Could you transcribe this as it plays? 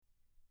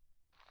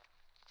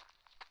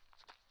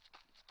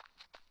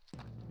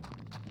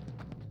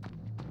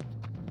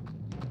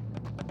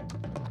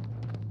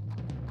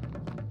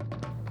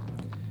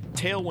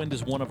Tailwind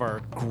is one of our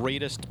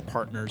greatest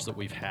partners that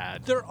we've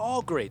had. They're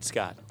all great,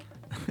 Scott.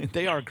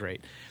 They are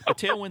great. But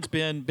Tailwind's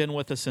been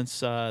with us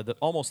since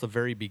almost the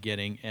very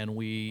beginning, and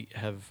we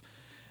have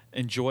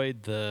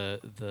enjoyed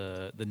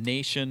the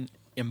nation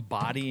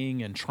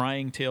embodying and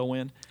trying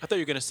Tailwind. I thought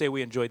you were going to say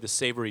we enjoyed the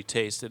savory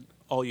taste and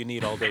all you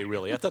need all day,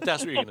 really. I thought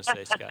that's what you were going to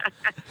say, Scott.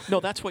 No,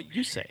 that's what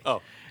you say.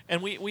 Oh.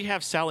 And we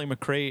have Sally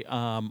McRae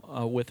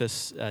with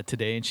us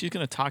today, and she's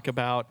going to talk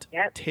about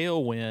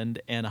Tailwind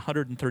and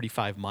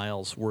 135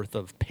 miles worth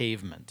of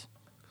pavement.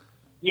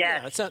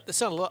 Yes. Yeah, that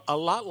sounds a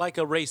lot like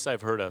a race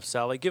I've heard of,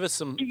 Sally. Give us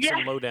some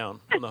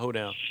lowdown on the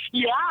hoedown.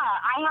 Yeah,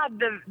 I had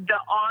the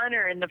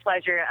honor and the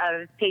pleasure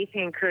of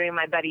pacing and crewing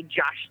my buddy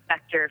Josh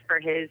Spector for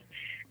his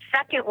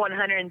second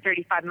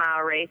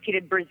 135-mile race. He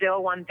did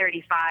Brazil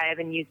 135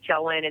 and used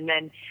Tailwind, and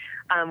then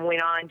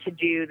went on to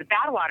do the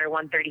Badwater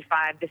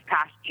 135 this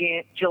past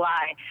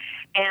July.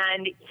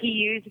 And he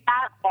used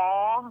that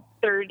all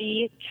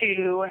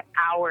 32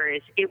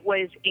 hours. It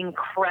was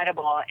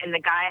incredible. And the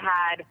guy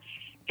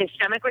his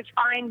stomach was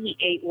fine. He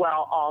ate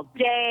well all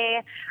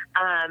day.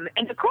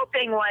 And the cool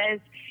thing was,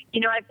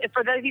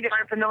 for those of you that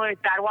aren't familiar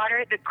with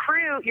Badwater,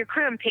 your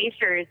crew and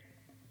pacers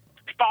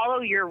follow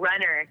your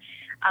runner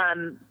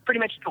pretty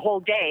much the whole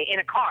day in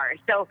a car.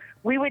 So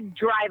we would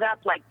drive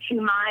up like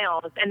 2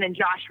 miles, and then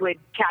Josh would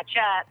catch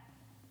up,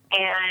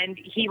 and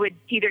he would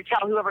either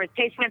tell whoever was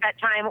pacing at that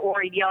time,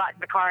 or he'd yell out in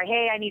the car,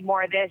 "Hey, I need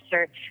more of this,"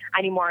 or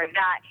 "I need more of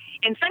that."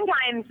 And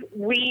sometimes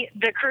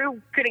the crew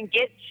couldn't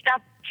get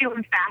stuff to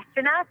him fast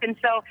enough, and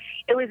so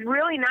it was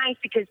really nice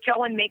because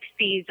Tailwind makes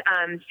these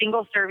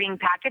single-serving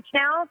packets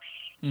now.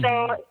 Mm-hmm.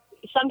 So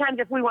sometimes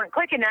if we weren't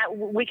quick enough,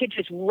 we could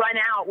just run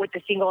out with the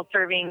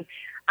single-serving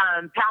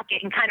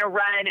packet and kind of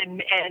run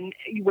and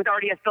with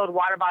already a filled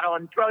water bottle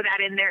and throw that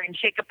in there and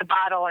shake up the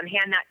bottle and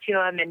hand that to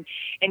him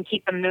and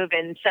keep them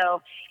moving.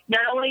 So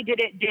not only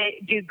did it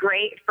do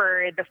great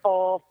for the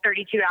full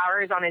 32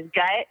 hours on his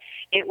gut,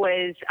 it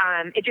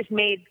just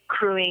made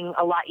crewing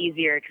a lot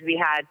easier because we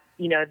had,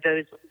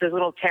 those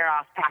little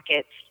tear-off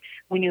packets.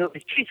 We knew it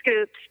was 2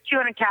 scoops,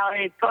 200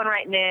 calories, going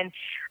right in.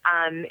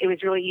 It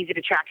was really easy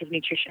to track his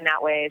nutrition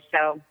that way.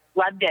 So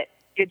loved it.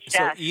 Good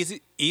stuff. So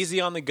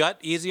easy on the gut,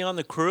 easy on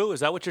the crew. Is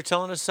that what you're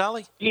telling us,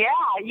 Sally? Yeah.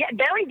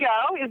 There we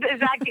go.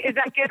 Is that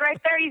good right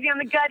there? Easy on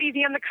the gut,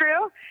 easy on the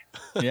crew.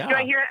 Yeah. Do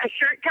I hear a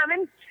shirt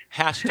coming?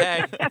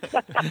 Hashtag.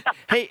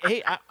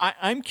 Hey,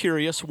 I'm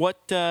curious.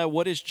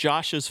 What is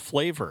Josh's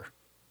flavor?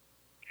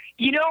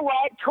 You know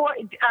what?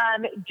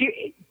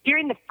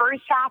 During the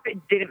first half,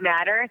 it didn't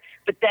matter.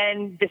 But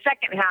then the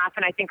second half,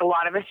 and I think a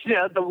lot of us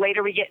know, the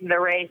later we get in the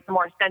race, the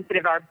more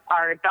sensitive our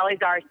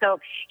bellies are. So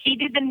he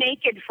did the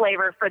naked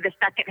flavor for the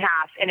second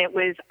half, and it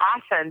was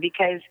awesome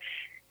because,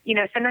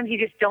 sometimes you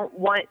just don't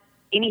want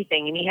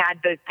anything. And he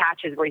had those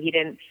patches where he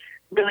didn't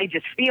really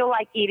just feel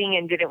like eating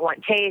and didn't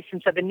want taste.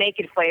 And so the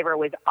naked flavor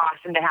was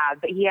awesome to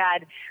have. But he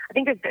had, I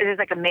think there's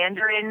like a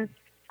mandarin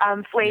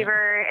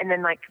flavor, and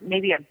then like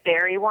maybe a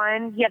berry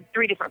one. He had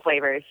 3 different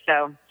flavors,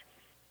 so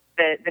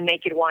the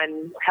naked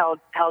one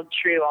held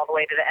true all the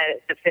way to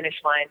the finish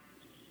line.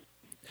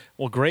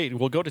 Well, great.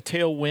 We'll go to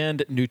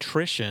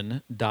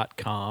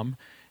tailwindnutrition.com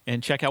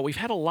and check out. We've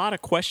had a lot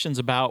of questions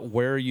about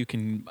where you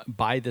can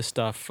buy this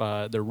stuff,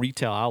 the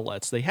retail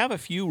outlets. They have a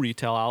few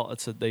retail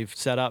outlets that they've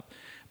set up,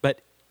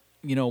 but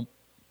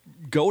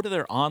go to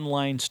their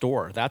online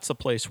store. That's the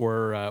place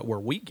where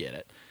we get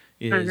it.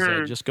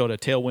 Just go to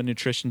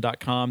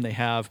tailwindnutrition.com. They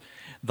have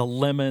the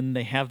lemon,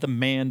 they have the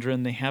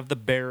mandarin, they have the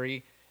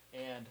berry,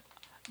 and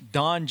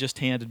Don just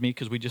handed me,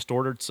 because we just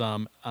ordered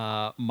some,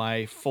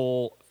 my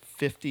full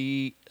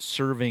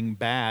 50-serving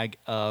bag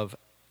of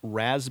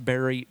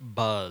raspberry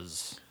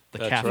buzz,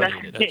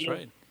 caffeinated. That's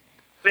right.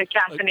 The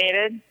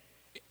caffeinated.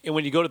 And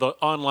when you go to the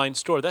online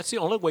store, that's the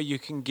only way you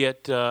can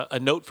get a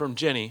note from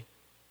Jenny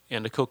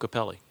and a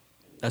Coca-Pelli.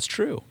 That's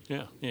true.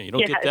 Yeah. You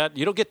don't get that.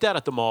 You don't get that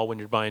at the mall when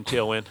you're buying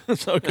Tailwind.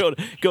 So go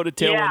to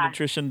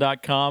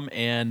tailwindnutrition.com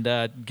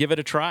and give it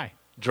a try.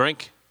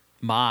 Drink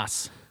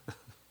Moss.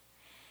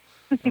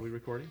 Are we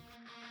recording?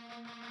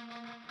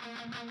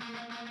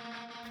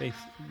 Faith,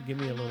 give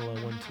me a little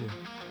 1, 2.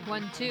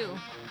 1, 2.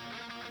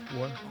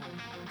 1,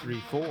 3,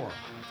 4,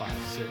 5,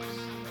 6.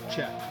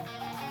 Check.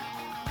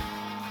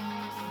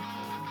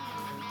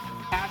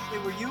 Ashley,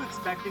 were you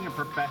expecting a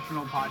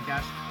professional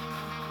podcast?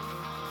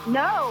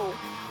 No,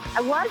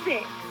 I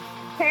wasn't.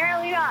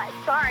 Apparently not.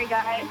 Sorry,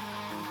 guys.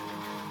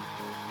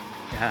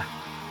 Yeah.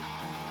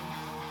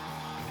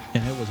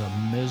 And it was a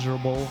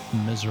miserable,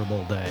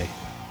 miserable day.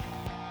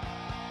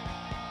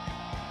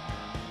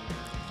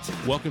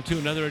 Welcome to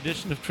another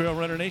edition of Trail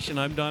Runner Nation.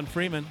 I'm Don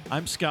Freeman.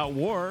 I'm Scott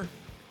War.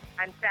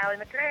 I'm Sally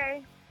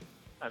McRae.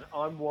 And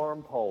I'm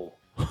Warren Pole.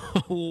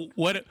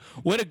 What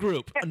a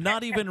group.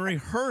 Not even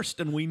rehearsed,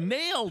 and we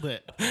nailed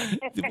it.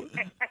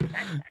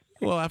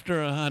 Well,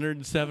 after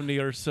 170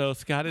 or so,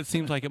 Scott, it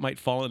seems like it might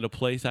fall into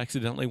place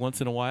accidentally once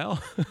in a while.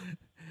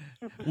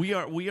 We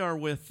are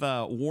with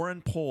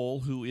Warren Pole,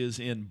 who is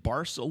in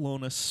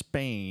Barcelona,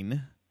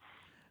 Spain.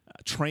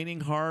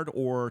 training hard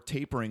or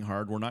tapering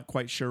hard. We're not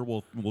quite sure.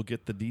 We'll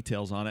get the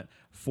details on it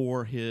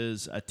for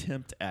his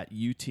attempt at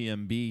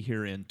UTMB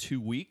here in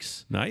 2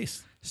 weeks.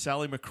 Nice.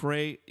 Sally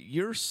McRae,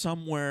 you're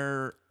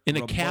somewhere in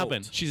a remote.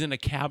 cabin. She's in a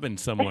cabin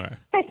somewhere.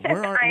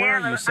 Where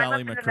are you,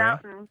 Sally I'm up in the McRae?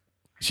 mountains.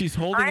 She's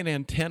holding an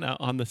antenna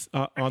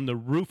on the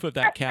roof of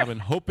that cabin,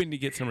 hoping to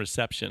get some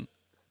reception.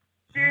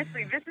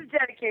 Seriously, this is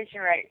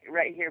dedication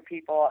right here,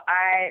 people.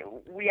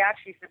 We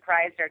actually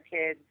surprised our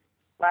kids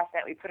last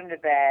night. We put them to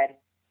bed,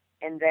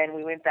 and then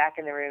we went back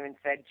in the room and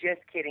said,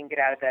 "Just kidding, get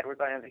out of bed. We're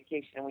going on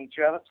vacation." And we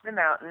drove up to the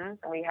mountains,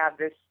 and we have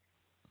this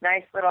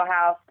nice little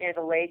house near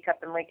the lake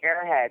up in Lake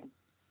Arrowhead.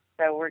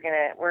 So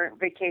we're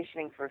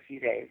vacationing for a few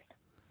days.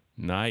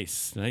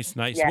 Nice.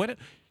 Yeah. What?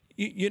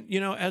 You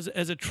know, as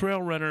a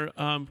trail runner,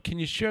 can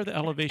you share the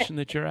elevation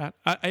that you're at?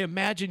 I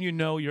imagine you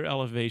know your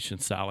elevation,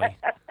 Sally.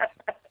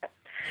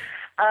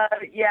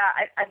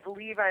 I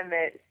believe I'm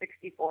at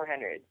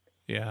 6,400.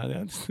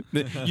 Yeah,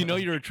 you know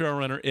you're a trail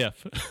runner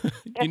if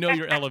you know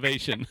your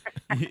elevation.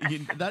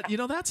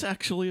 That's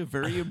actually a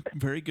very,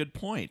 very good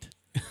point.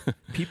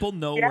 People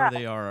know where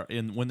they are,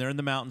 when they're in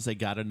the mountains. They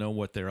got to know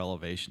what their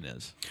elevation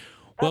is.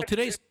 Well,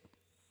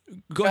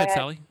 Go ahead,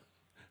 Sally.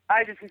 I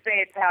was just going to say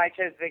it's how I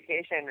chose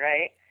vacation,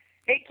 right?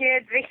 Hey,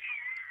 kids,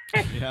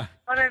 Yeah.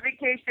 on a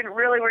vacation,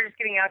 really, we're just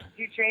getting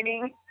altitude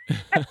training.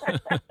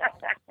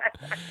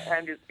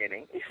 I'm just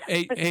kidding.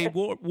 Hey,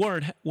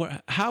 Warren,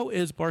 how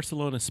is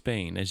Barcelona,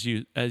 Spain? As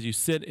you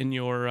sit in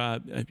your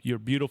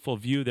beautiful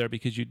view there,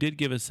 because you did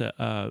give us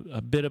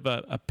a bit of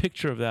a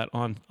picture of that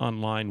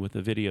online with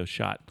a video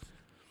shot.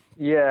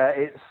 Yeah,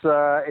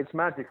 it's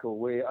magical.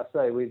 We've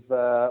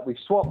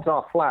swapped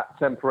our flat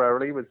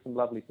temporarily with some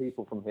lovely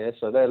people from here,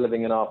 so they're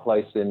living in our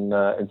place in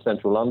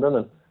central London,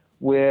 and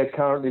we're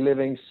currently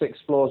living 6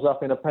 floors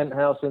up in a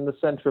penthouse in the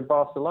centre of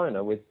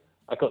Barcelona.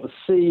 I've got the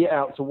sea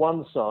out to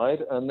one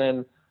side, and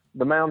then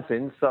the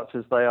mountains, such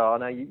as they are.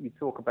 Now, you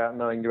talk about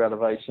knowing your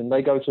elevation.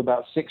 They go to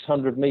about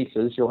 600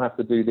 meters. You'll have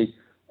to do the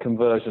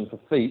conversion for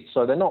feet,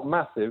 so they're not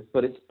massive,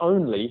 but it's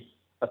only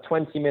a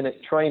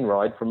 20-minute train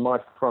ride from my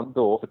front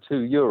door for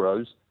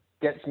 €2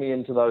 gets me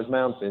into those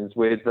mountains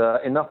with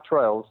enough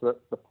trails that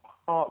the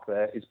park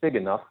there is big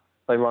enough.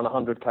 They run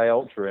 100K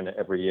Ultra in it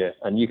every year,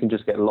 and you can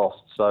just get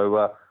lost.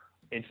 So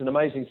it's an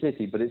amazing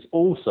city, but it's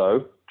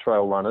also,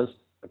 trail runners,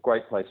 a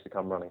great place to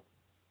come running.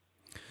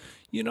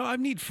 You know, I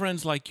need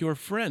friends like your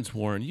friends,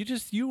 Warren. You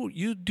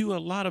do a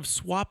lot of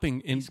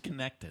swapping. He's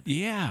connected.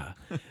 Yeah.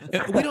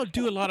 We don't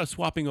do a lot of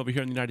swapping over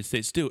here in the United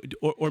States, too.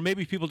 Or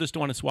maybe people just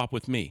don't want to swap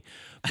with me.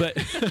 But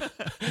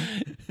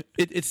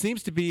it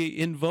seems to be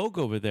in vogue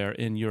over there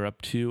in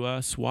Europe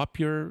to swap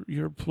your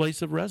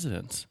place of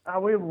residence.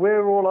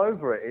 We're all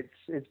over it.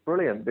 It's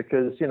brilliant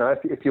because, you know,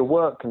 if your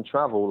work can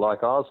travel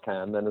like ours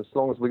can, then as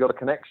long as we got a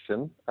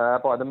connection,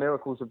 by the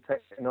miracles of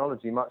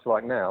technology, much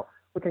like now,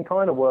 we can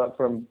kind of work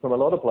from a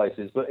lot of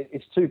places, but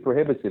it's too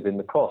prohibitive in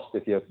the cost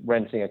if you're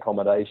renting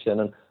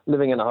accommodation, and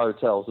living in a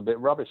hotel is a bit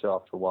rubbish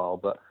after a while.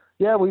 But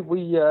yeah, we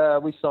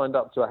signed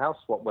up to a house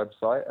swap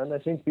website, and there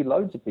seems to be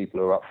loads of people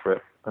who are up for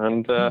it.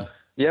 And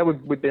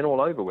we've been all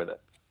over with it.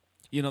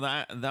 You know,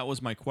 that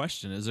was my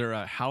question. Is there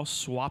a house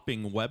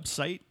swapping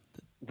website?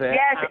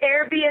 Yes,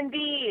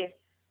 Airbnb.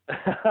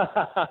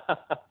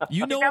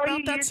 You know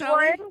about that,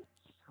 Sally?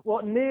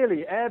 Well,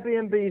 nearly.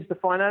 Airbnb is the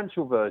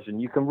financial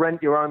version. You can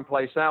rent your own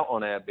place out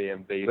on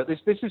Airbnb, but this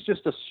is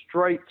just a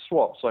straight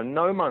swap, so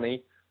no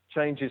money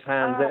changes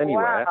hands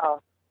anywhere.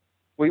 Wow.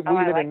 We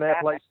live in their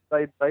that. place,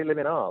 they live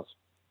in ours.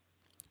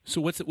 So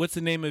what's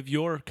the name of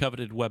your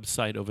coveted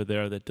website over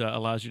there that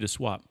allows you to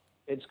swap?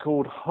 It's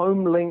called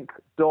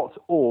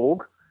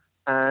homelink.org,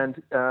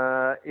 and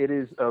it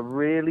is a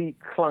really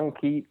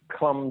clunky,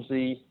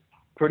 clumsy,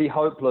 pretty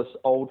hopeless,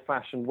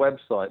 old-fashioned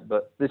website,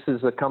 but this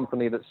is a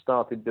company that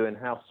started doing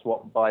house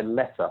swap by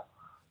letter.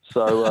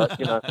 So,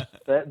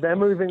 they're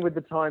moving with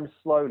the times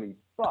slowly.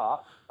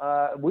 But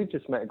we've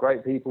just met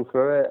great people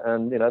through it,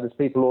 and, there's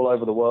people all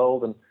over the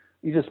world, and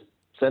you just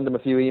send them a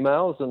few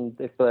emails, and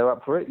if they're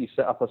up for it, you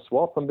set up a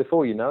swap, and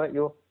before you know it,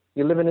 you're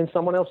living in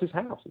someone else's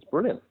house. It's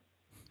brilliant.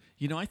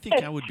 You know, I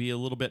think I would be a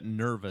little bit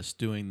nervous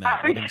doing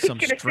that, letting some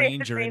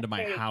stranger into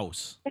my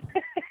house.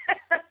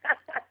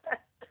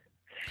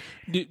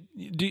 Do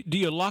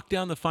you lock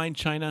down the fine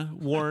china,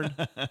 Warren?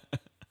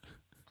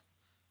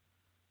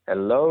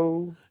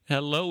 Hello?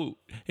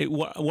 Hey,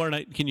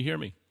 Warren, can you hear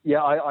me?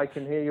 Yeah, I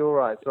can hear you all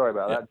right. Sorry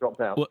about that. Dropped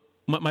out. Well,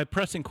 my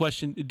pressing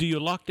question, do you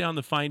lock down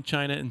the fine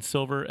china and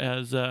silver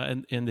as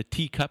and the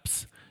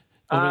teacups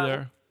over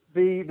there?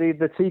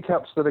 The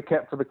teacups that are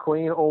kept for the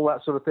Queen, all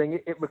that sort of thing,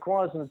 it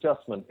requires an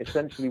adjustment.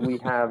 Essentially, we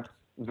have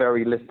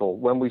very little.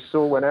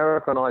 When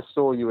Erica and I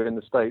saw you in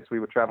the States, we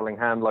were traveling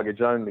hand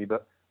luggage only,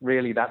 but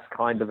really that's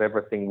kind of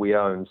everything we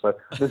own. So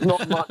there's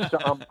not much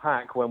to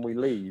unpack when we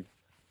leave.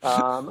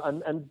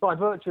 And by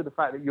virtue of the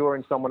fact that you're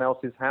in someone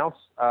else's house,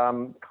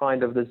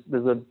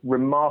 there's a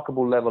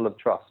remarkable level of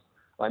trust,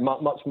 like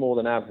much more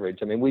than average.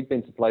 I mean, we've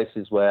been to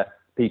places where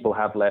people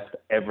have left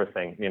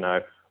everything,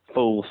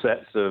 full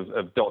sets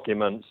of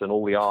documents and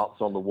all the arts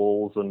on the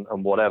walls and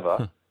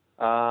whatever.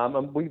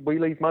 and we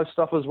leave most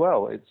stuff as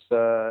well.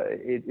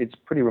 It's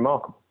pretty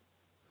remarkable.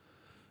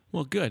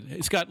 Well, good.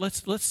 Hey, Scott,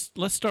 let's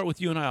start with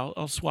you and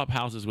I'll swap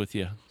houses with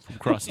you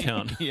across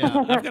town.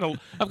 Yeah. I've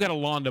got a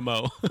lawn to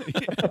mow.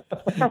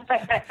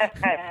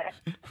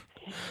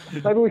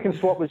 Maybe we can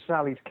swap with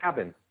Sally's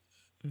cabin.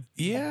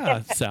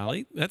 Yeah,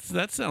 Sally,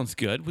 that sounds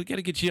good. We got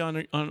to get you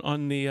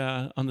on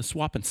the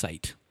swapping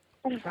site.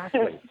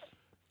 Exactly.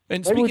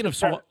 And Maybe we speaking can of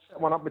swap, set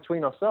one up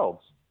between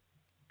ourselves.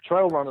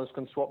 Trail runners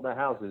can swap their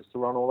houses to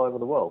run all over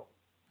the world.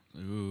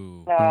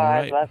 Ooh. Oh,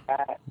 right. I love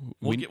that.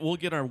 We'll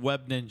get our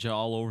web ninja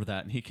all over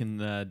that, and he can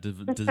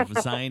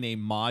design a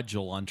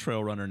module on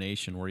Trail Runner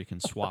Nation where he can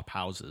swap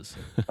houses.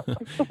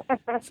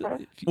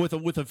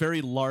 with a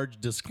very large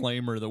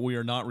disclaimer that we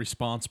are not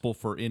responsible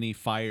for any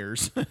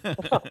fires.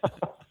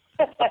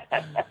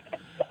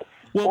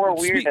 well, Or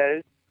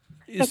weirdos.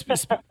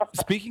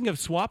 Speaking of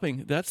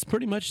swapping, that's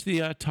pretty much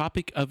the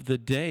topic of the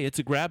day. It's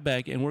a grab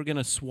bag, and we're going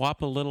to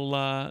swap a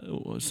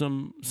little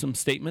some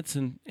statements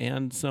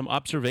and some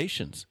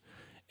observations.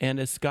 And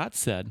as Scott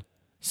said,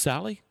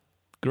 Sally,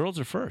 girls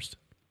are first.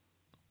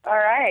 All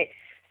right.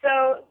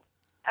 So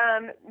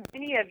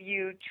many of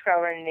you Trail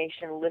Runner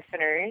Nation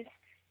listeners,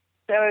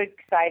 so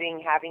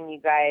exciting having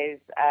you guys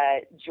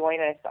join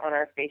us on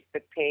our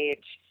Facebook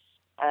page.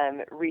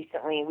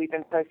 Recently, we've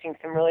been posting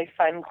some really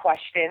fun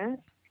questions.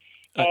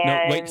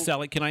 No, wait,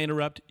 Sally, can I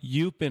interrupt?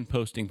 You've been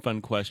posting fun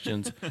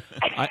questions.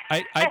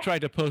 I tried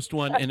to post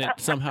one, and it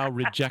somehow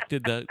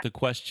rejected the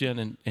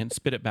question and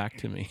spit it back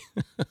to me.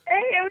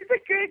 Hey, it was a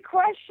good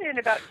question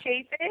about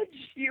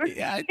Chaffage.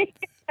 Yeah,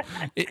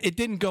 it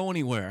didn't go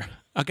anywhere.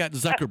 I got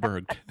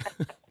Zuckerberg.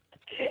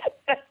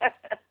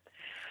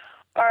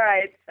 All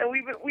right, so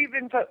we have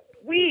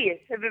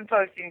been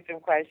posting some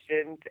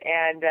questions,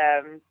 and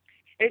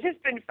it's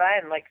just been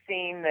fun, like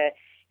seeing the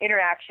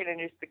interaction and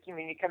just the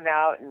community come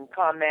out and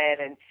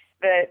comment. And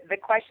the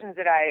questions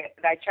that I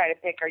try to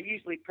pick are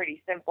usually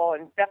pretty simple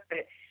and stuff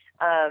that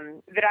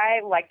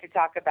I like to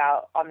talk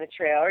about on the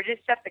trail, or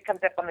just stuff that comes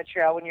up on the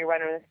trail when you're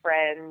running with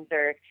friends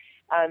or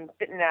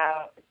sitting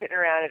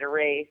around at a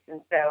race.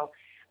 And so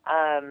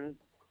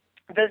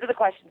those are the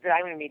questions that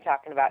I'm going to be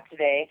talking about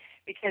today,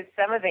 because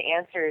some of the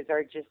answers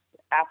are just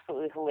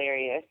absolutely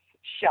hilarious,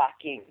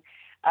 shocking,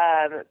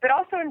 but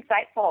also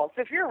insightful.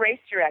 So if you're a race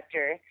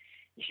director,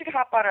 you should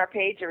hop on our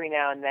page every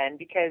now and then,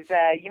 because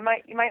you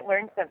might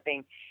learn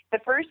something. The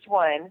first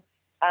one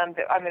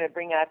that I'm going to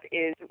bring up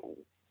is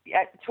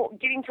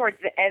getting towards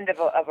the end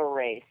of a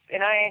race.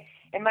 And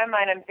in my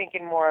mind, I'm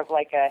thinking more of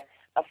like a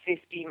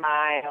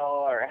 50-mile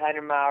or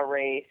 100-mile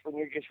race when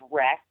you're just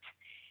wrecked.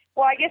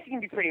 Well, I guess you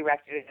can be pretty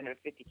wrecked in a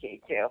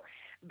 50K too.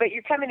 But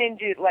you're coming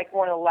into like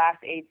one of the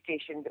last aid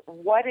stations.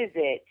 What is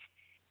it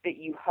that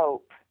you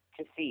hope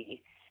to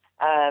see?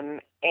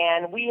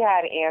 And we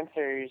had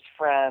answers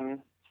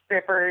from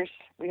strippers.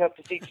 We hope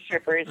to see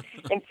strippers.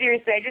 And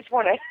seriously, I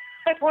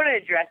want to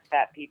address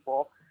that,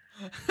 people.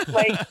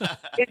 Like,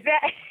 is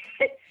that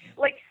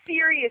like,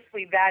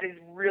 seriously, that is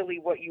really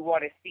what you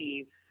want to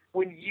see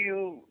when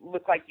you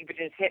look like you've been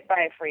just hit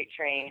by a freight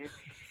train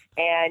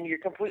and you're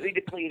completely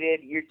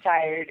depleted, you're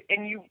tired,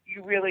 and you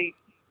really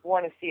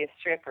want to see a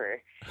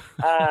stripper.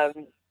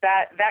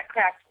 That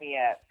cracks me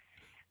up.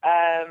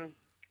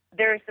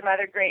 There are some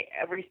other great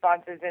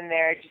responses in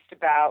there just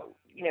about,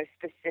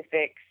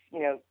 specifics,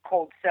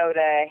 cold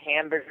soda,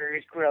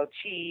 hamburgers, grilled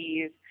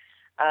cheese.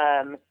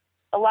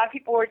 A lot of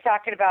people were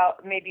talking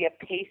about maybe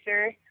a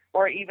pacer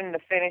or even the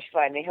finish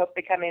line. They hope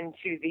they come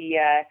into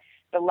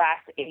the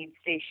last aid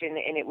station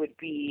and it would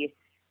be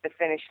the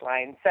finish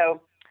line.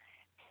 So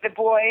the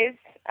boys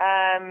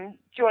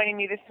joining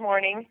me this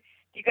morning,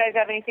 do you guys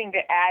have anything to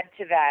add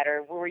to that,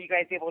 or were you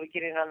guys able to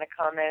get in on the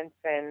comments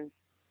and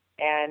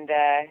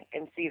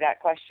see that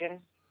question?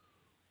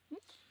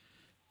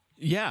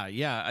 Yeah.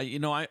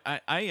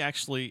 I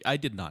actually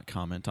did not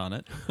comment on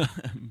it,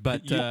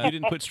 but You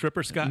didn't put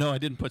strippers, Scott? No, I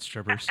didn't put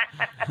strippers.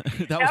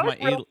 That was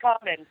real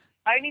common.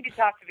 I need to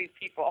talk to these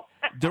people.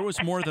 There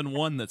was more than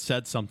one that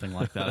said something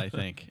like that, I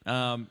think.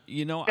 There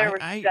were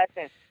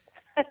dozens.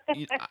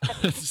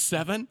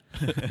 7?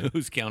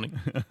 Who's counting?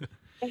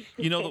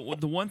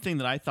 The one thing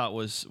that I thought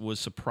was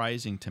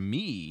surprising to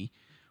me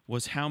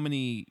was how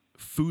many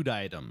food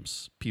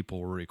items people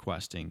were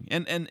requesting,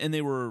 and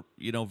they were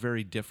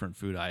very different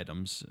food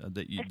items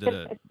that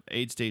a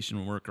aid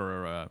station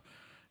worker or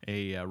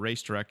a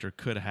race director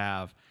could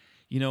have.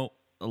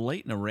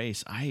 Late in a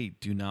race, I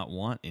do not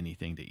want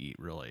anything to eat,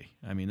 really.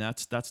 I mean,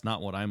 that's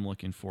not what I'm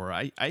looking for.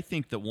 I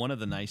think that one of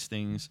the nice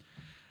things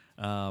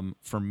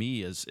for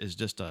me is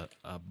just a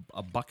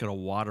bucket of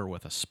water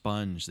with a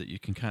sponge that you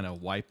can kind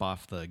of wipe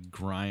off the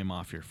grime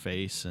off your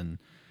face and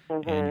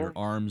your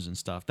arms and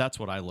stuff. That's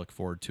what I look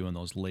forward to in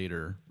those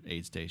later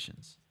aid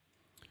stations.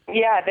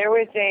 Yeah, there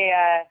was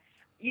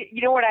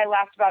you know what I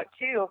laughed about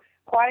too?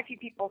 Quite a few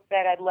people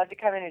said, I'd love to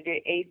come in and do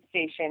an aid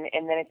station,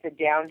 and then it's a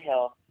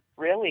downhill.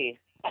 Really?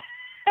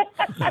 So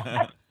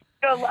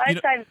a lot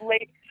of times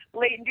late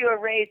into a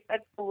race,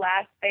 that's the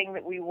last thing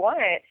that we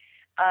want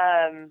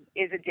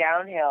is a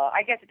downhill.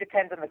 I guess it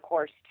depends on the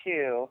course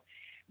too.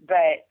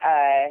 but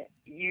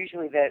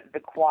usually the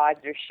quads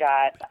are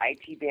shot, the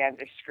IT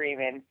bands are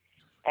screaming,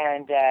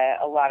 and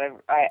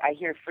I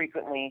hear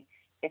frequently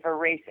if a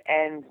race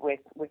ends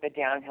with a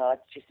downhill,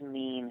 it's just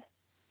mean.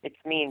 It's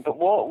mean, but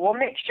we'll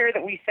make sure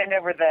that we send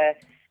over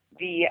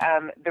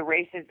the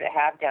races that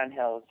have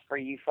downhills for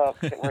you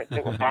folks that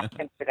were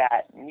asking for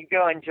that, and you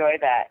go enjoy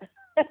that.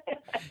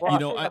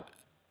 Well,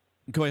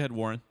 go ahead,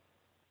 Warren.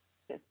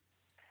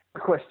 A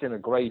question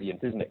of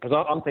gradient, isn't it?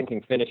 Because I'm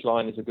thinking finish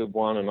line is a good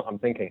one, and I'm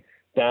thinking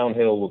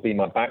downhill will be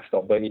my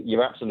backstop. But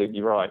you're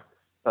absolutely right.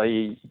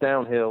 The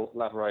downhill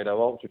Lavaredo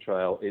Ultra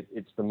Trail,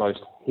 it's the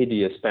most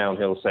hideous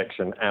downhill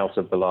section out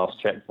of the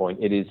last checkpoint.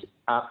 It is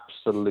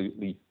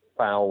absolutely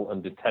foul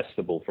and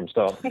detestable from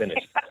start to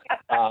finish.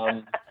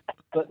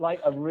 But like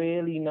a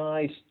really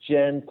nice,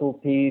 gentle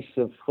piece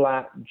of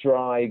flat,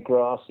 dry,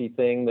 grassy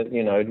thing that,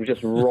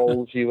 just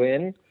rolls you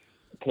in.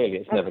 Clearly,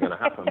 it's never going to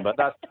happen. But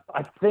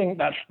I think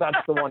that's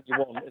the one you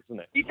want, isn't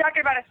it? You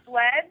talking about a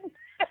sled?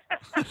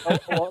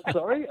 Oh, what?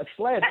 Sorry? A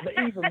sled?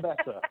 Even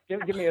better.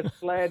 Give me a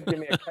sled, give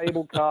me a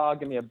cable car,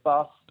 give me a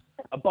bus.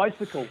 A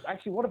bicycle.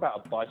 Actually, what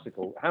about a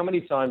bicycle? How many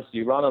times do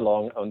you run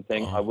along and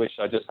think, I wish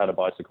I just had a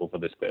bicycle for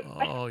this bit?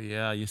 Oh,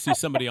 yeah. You see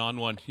somebody on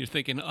one. You're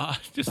thinking,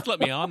 just let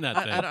me on that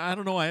thing. I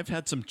don't know. I've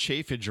had some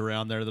chaffage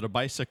around there that a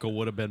bicycle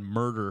would have been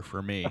murder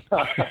for me.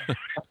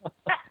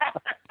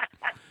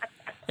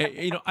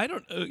 I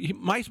don't.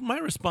 My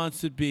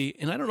response would be,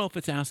 and I don't know if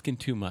it's asking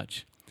too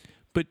much,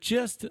 but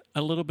just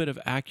a little bit of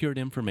accurate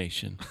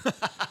information.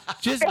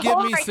 Just give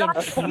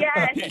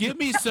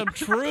me some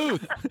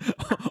truth.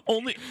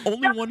 only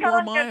one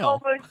more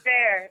mile. Almost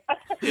there.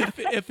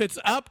 If it's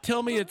up,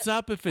 tell me it's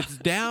up. If it's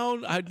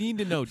down, I need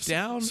to know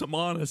down. Some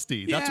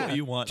honesty. That's what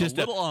you want. Just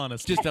a little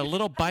honesty. Just a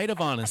little bite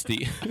of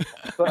honesty.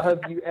 But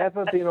have you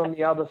ever been on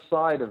the other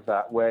side of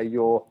that, where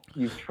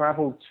you've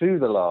travelled to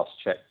the last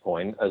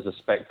checkpoint as a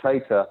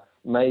spectator,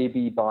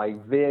 maybe by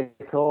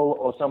vehicle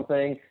or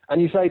something,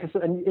 and you say,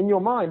 and in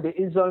your mind, it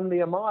is only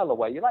a mile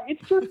away. You're like,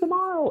 it's just a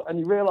mile, and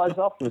you realise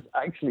afterwards,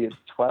 actually, it's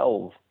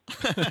 12.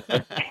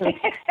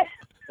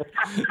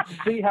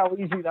 See how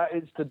easy that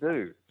is to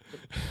do.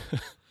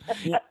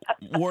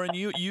 Warren,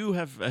 you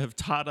have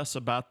taught us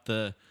about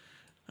the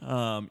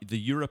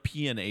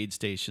European aid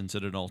stations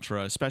at an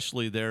ultra,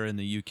 especially there in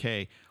the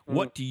UK.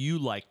 What do you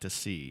like to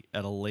see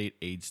at a late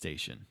aid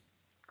station?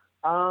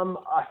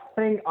 I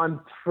think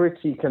I'm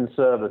pretty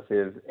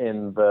conservative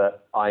in that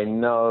I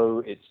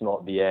know it's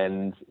not the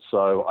end,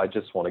 so I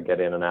just want to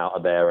get in and out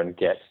of there and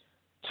get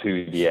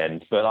to the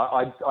end. But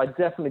I'd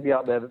definitely be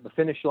out there at the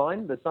finish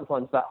line. There's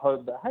sometimes that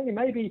hope that, hey,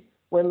 maybe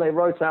when they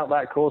wrote out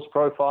that course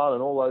profile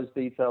and all those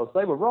details,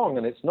 they were wrong,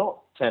 and it's not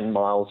 10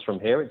 miles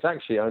from here. It's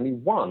actually only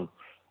 1.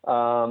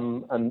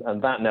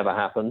 And that never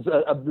happens.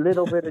 A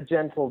little bit of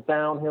gentle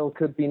downhill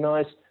could be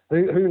nice.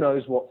 Who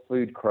knows what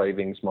food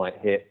cravings might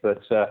hit,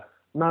 but...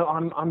 No,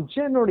 I'm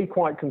generally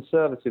quite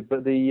conservative,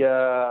 but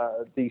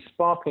the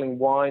sparkling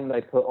wine they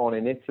put on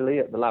in Italy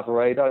at the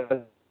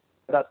Lavaredo,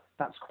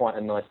 that's quite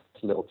a nice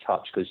little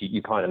touch, because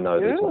you kind of know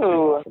there's not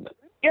too much from it.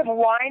 You have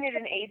wine at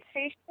an aid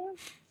station?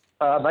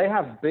 They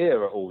have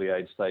beer at all the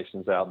aid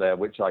stations out there,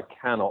 which I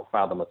cannot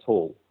fathom at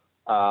all.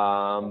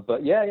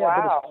 But yeah, wow.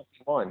 A bit of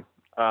sparkling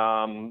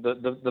wine.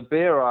 The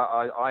beer,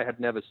 I had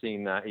never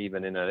seen that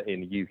even in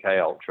UK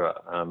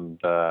Ultra,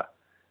 and.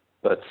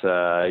 But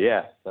a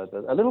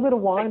little bit of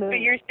wine. So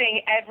you're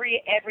saying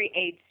every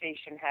aid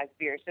station has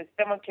beer, so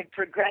someone can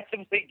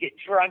progressively get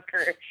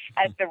drunker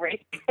as the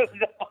race goes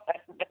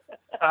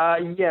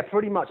on. Yeah,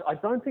 pretty much. I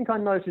don't think I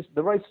noticed.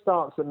 The race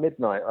starts at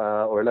midnight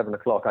or 11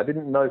 o'clock. I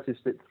didn't notice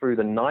it through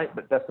the night,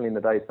 but definitely in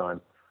the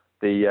daytime.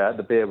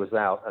 The beer was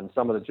out, and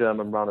some of the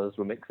German runners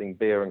were mixing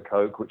beer and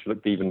Coke, which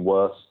looked even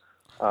worse.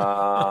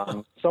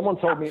 Someone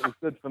told me it was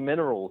good for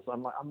minerals.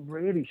 I'm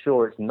really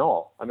sure it's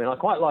not. I mean, I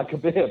quite like a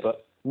beer,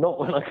 but not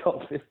when I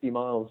got 50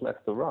 miles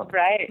left to run.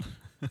 Right.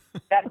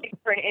 That makes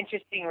for an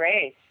interesting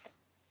race.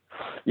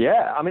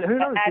 Yeah, I mean, who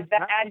knows?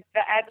 That adds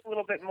a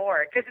little bit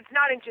more, because it's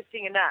not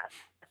interesting enough.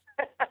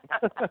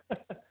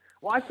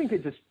 Well, I think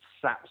it just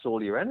saps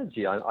all your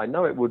energy. I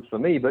know it would for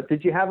me, but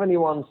did you have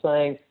anyone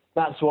saying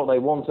that's what they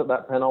want at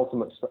that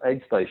penultimate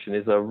aid station,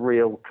 is a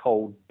real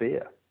cold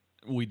beer?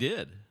 We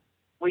did.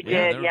 We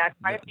did, yeah.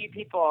 Quite a few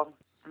people.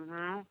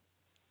 Mm-hmm.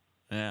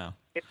 Yeah.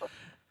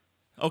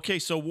 Okay,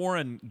 so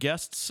Warren,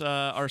 guests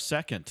are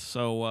second,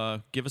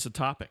 so give us a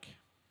topic.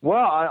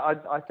 Well,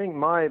 I think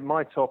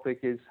my topic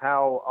is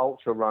how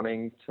ultra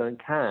running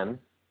can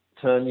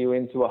turn you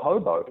into a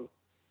hobo.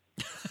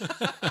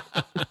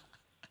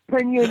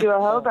 Turn you into a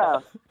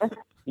hobo.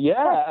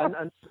 Yeah,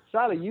 and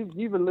Sally,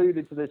 you've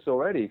alluded to this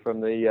already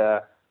from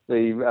the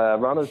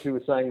runners who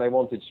were saying they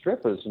wanted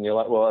strippers, and you're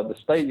like, well, at the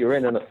state you're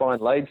in a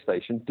final aid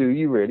station, do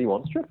you really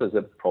want strippers?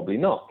 Probably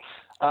not.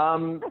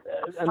 And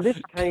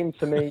this came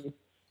to me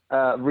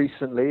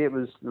recently. It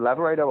was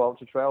Lavaredo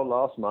Ultra Trail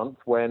last month,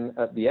 when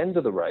at the end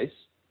of the race,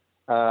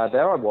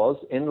 there I was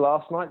in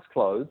last night's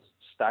clothes,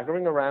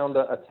 staggering around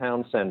a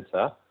town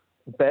centre,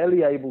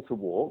 barely able to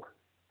walk,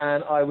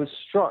 and I was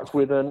struck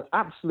with an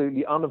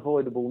absolutely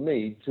unavoidable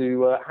need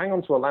to hang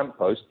onto a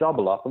lamppost,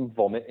 double up, and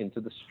vomit into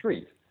the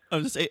street. I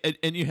was just say,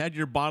 and you had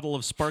your bottle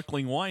of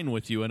sparkling wine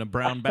with you in a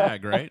brown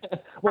bag, right?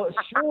 Well,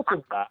 short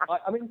of that,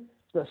 I mean,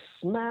 the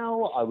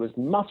smell, I was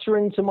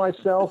muttering to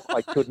myself.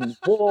 I couldn't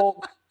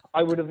walk.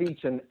 I would have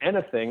eaten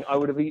anything. I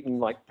would have eaten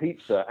like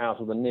pizza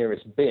out of the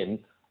nearest bin.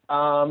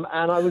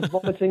 And I was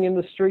vomiting in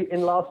the street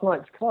in last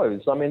night's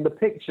clothes. I mean, the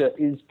picture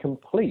is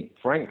complete,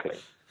 frankly.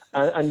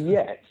 And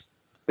yet,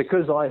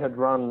 because I had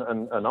run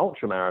an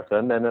ultra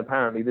marathon, then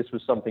apparently this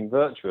was something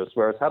virtuous,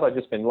 whereas had I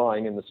just been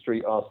lying in the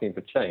street asking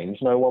for change,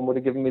 no one would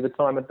have given me the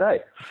time of day.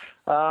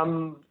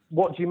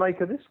 What do you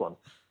make of this one?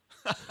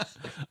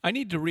 I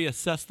need to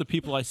reassess the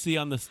people I see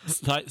on the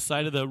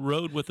side of the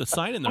road with a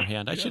sign in their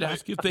hand. I should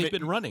ask if they've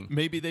been running.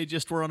 Maybe they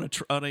just were on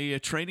a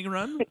training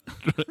run.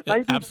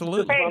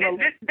 Absolutely. Hey,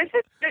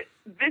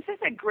 this is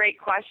a great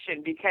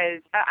question,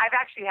 because I've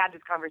actually had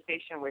this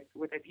conversation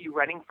with a few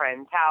running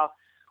friends, how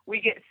we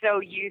get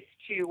so used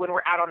to, when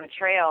we're out on the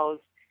trails,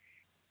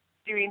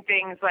 doing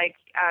things like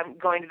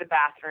going to the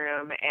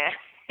bathroom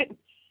and just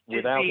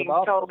Without being the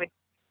bathroom.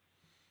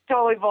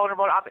 totally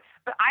vulnerable.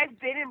 But I've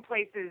been in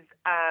places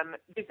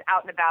just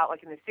out and about,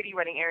 like in the city,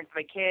 running errands for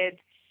my kids,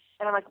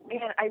 and I'm like,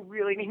 man, I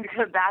really need to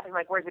go to the bathroom.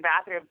 Like, where's the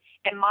bathroom?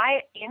 And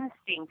my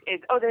instinct is,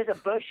 oh, there's a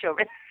bush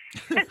over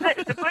there.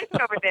 There's a bush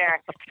over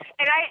there.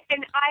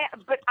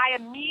 But I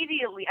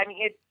immediately, I mean,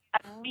 it's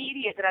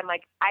immediate that I'm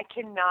like, I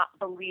cannot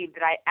believe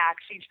that I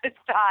actually just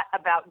thought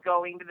about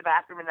going to the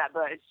bathroom in that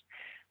bush,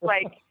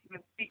 like,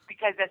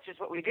 because that's just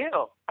what we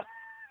do,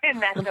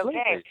 and that's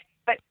okay.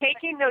 But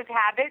taking those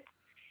habits,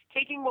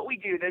 taking what we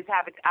do, those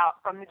habits out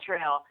from the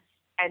trail,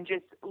 and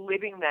just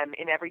living them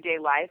in everyday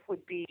life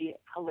would be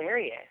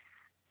hilarious.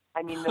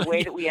 I mean, the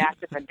way that we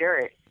act in the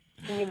dirt.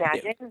 Can you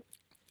imagine?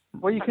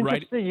 Well, you can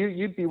just see,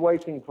 you'd be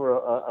waiting for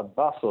a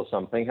bus or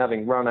something,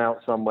 having run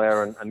out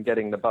somewhere and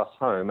getting the bus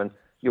home, and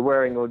you're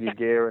wearing all your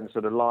gear and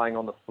sort of lying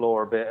on the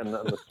floor a bit, and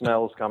the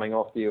smell's coming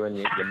off you, and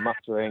you're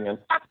muttering, and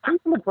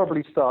people would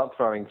probably start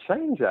throwing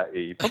change at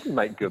you. You'd probably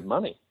make good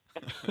money.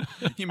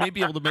 You may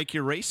be able to make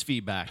your race fee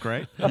back,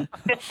 right?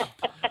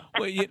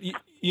 Well,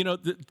 you know,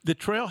 the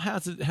trail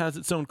has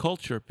its own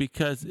culture,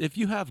 because if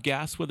you have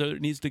gas, whether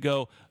it needs to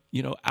go,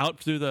 out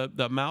through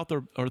the mouth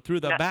or through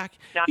the back,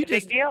 Not a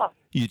big deal.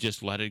 You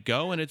just let it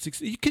go, and it's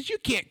because you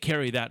can't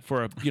carry that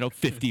for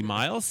 50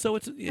 miles, so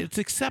it's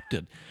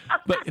accepted.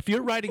 But if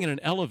you're riding in an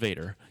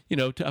elevator,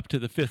 up to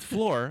the 5th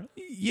floor,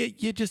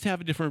 you just have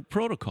a different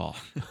protocol.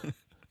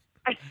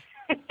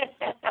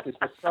 It's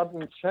a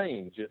sudden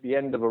change at the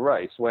end of a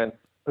race, when,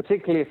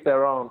 particularly if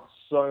there aren't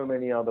so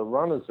many other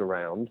runners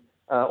around,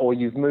 or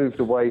you've moved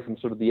away from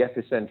sort of the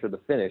epicenter of the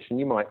finish, and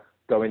you might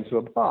go into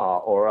a bar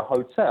or a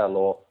hotel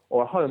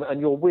or a home, and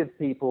you're with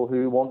people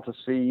who want to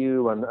see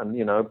you, and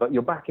but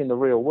you're back in the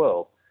real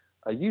world.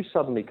 Are you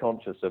suddenly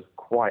conscious of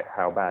quite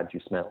how bad you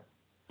smell?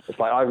 It's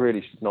like, I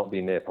really should not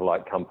be near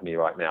polite company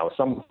right now.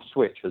 Some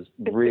switch has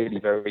really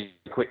very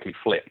quickly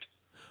flipped.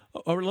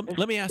 Or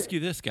let me ask you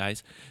this,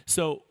 guys.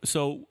 So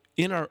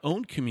in our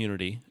own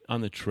community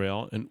on the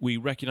trail, and we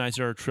recognize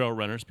there are trail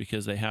runners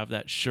because they have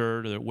that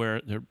shirt,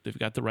 or they've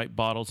got the right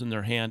bottles in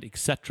their hand,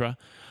 etc.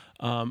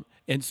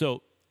 And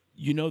so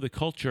the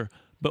culture.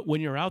 But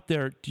when you're out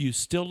there, do you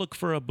still look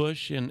for a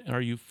bush, and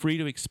are you free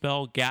to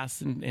expel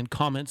gas and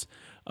comments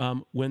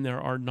when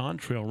there are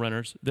non-trail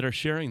runners that are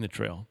sharing the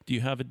trail? Do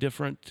you have a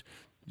different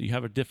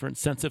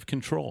sense of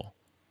control?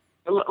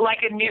 Like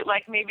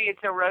maybe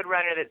it's a road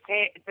runner that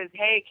says,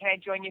 "Hey, can I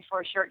join you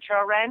for a short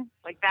trail run?"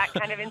 Like that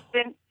kind of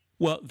instant.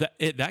 Well,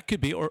 that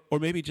could be, or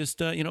maybe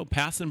just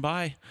passing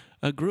by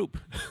a group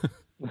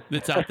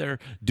that's out there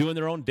doing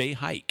their own day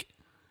hike.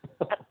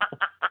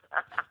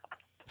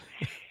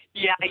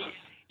 Yeah,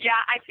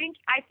 I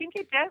think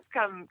it does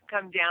come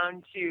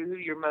down to who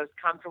you're most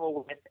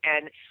comfortable with,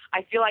 and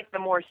I feel like the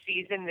more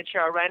seasoned the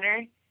trail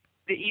runner,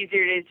 the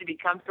easier it is to be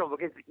comfortable,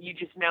 because you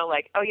just know,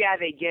 like, oh yeah,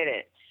 they get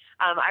it.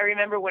 I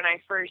remember when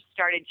I first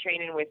started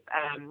training with,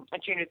 I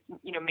trained with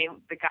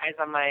the guys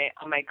on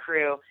my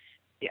crew,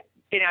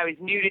 and I was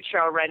new to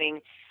trail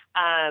running.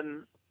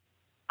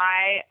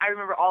 I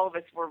remember all of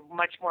us were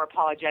much more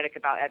apologetic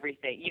about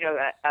everything.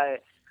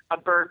 A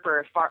burp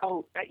or a fart.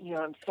 Oh,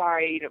 I'm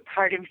sorry.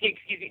 Pardon me.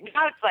 Excuse me.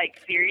 Now it's like,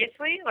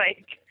 seriously,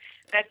 like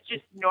that's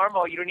just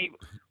normal. You don't even.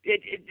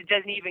 It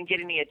doesn't even get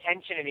any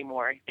attention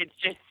anymore. It's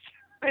just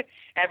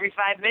every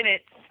 5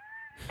 minutes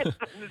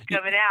something's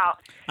coming out.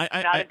 Not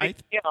a big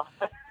deal.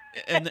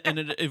 and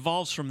it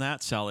evolves from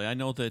that, Sally. I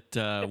know that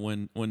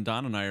when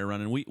Don and I are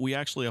running, we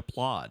actually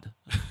applaud.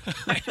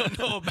 I don't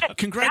know about.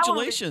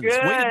 Congratulations!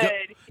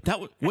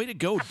 Way to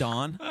go,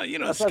 Don.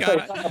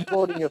 Scott.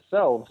 Applauding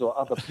yourselves or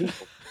other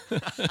people.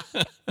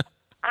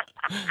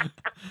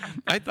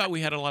 I thought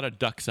we had a lot of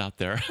ducks out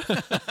there.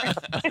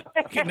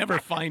 Could never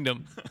find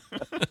them.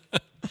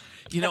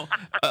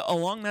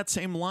 Along that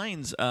same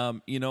lines,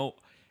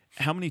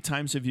 how many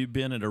times have you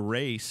been at a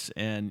race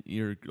and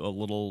you're a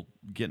little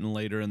getting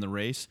later in the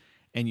race,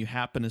 and you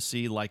happen to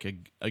see like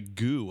an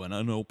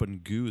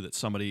unopened goo that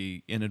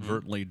somebody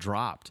inadvertently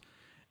dropped,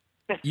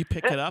 you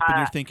pick it up and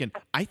you're thinking,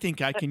 I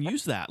think I can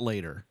use that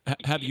later.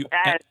 Have you?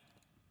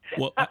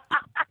 Well,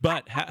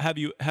 but have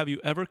you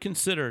ever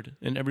considered,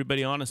 and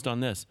everybody honest on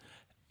this,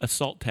 a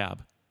salt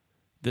tab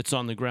that's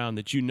on the ground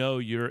that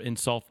you're in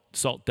salt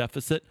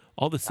deficit?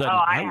 All of a sudden,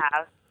 I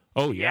have.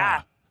 Oh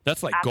yeah.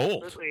 That's like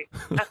Absolutely.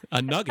 gold,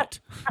 a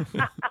nugget.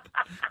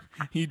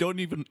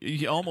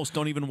 You almost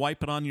don't even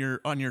wipe it on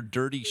your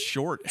dirty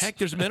shorts. Heck,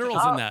 there's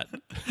minerals in that.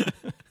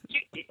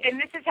 And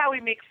this is how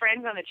we make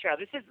friends on the trail.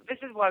 This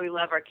is why we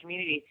love our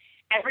community.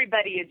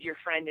 Everybody is your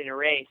friend in a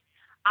race.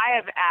 I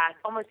have asked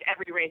almost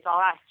every race. I'll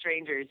ask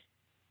strangers,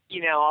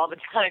 all the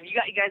time. You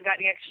guys got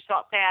any extra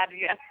salt tabs?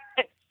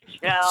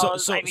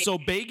 So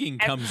begging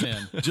comes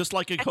in, just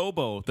like a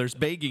hobo. There's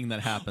begging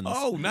that happens.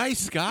 Oh, nice,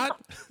 Scott.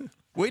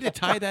 Way to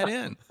tie that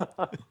in.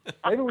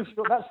 Maybe we should.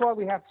 That's why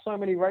we have so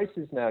many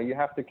races now. You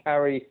have to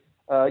carry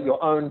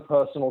your own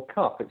personal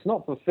cup. It's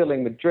not for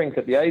filling the drink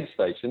at the aid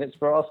station. It's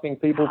for asking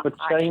people for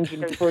change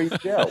and free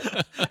gel.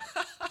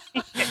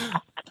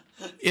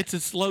 It's a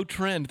slow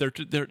trend.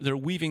 They're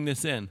weaving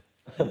this in.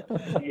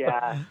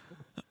 Yeah.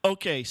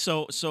 Okay,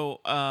 so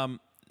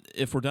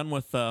if we're done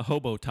with the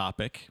hobo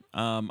topic,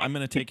 I'm going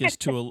to take us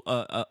to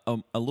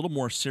a little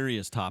more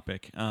serious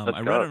topic. I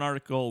read an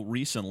article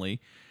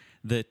recently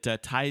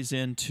that ties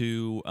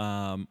into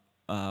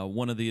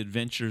one of the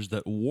adventures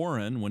that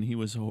Warren, when he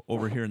was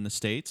over here in the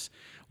States,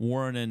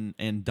 Warren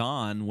and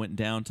Don went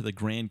down to the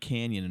Grand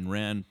Canyon and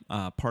ran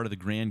part of the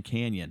Grand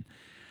Canyon.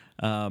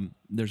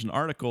 There's an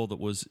article that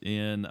was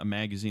in a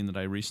magazine that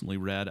I recently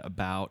read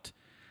about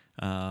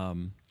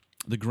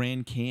the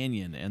Grand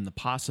Canyon and the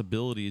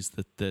possibilities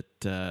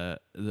that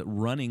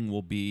running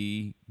will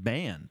be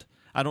banned.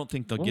 I don't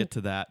think they'll get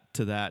to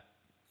that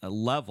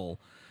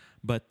level.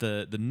 But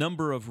the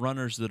number of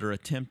runners that are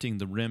attempting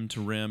the rim to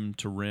rim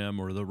to rim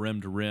or the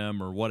rim to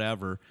rim or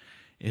whatever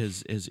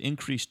is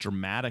increased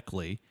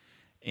dramatically,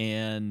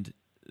 and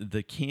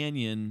the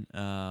canyon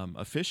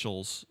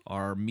officials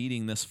are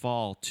meeting this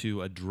fall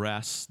to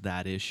address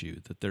that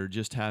issue. That they're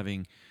just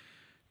having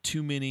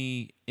too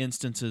many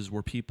instances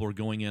where people are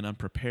going in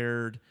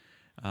unprepared,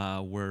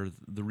 where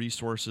the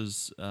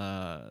resources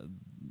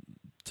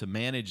to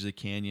manage the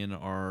canyon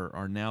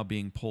are now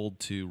being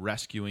pulled to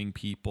rescuing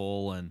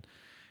people and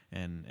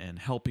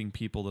helping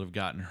people that have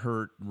gotten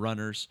hurt,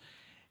 runners.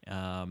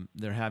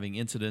 They're having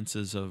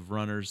incidences of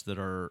runners that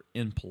are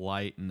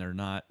impolite and they're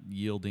not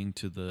yielding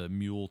to the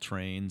mule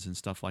trains and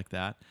stuff like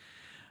that.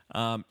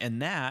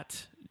 And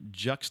that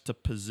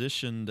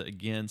juxtapositioned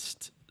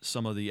against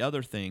some of the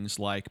other things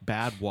like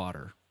bad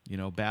water.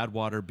 Bad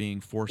water being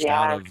forced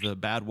out of the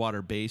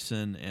Badwater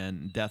Basin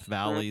and Death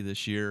Valley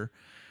this year,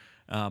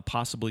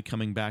 possibly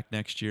coming back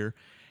next year.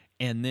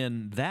 And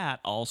then that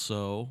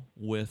also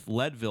with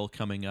Leadville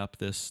coming up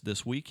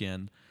this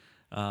weekend.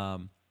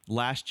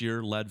 Last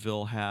year,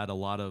 Leadville had a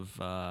lot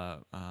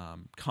of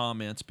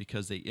comments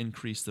because they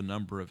increased the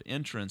number of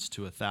entrants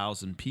to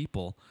 1,000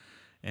 people,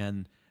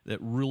 and that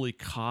really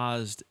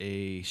caused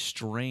a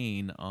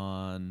strain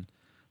on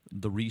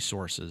the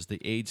resources,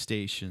 the aid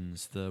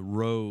stations, the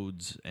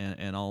roads,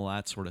 and all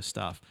that sort of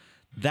stuff.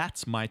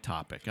 That's my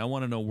topic. I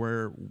want to know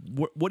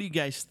what do you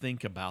guys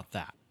think about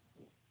that?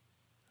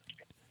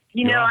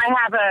 I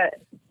have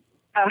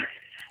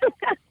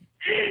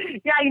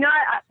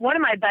one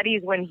of my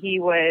buddies, when he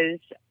was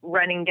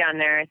running down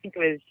there, I think it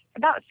was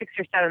about 6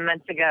 or 7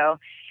 months ago,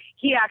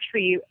 he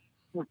actually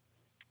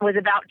was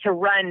about to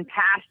run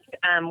past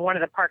one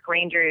of the park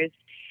rangers,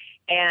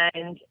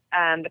 and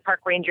the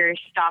park ranger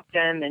stopped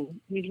him, and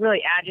he was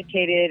really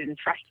agitated and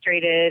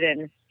frustrated,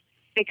 and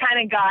they kind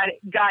of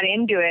got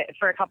into it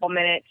for a couple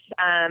minutes,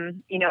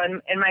 and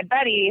my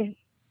buddy,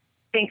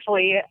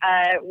 thankfully,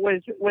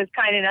 was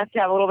kind enough to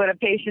have a little bit of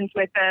patience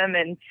with them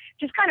and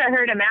just kind of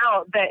heard him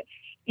out. But,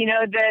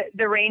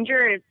 the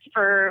ranger,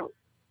 for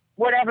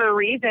whatever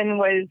reason,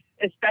 was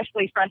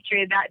especially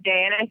frustrated that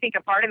day. And I think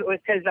a part of it was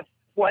because it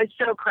was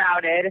so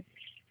crowded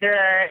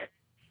there.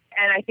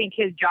 And I think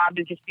his job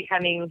is just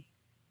becoming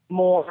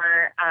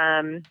more,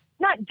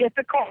 not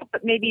difficult,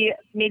 but maybe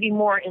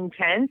more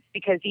intense,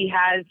 because he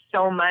has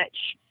so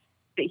much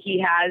that he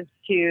has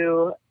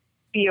to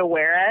be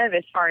aware of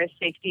as far as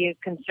safety is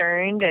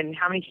concerned, and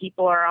how many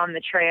people are on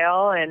the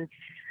trail. And,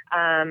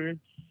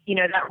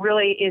 that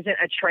really isn't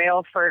a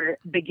trail for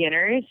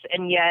beginners.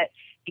 And yet,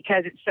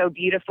 because it's so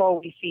beautiful,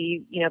 we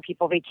see,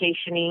 people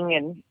vacationing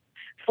and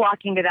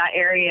flocking to that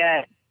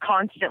area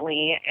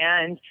constantly.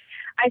 And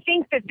I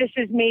think that this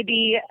is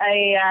maybe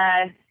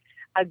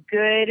a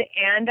good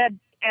and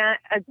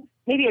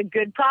maybe a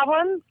good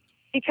problem,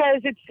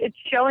 because it's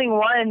showing,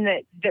 one,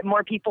 that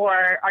more people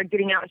are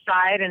getting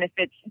outside, and if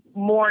it's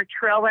more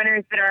trail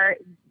runners that are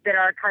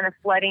kind of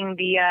flooding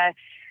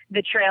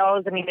the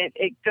trails, I mean,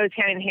 it goes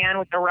hand in hand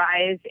with the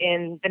rise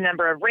in the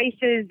number of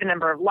races, the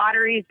number of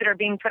lotteries that are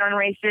being put on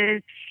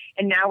races,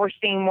 and now we're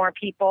seeing more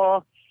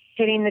people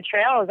hitting the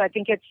trails. I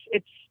think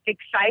it's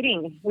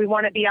exciting. We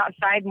want to be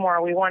outside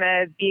more. We want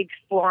to be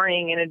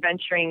exploring and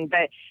adventuring,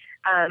 but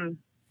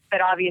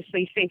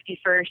obviously safety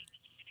first,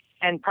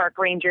 and park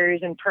rangers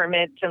and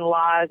permits and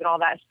laws and all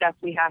that stuff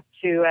we have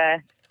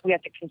to we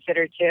have to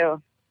consider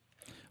too.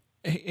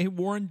 Hey,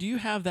 Warren, do you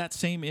have that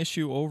same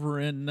issue over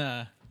in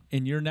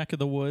your neck of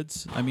the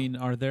woods? I mean,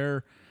 are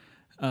there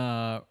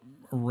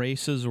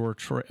races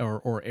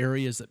or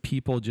areas that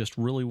people just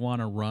really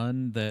want to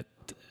run that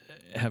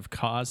have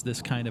caused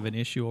this kind of an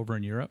issue over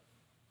in Europe?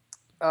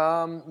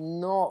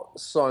 Not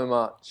so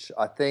much.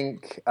 I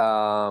think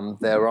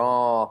there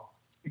are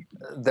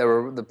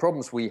the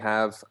problems we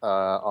have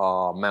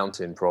are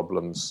mountain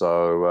problems.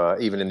 So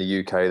even in the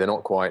UK, they're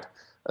not quite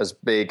as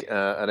big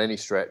at any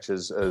stretch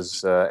as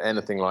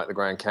anything like the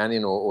Grand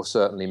Canyon or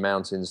certainly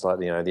mountains like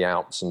the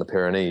Alps and the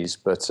Pyrenees.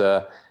 But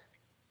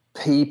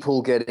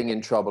people getting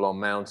in trouble on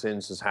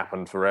mountains has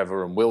happened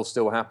forever and will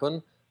still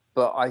happen.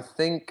 But I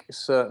think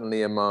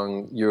certainly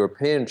among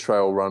European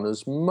trail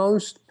runners,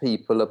 most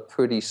people are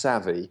pretty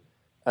savvy.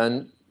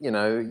 And,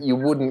 you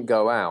wouldn't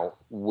go out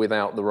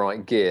without the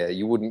right gear.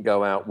 You wouldn't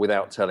go out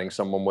without telling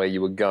someone where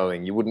you were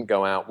going. You wouldn't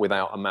go out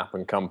without a map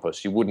and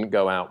compass. You wouldn't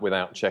go out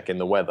without checking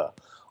the weather.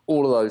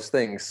 All of those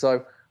things.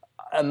 So,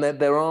 and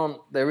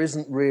there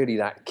isn't really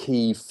that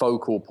key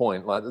focal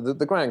point. Like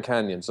the Grand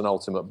Canyon's an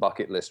ultimate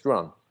bucket list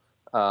run.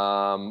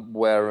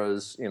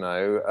 Whereas,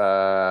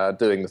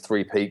 doing the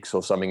Three Peaks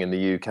or something in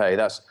the UK,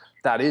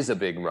 that is a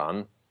big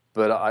run,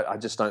 but I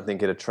just don't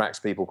think it attracts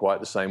people quite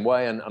the same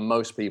way. And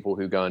most people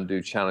who go and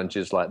do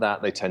challenges like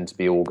that, they tend to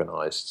be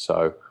organized.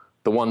 So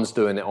the ones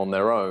doing it on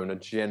their own are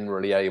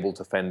generally able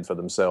to fend for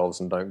themselves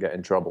and don't get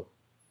in trouble.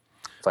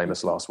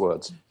 Famous last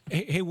words.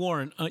 Hey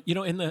Warren,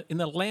 in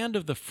the land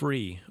of the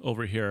free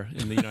over here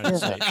in the United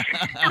States,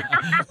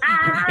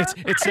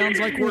 it sounds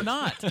like we're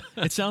not.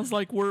 It sounds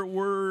like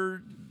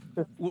we're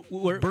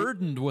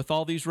burdened with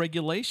all these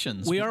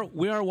regulations. We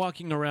are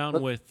walking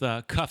around with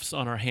cuffs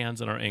on our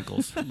hands and our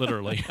ankles,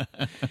 literally.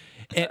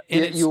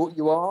 And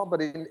you are,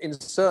 but in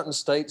certain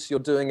states, you're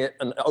doing it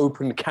and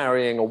open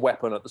carrying a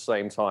weapon at the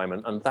same time,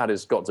 and that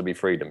has got to be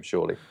freedom,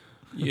 surely.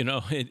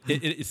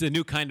 It's a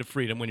new kind of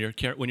freedom when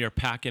you're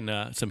packing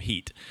some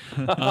heat.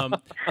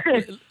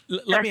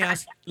 Let me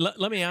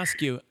ask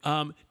you: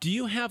 do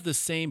you have the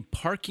same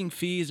parking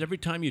fees every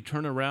time you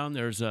turn around?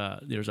 There's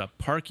a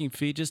parking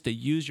fee just to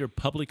use your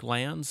public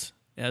lands,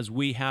 as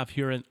we have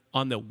here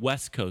on the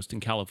West Coast in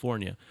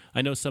California.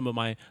 I know some of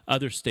my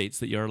other states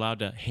that you're allowed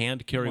to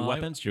hand carry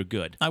weapons. You're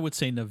good. I would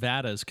say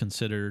Nevada,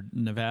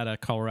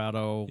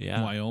 Colorado,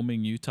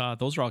 Wyoming, Utah.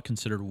 Those are all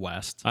considered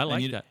West. I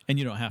like that, and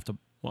you don't have to.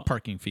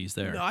 Parking fees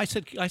there. No, I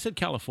said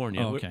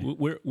California. Oh, okay.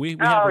 We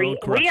have our own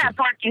corruption. We have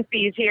parking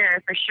fees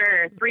here for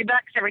sure. $3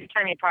 every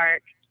time you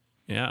park.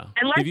 Yeah.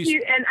 Unless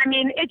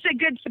it's a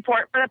good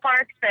support for the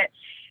parks, but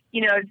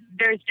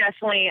there's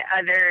definitely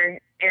other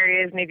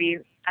areas, maybe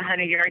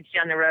 100 yards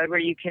down the road, where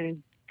you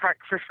can park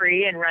for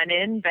free and run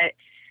in. But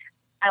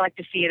I like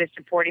to see it as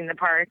supporting the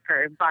park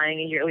or buying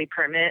a yearly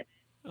permit.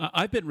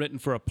 I've been written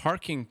for a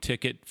parking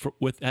ticket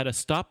at a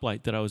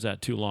stoplight that I was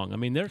at too long. I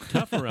mean, they're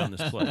tough around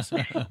this place.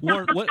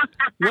 Warren,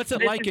 what's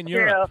it like in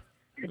Europe?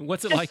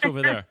 What's it like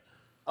over there?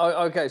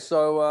 Okay,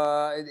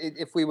 so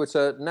if we were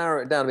to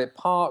narrow it down a bit,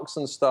 parks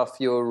and stuff,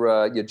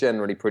 you're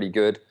generally pretty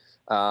good.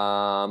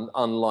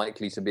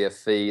 Unlikely to be a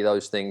fee.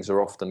 Those things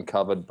are often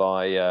covered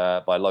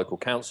by local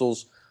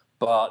councils.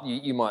 But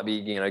you might be,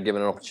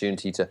 given an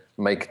opportunity to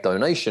make a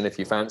donation if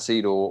you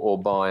fancied,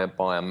 or buy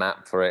a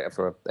map for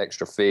an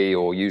extra fee,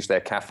 or use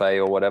their cafe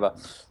or whatever.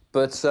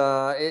 But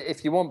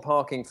if you want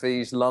parking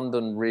fees,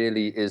 London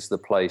really is the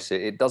place.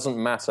 It doesn't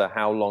matter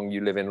how long you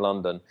live in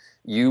London.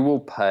 You will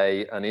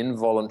pay an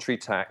involuntary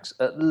tax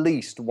at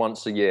least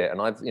once a year.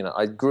 And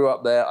I grew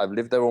up there. I've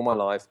lived there all my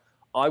life.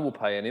 I will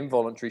pay an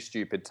involuntary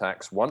stupid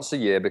tax once a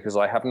year because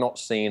I have not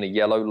seen a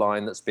yellow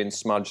line that's been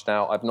smudged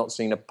out. I've not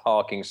seen a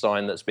parking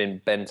sign that's been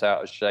bent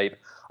out of shape.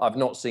 I've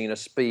not seen a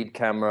speed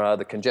camera,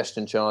 the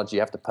congestion charge you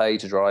have to pay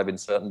to drive in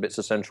certain bits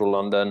of central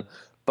London.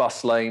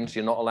 Bus lanes,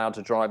 you're not allowed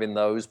to drive in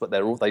those, but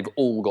they've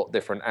all got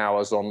different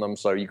hours on them,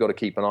 so you've got to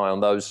keep an eye on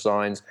those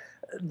signs.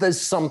 There's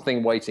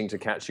something waiting to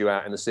catch you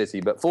out in the city,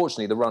 but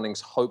fortunately the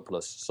running's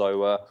hopeless,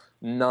 so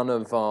none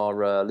of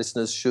our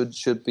listeners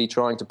should be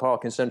trying to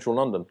park in central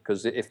London,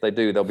 because if they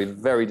do, they'll be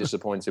very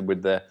disappointed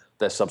with their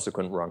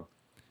subsequent run.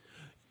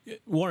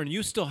 Warren,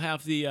 you still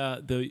have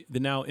the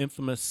now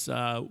infamous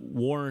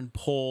Warren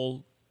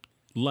Pole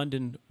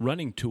London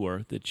running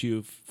tour that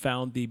you've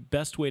found the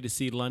best way to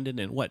see London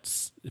in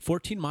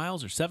 14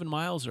 miles or 7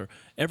 miles, or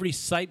every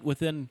site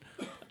within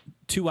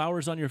 2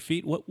 hours on your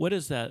feet. What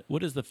is that?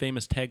 What is the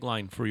famous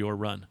tagline for your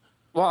run?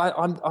 Well,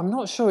 I'm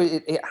not sure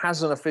it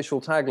has an official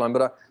tagline,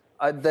 but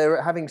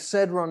having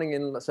said running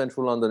in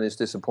central London is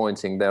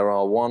disappointing, there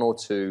are one or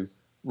two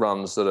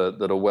runs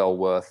that are well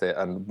worth it,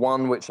 and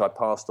one which I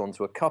passed on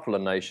to a couple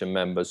of Nation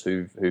members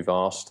who've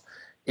asked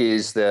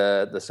is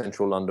the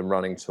Central London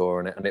Running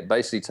Tour, and it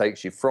basically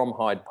takes you from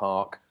Hyde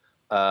Park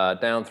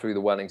down through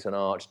the Wellington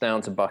Arch,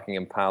 down to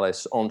Buckingham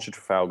Palace, onto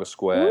Trafalgar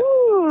Square,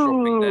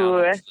 dropping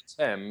down into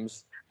the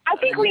Thames. I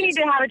think we need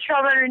to have a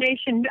Trail Runner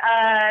Nation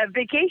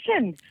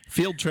vacation.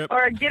 Field trip.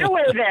 Or a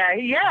getaway there,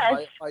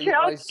 yes.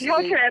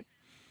 Trail trip.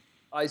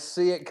 I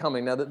see it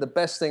coming. Now, the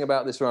best thing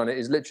about this run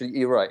is literally,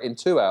 you're right, in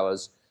 2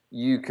 hours,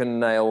 you can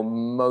nail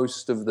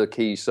most of the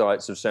key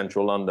sites of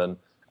central London,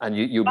 and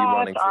you'll be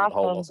running through a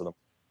whole lot of them.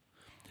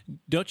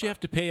 Don't you have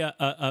to pay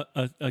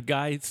a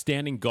guy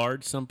standing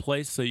guard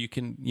someplace so you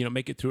can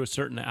make it through a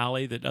certain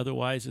alley that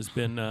otherwise has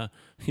been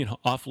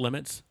off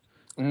limits?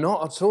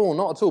 Not at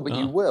all. But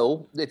you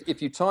will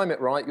if you time it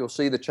right. You'll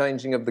see the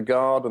changing of the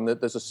guard, and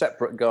there's a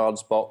separate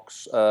guards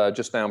box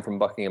just down from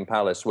Buckingham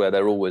Palace where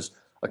there are always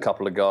a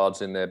couple of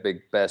guards in their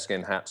big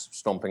bearskin hats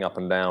stomping up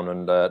and down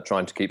and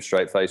trying to keep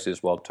straight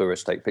faces while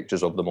tourists take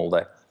pictures of them all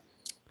day.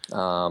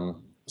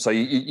 So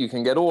you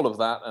can get all of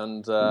that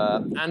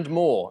and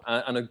more,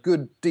 and a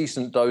good,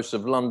 decent dose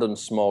of London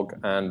smog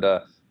and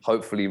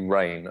hopefully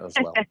rain as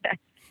well.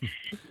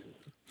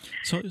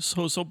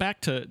 So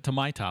back to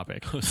my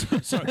topic.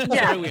 Sorry,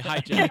 we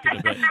hijacked it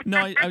a bit. No,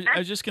 I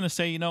was just going to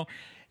say,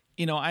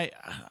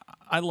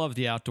 I love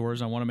the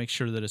outdoors. I want to make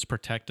sure that it's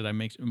protected. I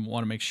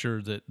want to make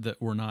sure that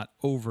we're not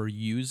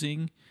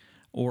overusing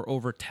or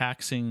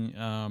overtaxing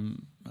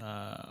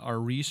our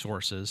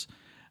resources.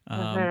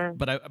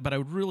 But I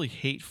would really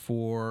hate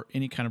for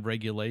any kind of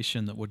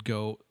regulation that would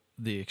go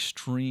the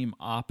extreme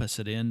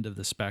opposite end of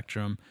the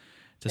spectrum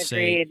to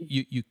say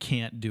you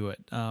can't do it.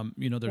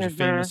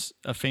 There's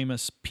a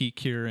famous peak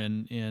here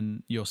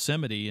in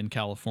Yosemite in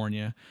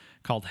California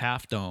called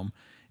Half Dome,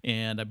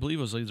 and I believe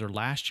it was either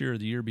last year or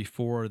the year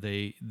before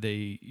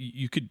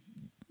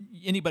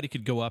anybody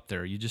could go up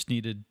there. You just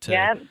needed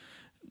to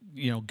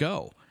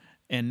go.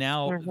 And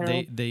now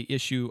they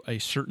issue a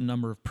certain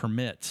number of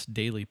permits,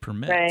 daily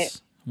permits.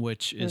 Right.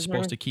 Which is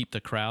supposed to keep the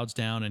crowds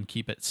down and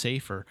keep it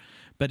safer.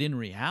 But in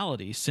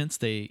reality, since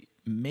they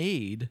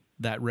made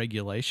that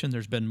regulation,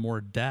 there's been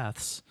more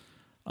deaths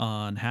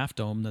on Half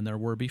Dome than there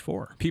were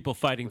before. People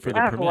fighting for the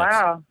permits.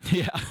 Wow.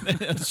 Yeah,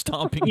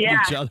 stomping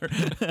each other.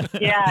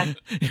 Yeah.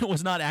 It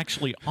was not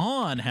actually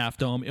on Half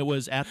Dome. It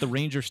was at the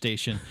ranger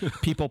station,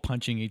 people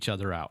punching each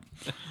other out.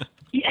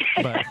 Yeah.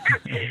 But,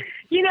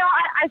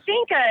 I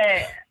think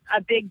a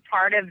big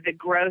part of the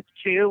growth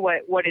too,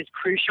 what is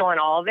crucial in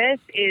all of this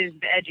is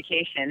the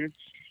education.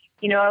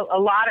 A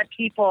lot of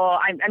people,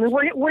 I mean,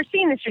 we're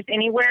seeing this just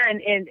anywhere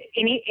and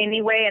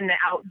anyway in the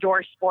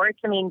outdoor sports.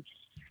 I mean,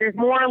 there's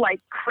more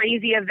like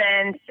crazy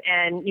events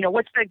and,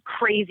 what's the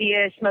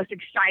craziest, most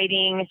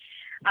exciting,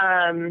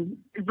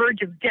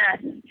 verge of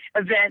death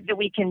event that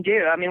we can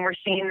do. I mean, we're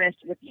seeing this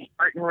with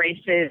Spartan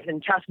races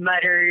and Tough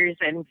Mudders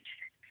and,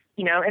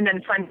 and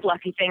then fun,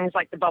 fluffy things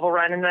like the bubble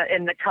run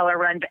and the color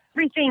run. But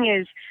everything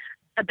is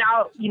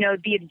about,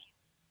 the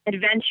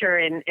adventure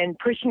and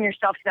pushing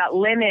yourself to that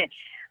limit.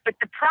 But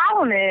the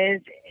problem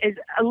is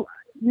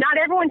not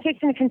everyone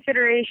takes into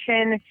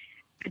consideration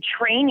the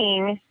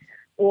training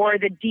or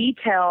the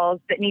details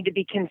that need to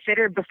be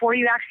considered before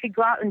you actually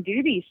go out and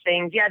do these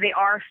things. Yeah, they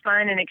are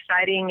fun and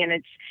exciting, and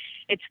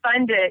it's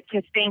fun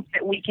to think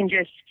that we can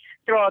just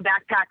throw a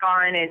backpack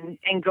on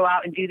and go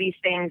out and do these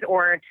things,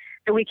 or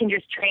that we can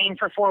just train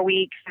for 4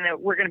 weeks and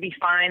that we're going to be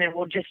fine and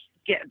we'll just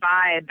get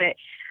by. But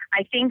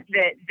I think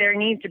that there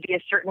needs to be a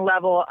certain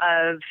level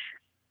of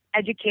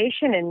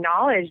education and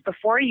knowledge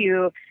before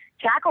you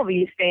tackle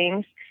these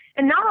things.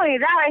 And not only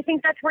that, I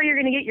think that's where you're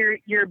going to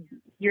get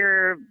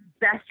your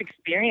best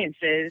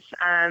experiences.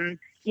 I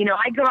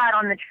go out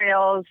on the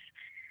trails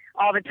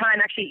all the time.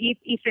 Actually,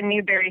 Ethan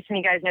Newberry, some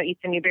of you guys know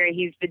Ethan Newberry,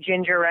 he's the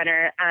ginger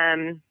runner.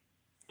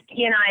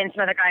 He and I and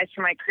some other guys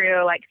from my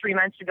crew, like 3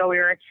 months ago, we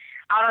were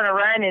out on a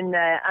run in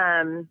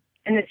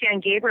the San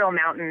Gabriel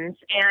Mountains,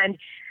 and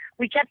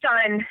we kept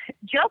on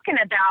joking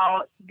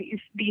about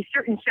these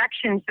certain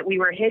sections that we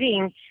were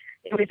hitting.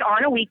 It was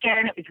on a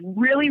weekend. It was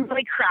really,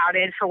 really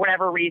crowded for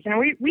whatever reason.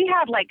 We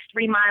had like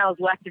 3 miles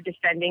left of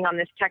descending on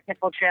this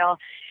technical trail.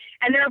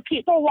 And there are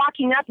people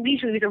walking up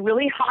leisurely. It was a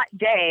really hot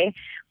day,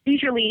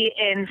 leisurely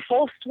in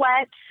full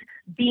sweats,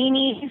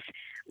 beanies,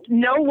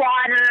 no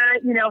water,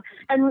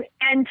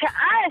 and to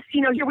us,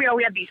 here we are,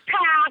 we have these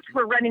packs,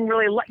 we're running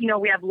really,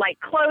 we have light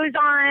clothes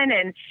on,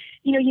 and,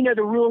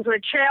 the rules of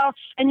the trail,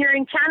 and you're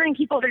encountering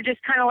people that are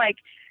just kind of like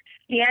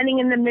standing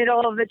in the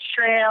middle of the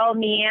trail,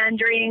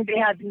 meandering. They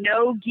have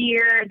no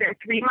gear. They're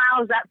 3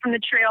 miles up from the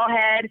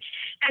trailhead.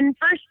 And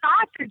first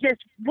thoughts are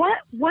just,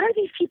 what are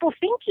these people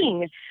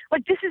thinking?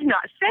 Like, this is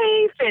not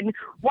safe. And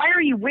why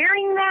are you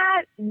wearing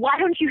that? Why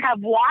don't you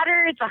have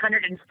water? It's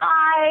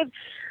 105.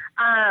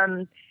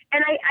 And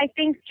I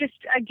think just,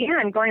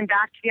 again, going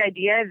back to the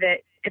idea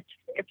that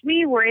if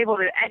we were able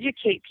to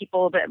educate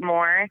people a bit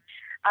more,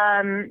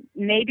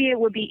 maybe it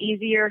would be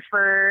easier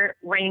for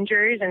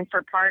rangers and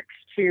for parks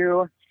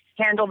to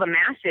handle the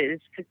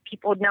masses, because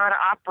people would know how to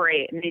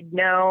operate, and they'd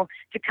know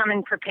to come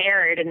in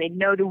prepared, and they'd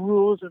know the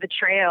rules of the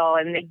trail,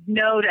 and they'd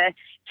know to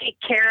take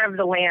care of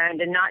the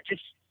land and not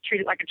just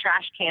treat it like a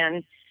trash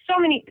can. So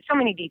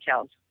many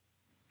details.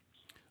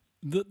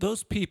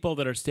 Those people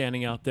that are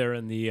standing out there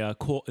in the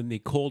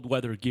cold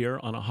weather gear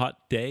on a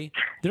hot day,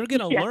 they're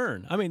going to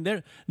learn. I mean,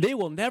 they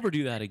will never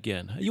do that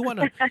again.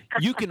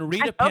 You can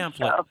read a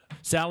pamphlet, so.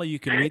 Sally. You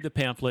can read the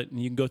pamphlet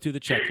and you can go through the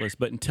checklist.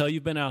 But until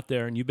you've been out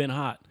there and you've been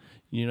hot,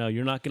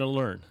 you're not going to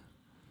learn.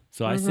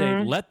 So I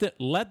say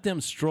let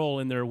them stroll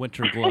in their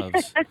winter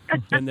gloves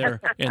and their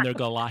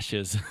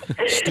galoshes.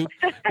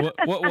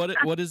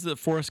 What is it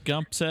Forrest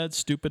Gump said?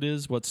 Stupid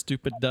is what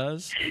stupid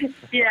does.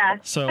 Yeah.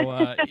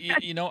 So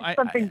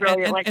Something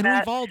brilliant like and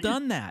that. we've all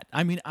done that.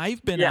 I mean,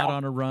 I've been out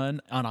on a run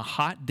on a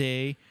hot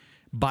day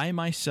by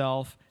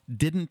myself,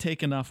 didn't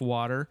take enough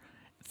water,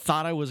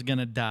 thought I was going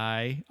to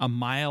die a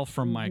mile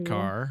from my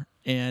car,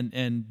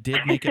 and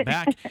did make it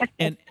back.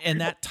 and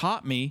that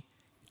taught me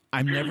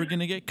I'm never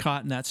going to get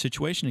caught in that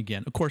situation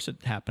again. Of course,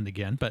 it happened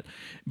again, but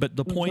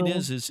the point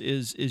is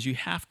you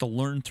have to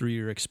learn through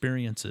your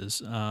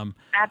experiences.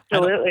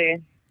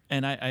 Absolutely.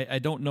 I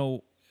don't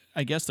know.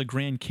 I guess the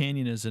Grand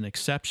Canyon is an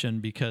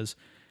exception because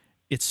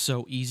it's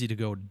so easy to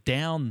go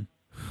down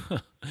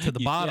to the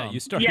bottom. Yeah, you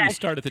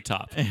start at the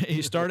top.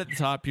 You start at the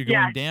top. You're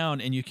going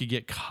down, and you could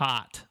get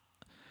caught.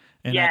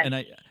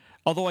 And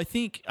although I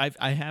think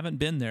I haven't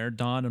been there,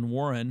 Don and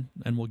Warren,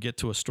 and we'll get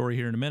to a story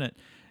here in a minute.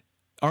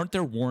 Aren't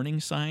there warning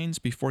signs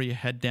before you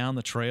head down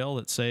the trail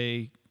that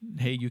say,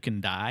 "Hey, you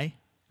can die"?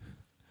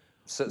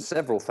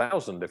 Several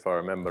thousand, if I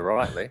remember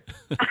rightly.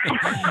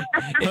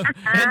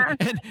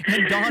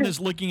 and Don is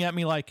looking at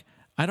me like,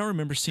 I don't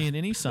remember seeing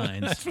any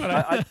signs.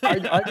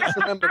 I just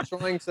remember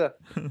trying to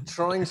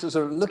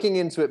sort of looking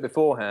into it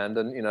beforehand,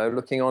 and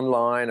looking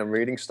online and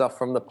reading stuff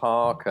from the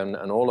park and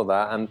all of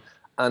that,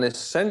 and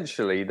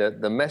essentially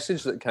the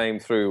message that came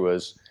through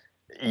was,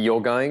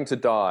 you're going to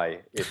die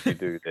if you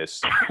do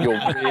this. You're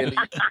really,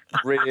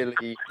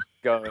 really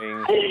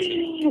going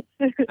to.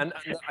 And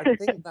I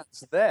think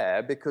that's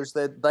there because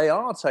they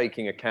are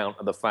taking account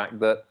of the fact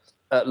that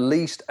at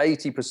least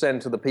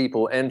 80% of the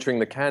people entering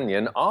the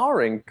canyon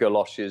are in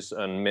galoshes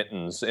and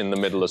mittens in the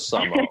middle of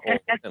summer,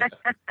 or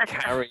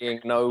carrying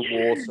no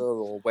water,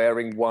 or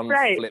wearing one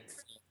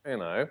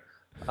flip-flop,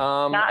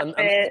 and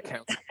it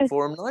counts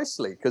for them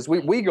nicely because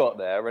we got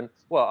there, and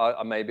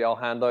maybe I'll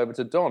hand over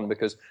to Don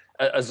because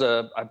as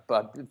a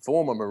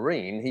former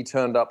Marine, he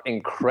turned up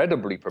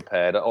incredibly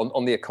prepared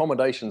on the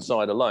accommodation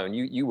side alone.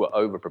 You were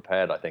over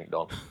prepared, I think,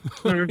 Don.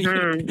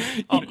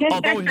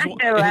 Although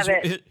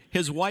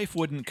his wife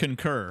wouldn't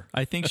concur.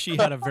 I think she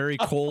had a very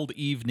cold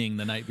evening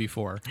the night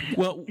before.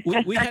 Well,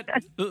 we had.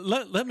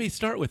 Let me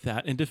start with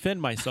that and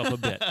defend myself a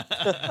bit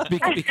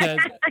because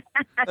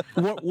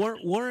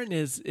Warren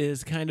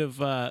is kind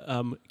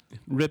of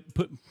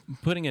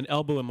putting an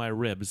elbow in my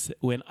ribs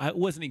when I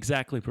wasn't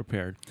exactly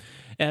prepared.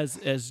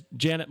 As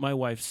Janet, my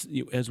wife,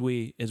 as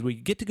we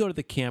get to go to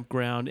the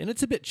campground, and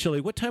it's a bit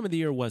chilly. What time of the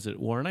year was it,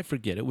 Warren? I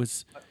forget. It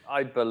was.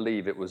 I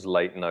believe it was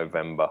late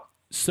November.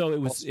 So it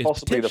was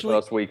possibly the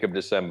first week of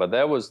December.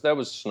 There was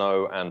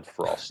snow and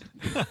frost.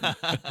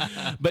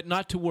 But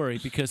not to worry,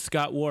 because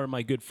Scott Warren,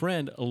 my good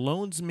friend,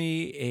 loans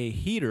me a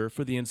heater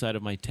for the inside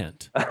of my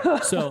tent.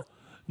 So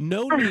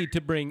no need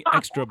to bring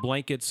extra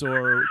blankets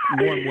or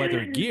warm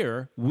weather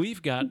gear.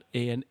 We've got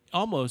an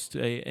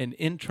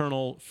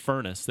internal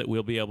furnace that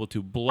we'll be able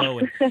to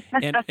blow.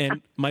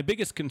 And my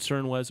biggest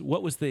concern was,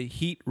 what was the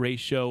heat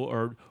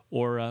ratio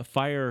or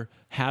fire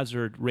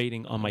hazard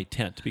rating on my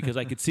tent? Because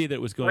I could see that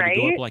it was going to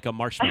go up like a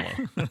marshmallow.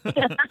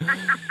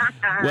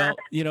 Well,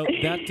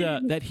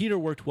 that heater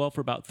worked well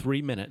for about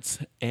 3 minutes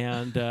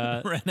and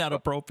ran out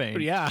of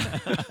propane. Yeah.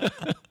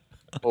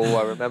 Oh,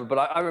 I remember.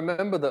 But I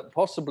remember that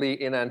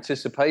possibly in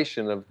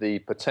anticipation of the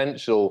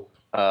potential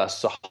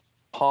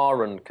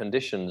Saharan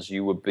conditions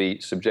you would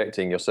be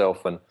subjecting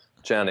yourself and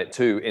Janet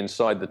to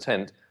inside the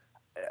tent,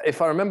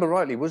 if I remember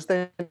rightly, was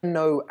there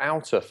no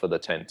outer for the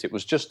tent? It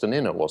was just an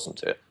inner,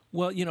 wasn't it?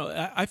 Well,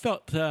 I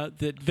felt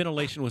that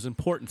ventilation was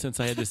important since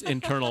I had this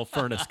internal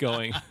furnace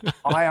going.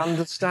 I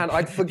understand.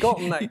 I'd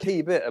forgotten that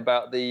key bit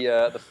about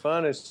the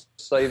furnace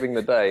saving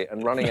the day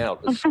and running out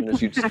as soon as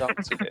you'd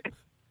started it.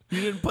 You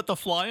didn't put the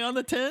fly on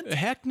the tent?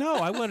 Heck no!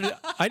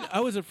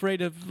 I was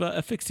afraid of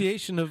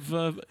asphyxiation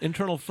of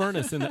internal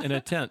furnace in a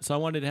tent, so I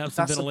wanted to have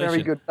some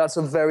ventilation. That's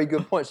a very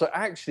good point. So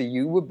actually,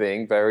 you were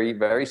being very,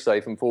 very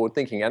safe and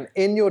forward-thinking. And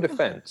in your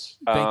defence,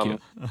 thank you.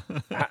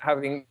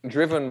 Having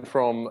driven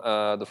from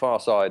the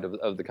far side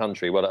of the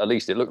country, well, at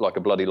least it looked like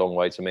a bloody long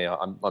way to me.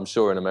 I'm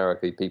sure in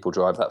America people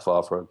drive that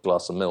far for a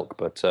glass of milk,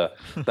 but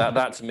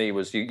that to me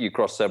was you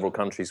crossed several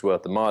countries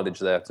worth of mileage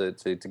there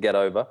to get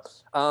over,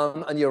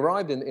 and you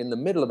arrived in the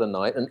middle of the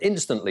night and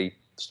instantly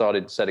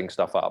started setting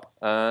stuff up,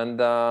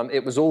 and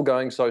it was all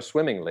going so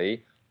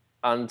swimmingly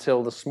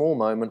until the small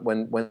moment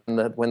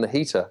when the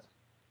heater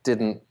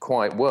didn't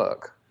quite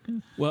work.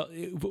 Well,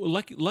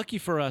 lucky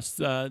for us,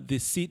 the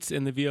seats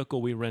in the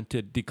vehicle we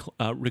rented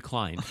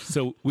reclined,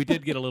 so we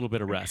did get a little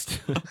bit of rest.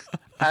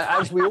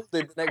 As we all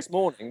did the next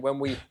morning when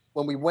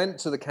we went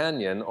to the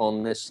canyon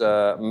on this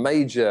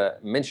major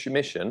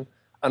mission.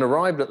 And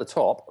arrived at the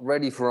top,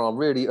 ready for our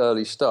really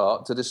early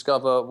start, to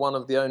discover one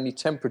of the only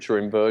temperature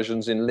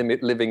inversions in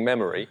living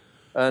memory.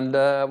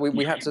 And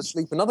we had to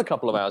sleep another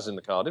couple of hours in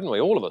the car, didn't we?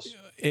 All of us.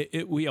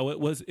 It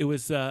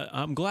was.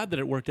 I'm glad that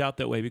it worked out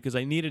that way because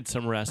I needed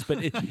some rest.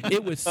 But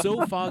it was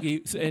so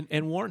foggy,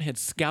 and Warren had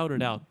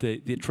scouted out the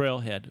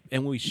trailhead,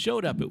 and when we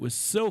showed up, it was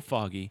so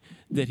foggy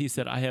that he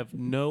said, "I have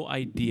no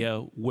idea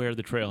where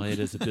the trailhead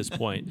is at this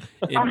point."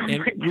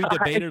 And we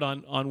debated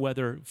on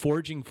whether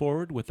forging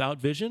forward without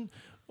vision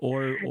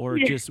or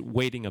just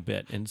waiting a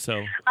bit. And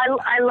so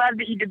I love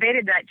that you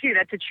debated that too.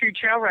 That's a true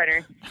trail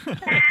runner.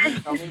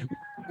 I mean,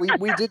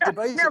 we did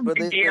debate No it, but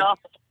big deal.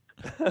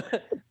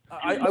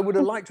 I would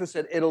have liked to have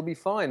said it'll be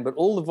fine, but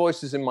all the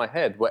voices in my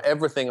head were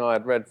everything I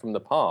had read from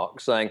the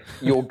park saying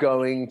you're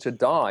going to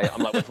die.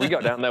 I'm like, if we go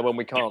down there when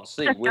we can't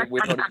see, we're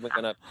not even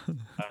going to.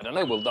 I don't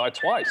know. We'll die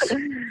twice.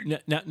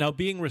 Now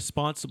being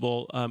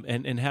responsible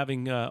and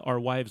having our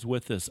wives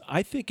with us,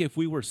 I think if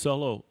we were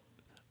solo,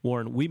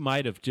 Warren, we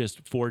might have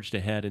just forged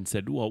ahead and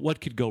said, well,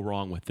 what could go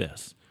wrong with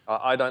this?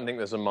 I don't think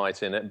there's a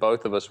might in it.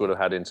 Both of us would have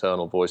had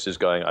internal voices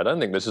going, I don't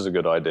think this is a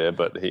good idea,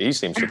 but he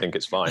seems to think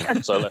it's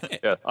fine. So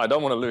yeah, I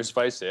don't want to lose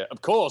face here.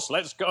 Of course,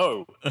 let's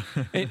go.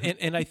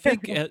 And I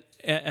think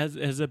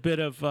as a bit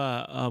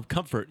of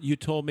comfort, you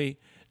told me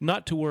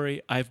not to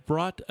worry. I've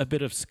brought a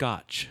bit of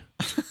scotch.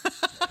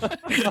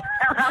 What does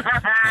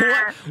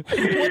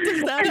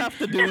that have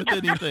to do with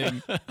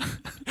anything?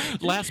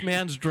 Last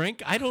man's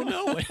drink? I don't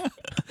know.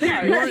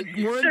 Warren,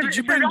 did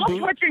you bring don't booze?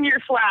 put in your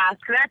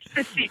flask. That's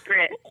the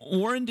secret.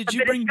 Warren, did A you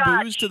bit of bring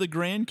scotch. booze to the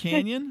Grand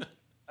Canyon?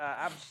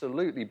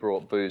 Absolutely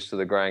brought booze to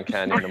the Grand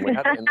Canyon, and we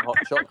had it in the hot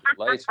chocolate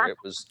later. It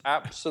was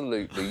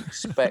absolutely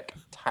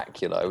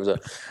spectacular. It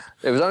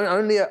was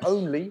only a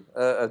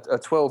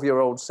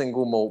 12-year-old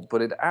single malt,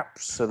 but it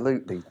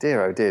absolutely,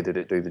 dear oh dear, did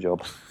it do the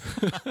job.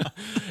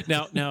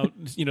 Now,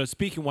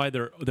 speaking why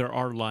there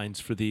are lines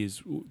for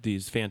these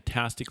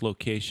fantastic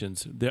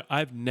locations.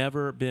 I've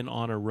never been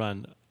on a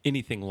run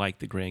anything like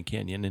the Grand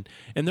Canyon,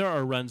 and there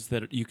are runs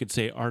that you could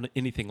say aren't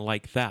anything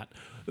like that,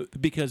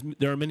 because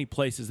there are many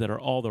places that are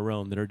all their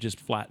own that are just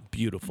flat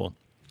beautiful.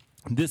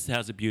 This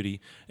has a beauty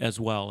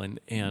as well,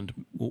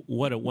 and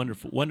what a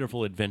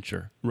wonderful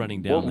adventure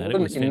running down that. It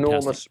was an fantastic.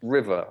 enormous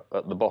river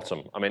at the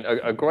bottom. I mean,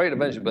 a great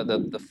adventure, but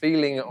the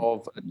feeling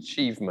of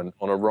achievement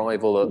on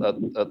arrival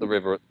at the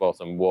river at the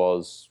bottom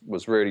was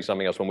really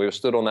something else. When we were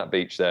stood on that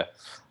beach there,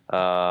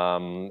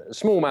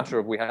 small matter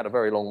of we had a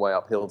very long way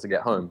uphill to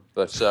get home,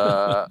 but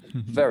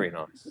very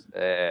nice,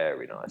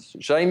 very nice.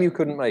 Shame you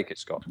couldn't make it,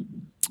 Scott.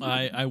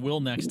 I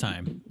will next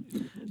time.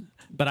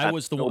 But I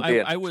was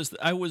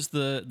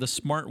the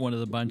smart one of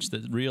the bunch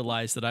that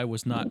realized that I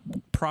was not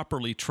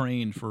properly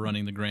trained for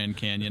running the Grand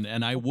Canyon,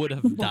 and I would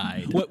have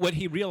died. What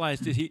he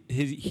realized is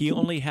he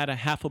only had a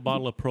half a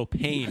bottle of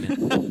propane.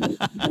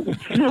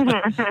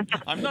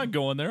 I'm not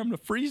going there. I'm going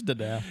to freeze to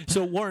death.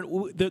 So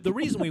Warren, the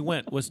reason we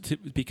went was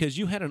because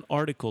you had an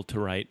article to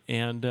write,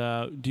 and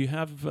do you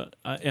have?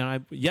 And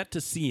I've yet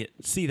to see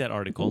that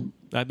article.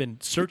 I've been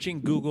searching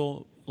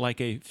Google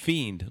like a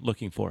fiend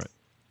looking for it.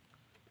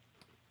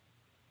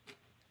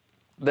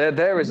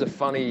 There is a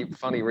funny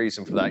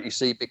reason for that. You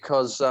see,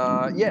 because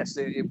yes,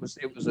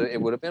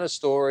 it would have been a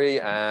story,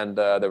 and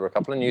there were a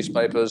couple of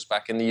newspapers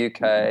back in the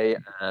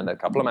UK, and a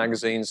couple of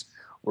magazines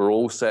were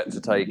all set to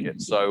take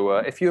it. So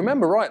if you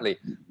remember rightly,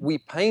 we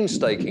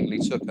painstakingly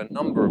took a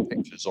number of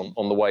pictures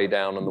on the way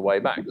down and the way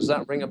back. Does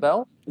that ring a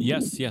bell?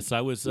 Yes, I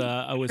was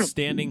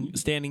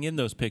standing in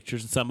those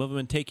pictures, and some of them,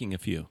 and taking a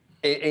few.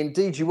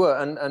 Indeed you were,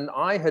 and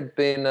I had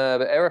been,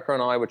 Erica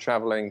and I were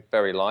traveling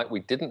very light. We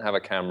didn't have a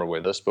camera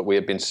with us, but we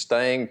had been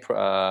staying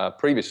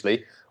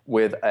previously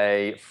with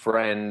a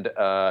friend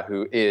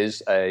who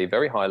is a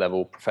very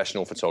high-level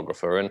professional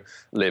photographer and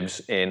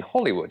lives in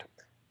Hollywood.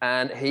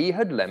 And he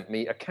had lent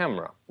me a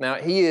camera. Now,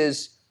 he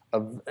is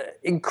an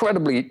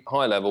incredibly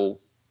high-level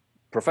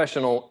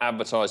professional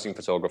advertising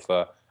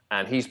photographer,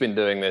 and he's been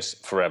doing this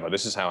forever.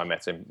 This is how I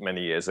met him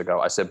many years ago.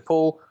 I said,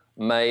 Paul,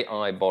 may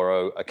I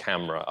borrow a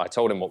camera? I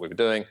told him what we were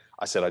doing.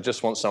 I said, I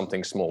just want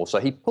something small. So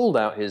he pulled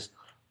out his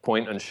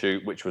point and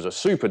shoot, which was a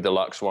super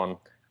deluxe one,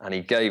 and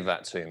he gave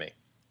that to me.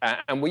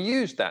 And we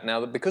used that.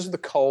 Now, because of the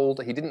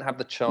cold, he didn't have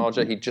the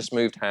charger. He'd just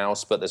moved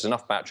house, but there's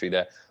enough battery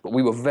there. But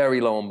we were very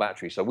low on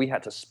battery, so we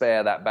had to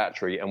spare that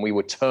battery, and we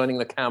were turning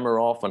the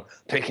camera off and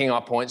picking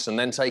our points and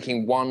then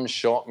taking one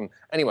shot. And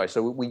anyway,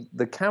 so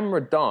the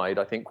camera died,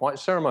 I think, quite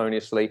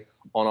ceremoniously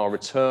on our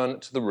return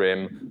to the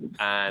rim,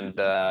 and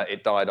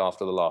it died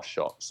after the last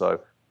shot.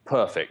 So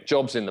perfect.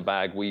 Job's in the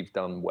bag. We've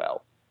done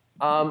well.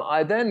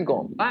 I then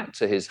got back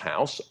to his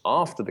house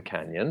after the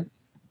canyon,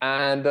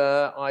 and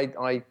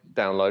I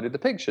downloaded the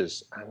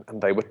pictures,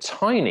 and they were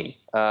tiny.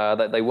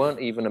 They weren't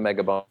even a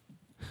megabyte.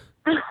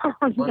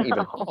 Weren't even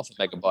half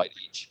a megabyte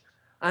each.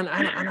 And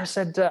I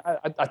said,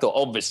 I thought,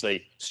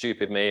 obviously,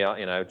 stupid me,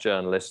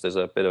 journalist, there's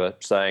a bit of a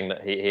saying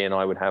that he and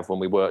I would have when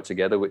we worked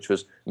together, which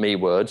was me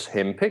words,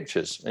 him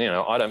pictures.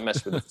 I don't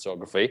mess with the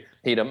photography.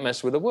 He don't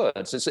mess with the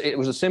words. It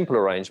was a simple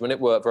arrangement.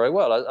 It worked very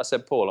well. I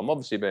said, Paul, I'm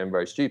obviously being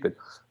very stupid.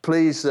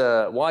 Please,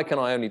 why can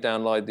I only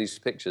download these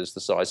pictures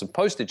the size of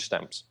postage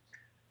stamps?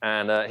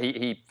 And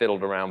he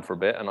fiddled around for a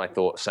bit, and I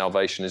thought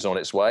salvation is on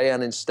its way.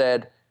 And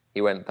instead,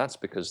 He went, "That's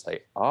because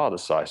they are the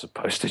size of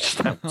postage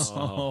stamps."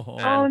 Oh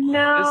And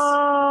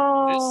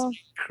no! this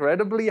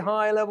incredibly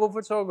high-level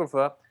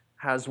photographer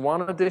has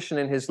one addition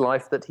in his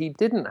life that he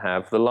didn't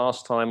have the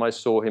last time I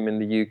saw him in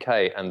the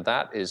UK, and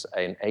that is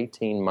an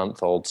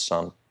 18-month-old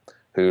son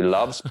who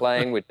loves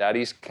playing with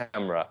daddy's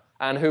camera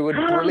and who would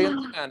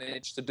brilliantly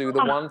manage to do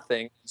the one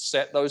thing,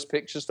 set those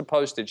pictures to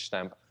postage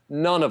stamp.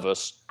 None of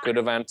us could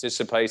have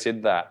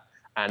anticipated that,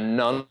 and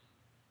none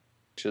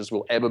pictures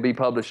will ever be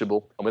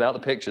publishable, and without the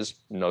pictures,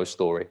 no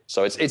story.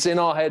 So it's in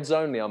our heads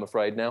only, I'm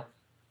afraid now.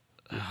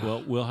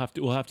 Well, we'll have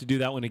to do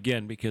that one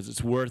again because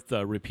it's worth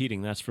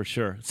repeating. That's for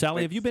sure.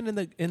 Sally, have you been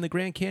in the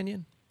Grand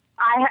Canyon?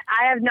 I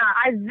have not.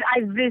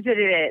 I've visited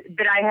it,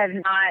 but I have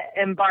not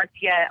embarked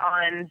yet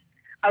on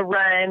a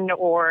run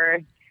or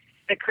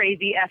the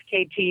crazy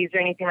FKTs or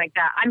anything like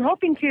that. I'm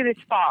hoping to this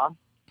fall.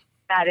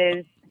 That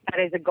is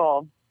a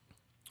goal.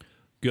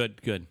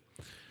 Good.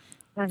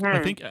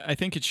 Mm-hmm. I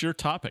think it's your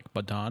topic,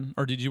 but Don,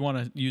 or did you want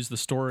to use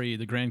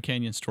the Grand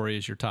Canyon story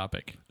as your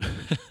topic?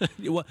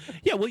 Well,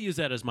 yeah, we'll use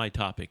that as my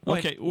topic.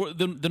 Okay,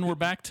 then we're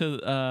back to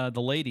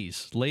the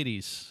ladies.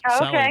 Oh,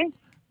 Sally, okay.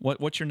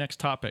 What's your next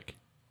topic?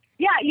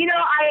 Yeah,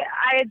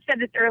 I had said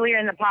this earlier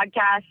in the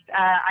podcast.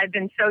 I've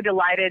been so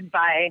delighted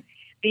by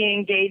the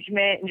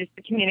engagement and just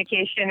the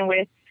communication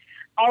with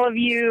all of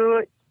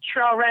you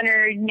Trail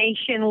Runner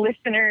Nation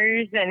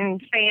listeners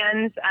and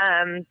fans.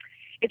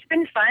 It's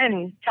been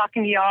fun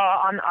talking to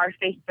y'all on our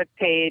Facebook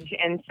page.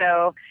 And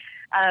so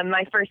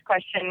my first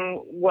question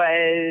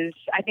was,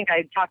 I think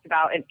I talked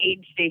about an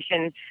aid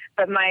station,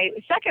 but my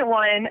second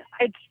one,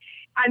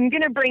 I'm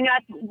going to bring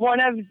up one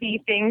of the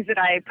things that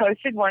I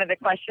posted, one of the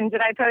questions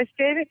that I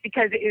posted,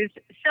 because it is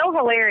so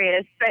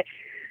hilarious. But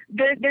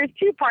there's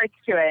two parts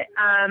to it.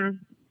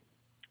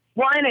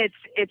 One,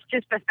 it's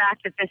just the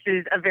fact that this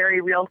is a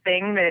very real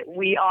thing that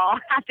we all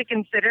have to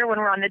consider when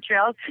we're on the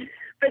trails.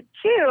 But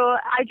two,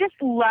 I just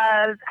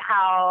love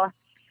how,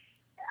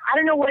 I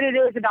don't know what it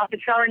is about the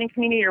trail running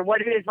community or what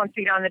it is once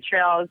we get on the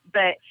trails,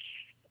 but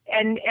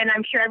and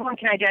I'm sure everyone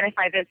can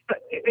identify this,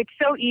 but it's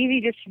so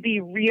easy just to be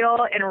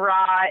real and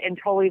raw and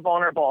totally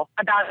vulnerable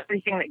about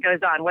everything that goes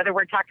on, whether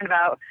we're talking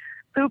about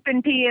poop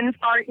and pee and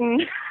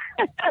farting,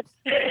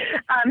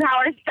 how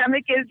our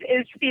stomach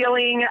is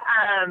feeling.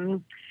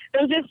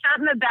 There's just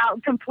something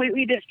about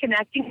completely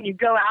disconnecting. You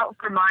go out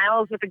for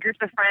miles with a group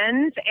of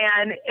friends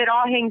and it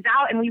all hangs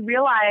out and we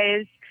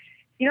realize,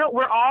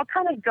 we're all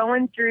kind of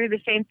going through the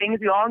same things.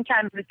 We all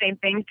encounter the same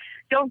things.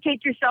 Don't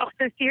take yourself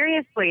so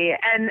seriously.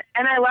 And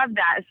I love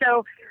that.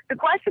 So the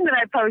question that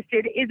I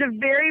posted is a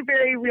very,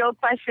 very real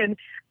question,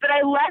 but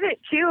I love it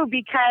too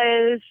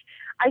because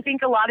I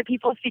think a lot of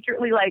people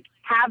secretly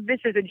have this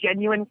as a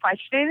genuine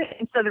question.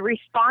 And so the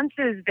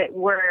responses that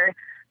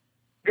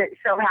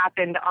so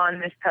happened on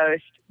this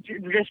post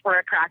just were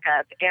a crack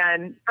up.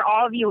 And for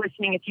all of you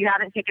listening, if you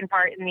haven't taken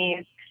part in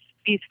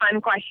these fun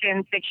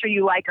questions, make sure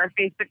you like our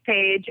Facebook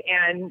page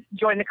and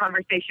join the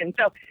conversation.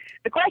 So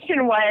the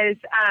question was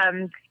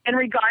in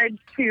regards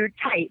to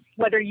tights,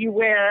 whether you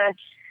wear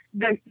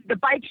the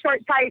bike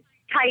short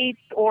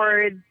tights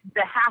or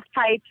the half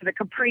tights, the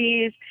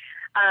capris,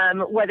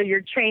 whether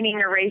you're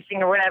training or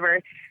racing or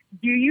whatever,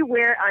 do you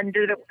wear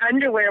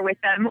underwear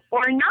with them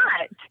or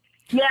not?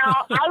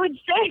 Now, I would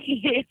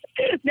say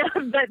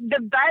the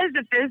buzz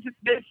that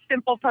this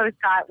simple post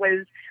got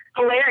was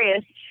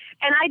hilarious.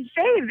 And I'd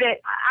say that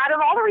out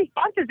of all the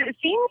responses, it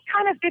seems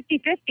kind of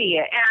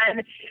 50-50.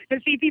 And to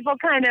see people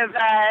kind of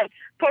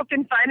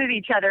poking fun at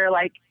each other,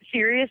 like,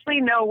 seriously,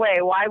 no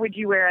way. Why would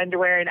you wear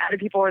underwear? And other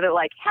people were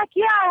like, heck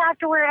yeah, I have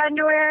to wear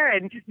underwear.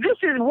 And this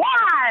is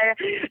why.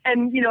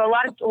 And, a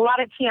lot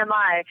of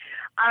TMI.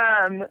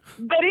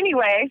 But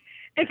anyway,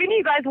 if any of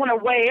you guys want to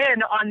weigh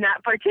in on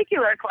that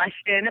particular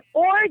question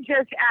or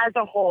just as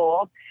a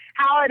whole,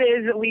 how it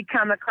is that we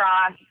come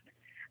across,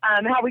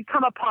 how we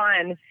come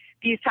upon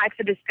these types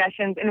of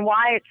discussions and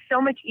why it's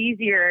so much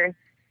easier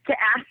to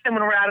ask them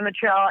when we're out on the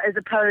trail as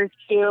opposed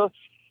to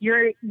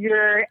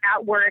you're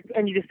at work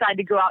and you decide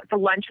to go out to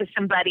lunch with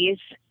some buddies.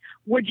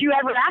 Would you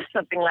ever ask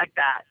something like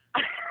that?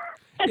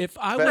 If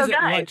I was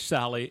at lunch,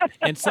 Sally,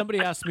 and somebody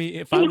asked me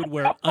if I would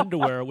wear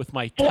underwear with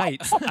my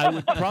tights, I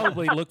would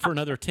probably look for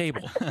another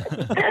table.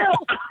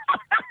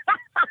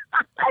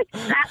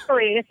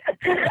 Exactly.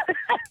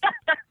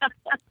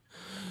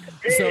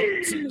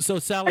 So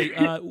Sally,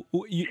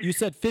 you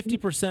said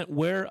 50%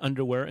 wear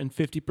underwear and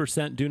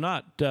 50% do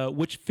not.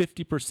 Which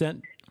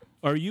 50%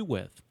 are you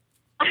with?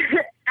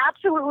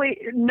 Absolutely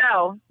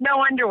no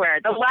underwear.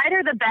 The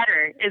lighter the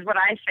better is what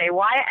I say.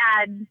 Why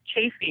add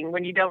chafing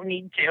when you don't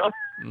need to?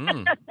 See,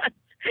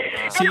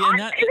 isn't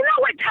that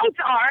what tights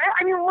are?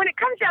 I mean, when it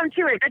comes down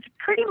to it, that's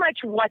pretty much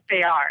what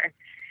they are.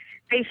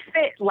 They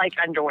fit like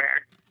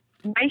underwear,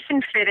 nice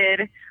and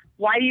fitted.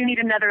 Why do you need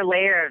another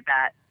layer of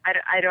that?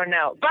 I don't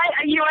know. But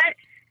you know what?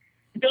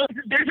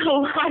 There's a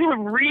lot of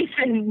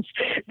reasons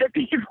that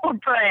people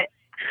put.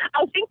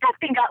 I think that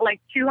thing got like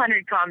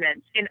 200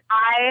 comments, and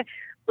I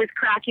was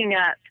cracking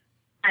up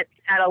at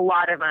a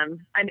lot of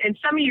them. And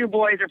some of you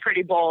boys are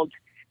pretty bold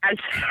as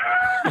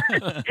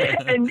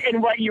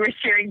in what you were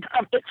sharing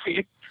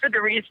publicly. for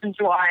the reasons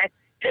why.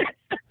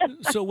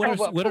 So what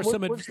are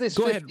some? Was this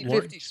Go ahead,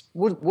 Warren.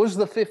 Was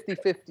the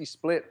 50-50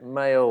 split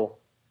male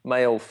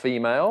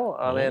female?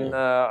 I mean,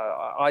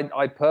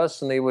 I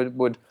personally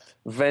would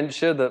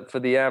venture that for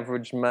the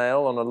average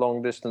male on a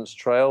long distance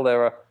trail,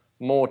 there are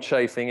more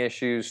chafing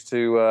issues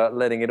to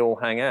letting it all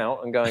hang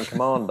out and going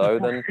commando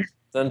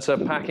than to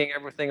packing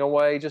everything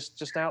away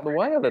just out the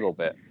way a little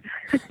bit.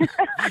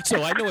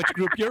 So I know which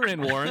group you're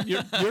in, Warren.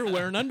 You're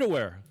wearing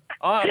underwear.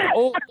 All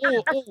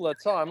the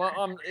time.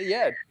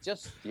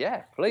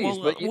 Please.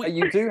 Well, but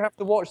you do have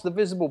to watch the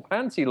visible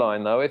panty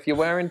line, though. If you're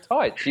wearing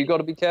tights, you've got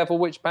to be careful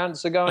which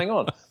pants are going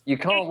on. You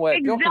can't wear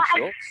jockey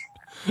shorts.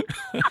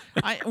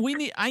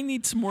 I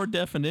need some more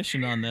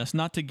definition on this,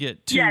 not to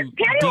get too Yes,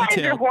 panty lines are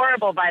detailed.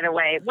 horrible, by the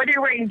way, whether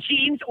you're wearing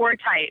jeans or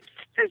tights.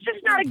 It's just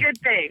not a good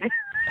thing.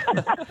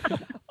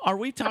 Are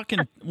we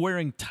talking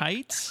wearing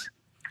tights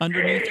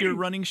underneath your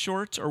running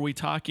shorts, or are we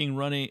talking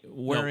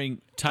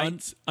wearing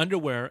tights,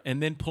 underwear,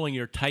 and then pulling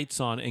your tights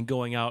on and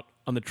going out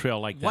on the trail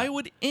like that? Why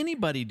would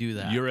anybody do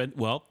that?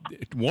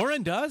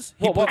 Warren does.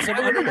 He puts some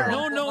underwear.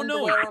 No.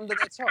 Underwear under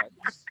the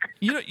tights.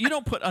 You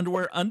don't put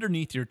underwear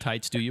underneath your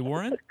tights, do you,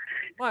 Warren?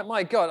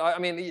 My God! I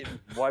mean,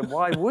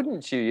 why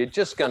wouldn't you? You're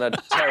just going to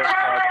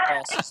terrify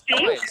past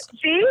tights.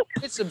 See?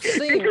 It's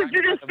obscene. This was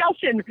the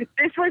discussion.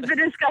 This was the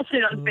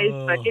discussion on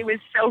Facebook. It was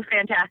so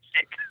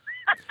fantastic.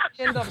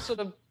 You end up sort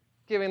of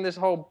giving this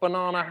whole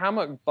banana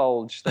hammock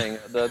bulge thing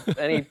that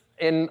any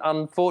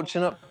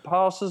unfortunate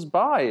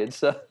passers-by.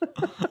 It's I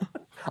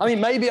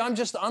mean, maybe I'm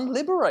just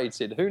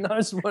unliberated. Who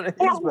knows what it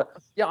is? But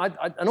yeah,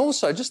 and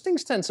also just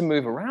things tend to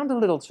move around a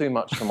little too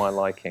much for my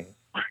liking.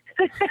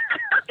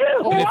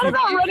 Well, what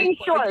about running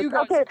shorts? You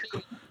guys Okay.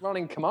 keep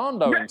running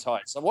commando in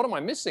tights. So what am I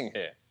missing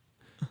here?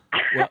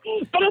 But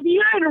if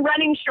you're in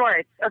running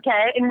shorts,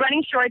 okay, and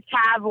running shorts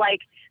have like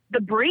the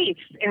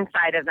briefs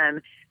inside of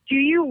them, do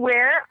you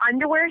wear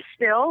underwear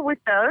still with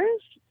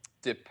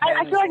those?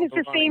 I feel like it's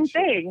the same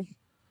thing.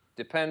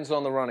 Depends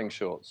on the running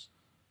shorts.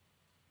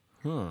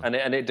 And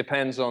it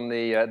depends on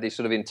the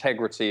sort of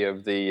integrity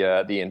of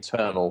the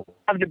internal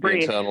brief.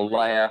 The internal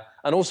layer,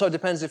 and also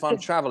depends if I'm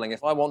traveling.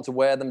 If I want to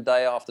wear them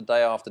day after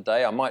day after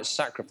day, I might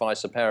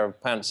sacrifice a pair of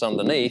pants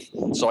underneath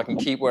so I can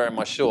keep wearing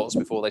my shorts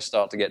before they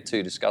start to get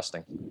too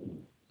disgusting.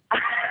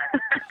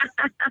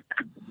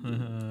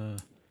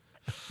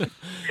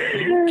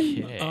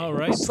 Okay. All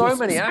right. So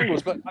many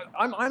angles, but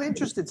I'm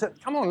interested.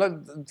 Come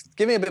on,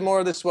 give me a bit more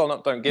of this.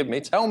 Well, don't give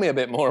me. Tell me a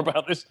bit more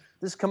about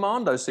this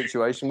commando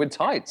situation with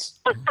tights.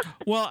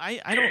 Well,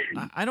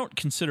 I don't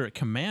consider it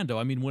commando.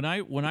 I mean, when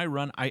I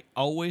run, I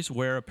always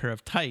wear a pair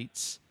of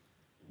tights,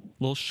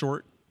 little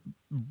short,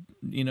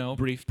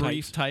 brief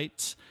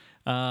tights,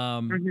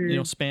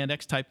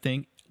 spandex type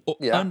thing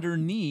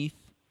underneath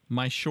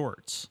my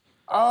shorts.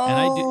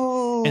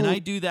 Oh. And I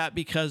do that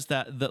because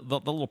the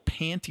little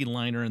panty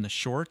liner in the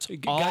shorts.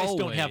 Guys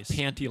don't have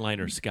panty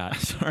liners, Scott.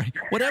 Sorry,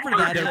 whatever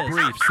that They're is.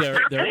 briefs. They're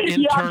Yeah,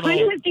 internal.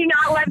 please do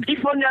not let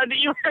people know that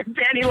you wear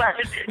panty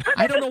liners.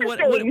 I don't know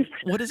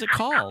what is it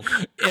called.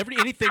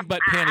 Anything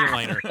but panty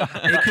liner.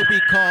 It could be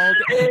called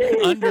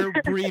under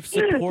brief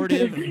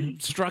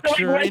supportive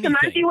structure. Like once a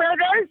month Anything. you wear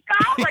those,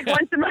 Scott? Like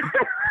once a month?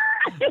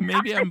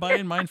 Maybe I'm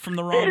buying mine from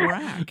the wrong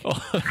rack.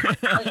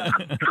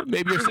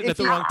 Maybe you're sitting at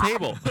the wrong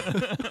table.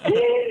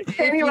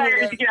 Panty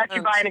liners you can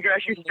actually buy in a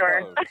grocery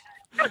store.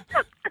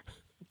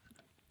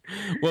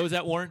 What was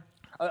that, Warren?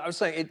 I was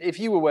saying, if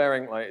you were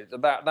wearing like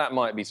that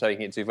might be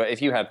taking it too far.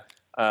 If you had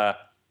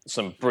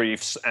some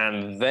briefs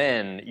and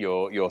then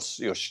your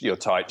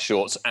tight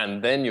shorts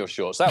and then your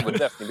shorts, that would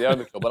definitely be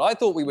overkill. But I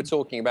thought we were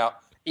talking about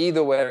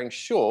either wearing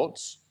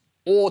shorts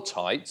or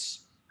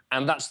tights,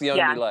 and that's the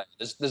only layer.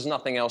 There's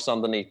nothing else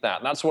underneath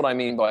that. That's what I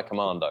mean by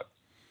commando.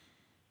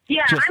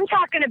 Yeah, I'm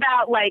talking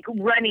about like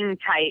running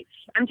tights.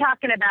 I'm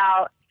talking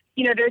about,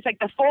 there's like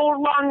the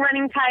full long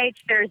running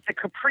tights. There's the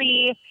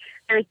capri.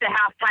 There's the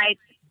half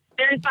tights.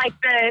 There's like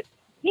the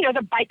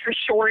biker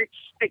shorts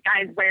that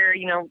guys wear,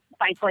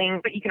 cycling,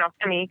 but you can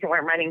wear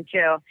them running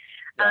too.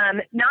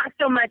 Yeah. Not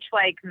so much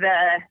like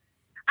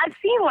I've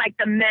seen like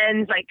the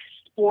men's like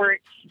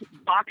sports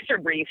boxer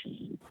briefs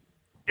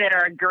that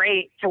are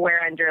great to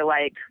wear under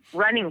like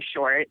running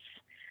shorts.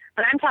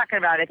 But I'm talking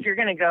about if you're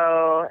going to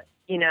go,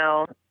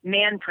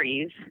 man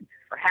prees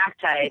or half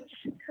tights,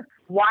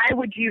 why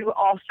would you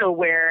also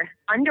wear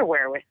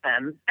underwear with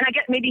them? And I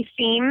guess maybe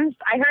seams.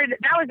 I heard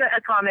that was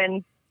a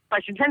common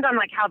question. Depends on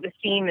like how the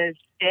seam is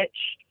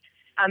stitched,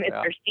 if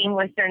they're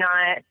seamless or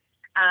not.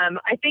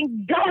 I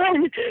think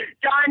Don,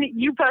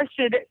 you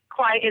posted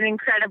quite an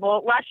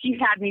incredible. Last you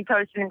had me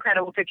post an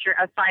incredible picture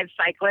of 5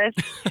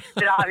 cyclists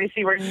that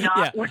obviously were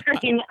not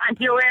wearing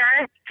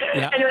underwear,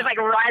 and it was like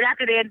right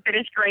after they had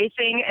finished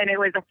racing, and it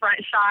was a front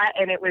shot,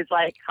 and it was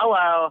like,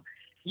 hello,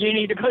 you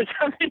need to put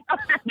something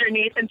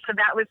underneath, and so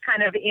that was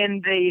kind of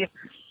in the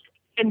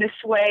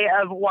sway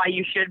of why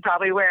you should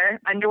probably wear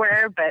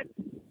underwear, but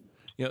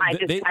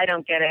I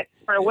don't get it.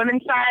 For a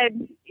women's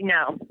side,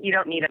 no, you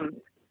don't need them.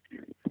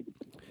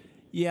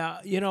 Yeah,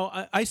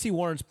 I see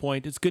Warren's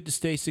point. It's good to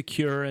stay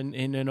secure, and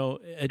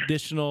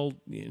additional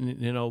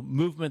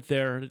movement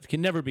there. It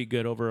can never be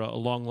good over a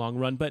long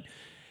run. But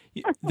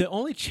the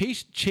only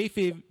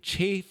chafage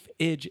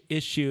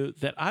issue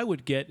that I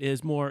would get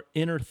is more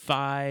inner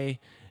thigh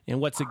and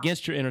what's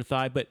against your inner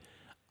thigh. But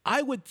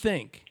I would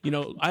think,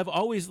 I've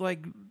always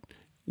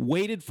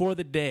waited for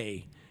the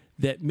day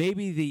that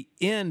maybe the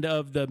end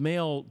of the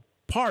male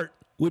part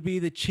would be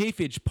the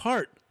chafage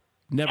part.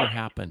 Never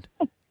happened.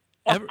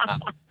 Ever.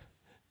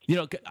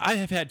 I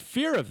have had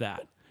fear of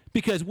that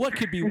because what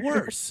could be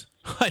worse?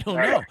 I don't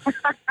know.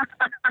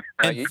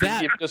 And you've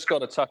just got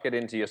to tuck it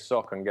into your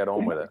sock and get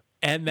on with it.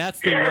 And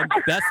that's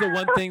the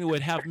one thing that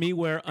would have me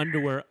wear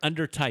underwear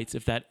under tights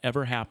if that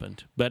ever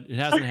happened. But it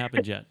hasn't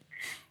happened yet.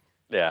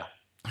 Yeah.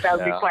 That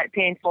would be quite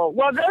painful.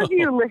 Well, those of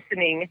you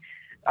listening,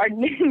 our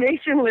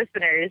nation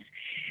listeners,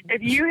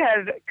 if you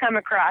have come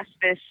across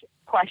this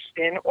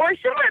question or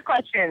similar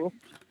questions,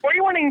 or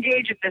you want to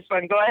engage with this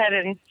one, go ahead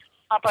and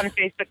hop on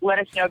Facebook, let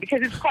us know,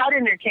 because it's quite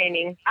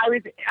entertaining. I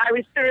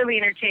was thoroughly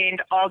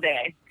entertained all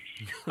day.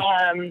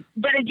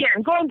 But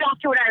again, going back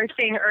to what I was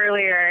saying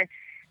earlier,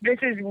 this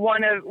is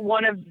one of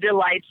the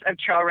delights of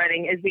trail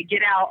running is we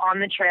get out on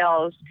the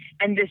trails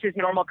and this is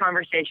normal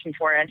conversation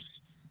for us.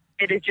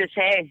 It is just,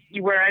 hey,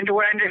 you wear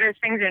underwear under those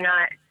things or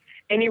not?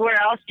 Anywhere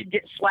else you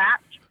get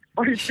slapped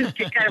or it's just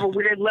get kind of a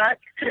weird look.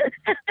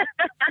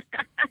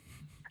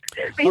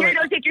 But here,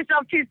 don't take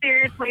yourself too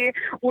seriously.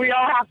 We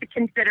all have to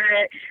consider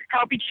it,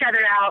 help each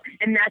other out,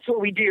 and that's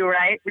what we do,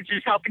 right? We're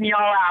just helping you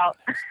all out.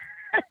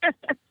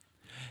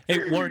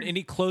 Hey, Warren,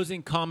 any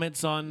closing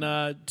comments on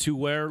to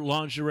wear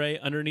lingerie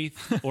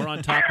underneath or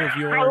on top of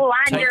your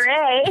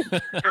lingerie?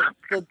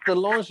 The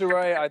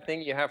lingerie, I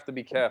think you have to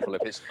be careful.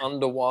 If it's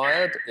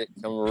underwired, it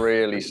can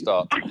really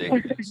start to dig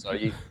in. So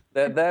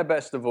they're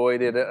best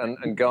avoided,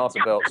 and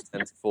garter belts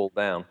tend to fall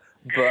down.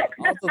 But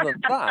other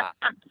than that,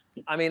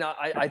 I mean,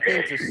 I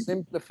think to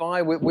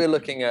simplify, we're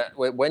looking at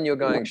when you're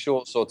going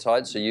shorts or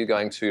tights, are you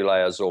going 2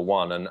 layers or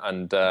one?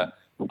 And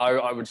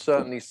I would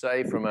certainly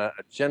say from a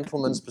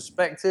gentleman's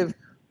perspective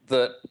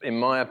that, in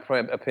my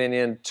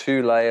opinion,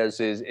 2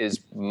 layers is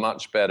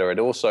much better. It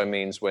also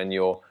means when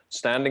you're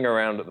standing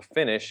around at the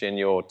finish in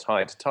your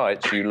tights,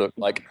 you look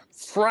like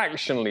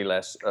fractionally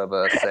less of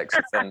a sex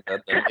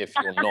offender than if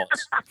you're not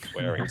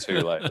wearing 2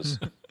 layers.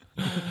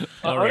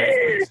 All right.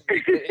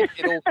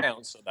 It all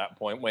counts at that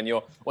point when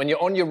you're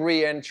on your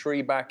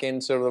re-entry back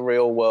into the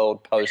real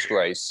world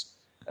post-race,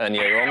 and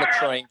you're on the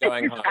train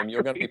going home.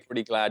 You're going to be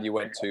pretty glad you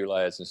went 2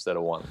 layers instead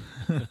of 1.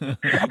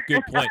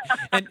 Good point.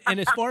 And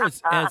as far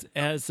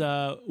as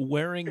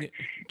wearing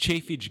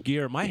chafage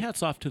gear, my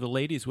hat's off to the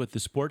ladies with the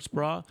sports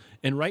bra,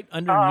 and right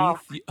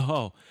underneath.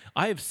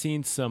 I have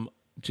seen some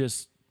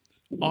just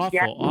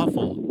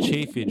awful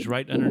chafage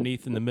right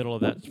underneath in the middle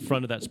of that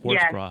front of that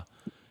sports bra.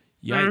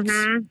 Yikes.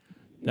 Mm-hmm.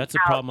 That's a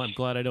problem I'm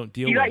glad I don't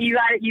deal with. You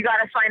got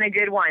to find a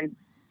good one.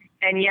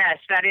 And yes,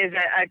 that is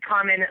a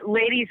common.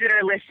 Ladies that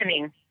are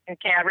listening,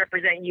 okay, I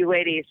represent you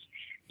ladies.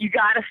 You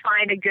got to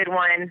find a good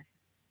one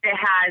that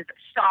has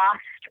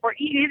soft or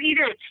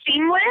either it's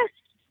seamless.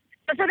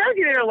 But for those of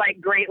you that are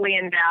greatly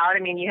endowed, I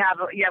mean, you have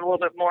a little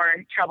bit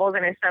more trouble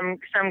than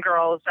some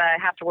girls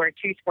have to wear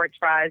 2 sports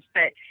bras.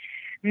 But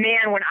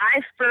man, when I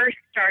first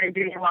started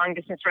doing long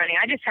distance running,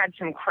 I just had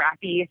some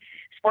crappy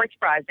sports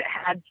bras that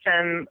had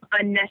some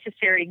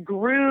unnecessary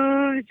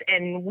grooves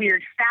and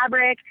weird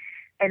fabric,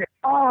 and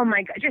oh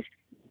my God, just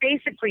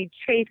basically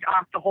chafed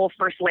off the whole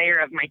first layer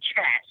of my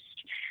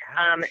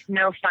chest.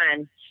 No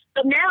fun.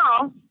 But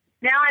now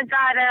I've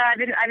got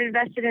I've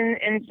invested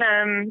in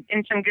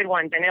some good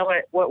ones. I know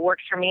what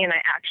works for me, and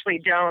I actually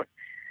don't.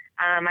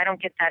 I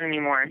don't get that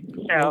anymore.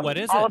 So what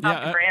is all it?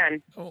 about the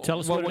brand. Tell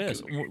us what it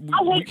is.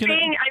 I would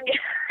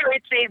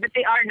say, but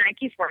they are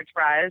Nike sports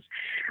bras.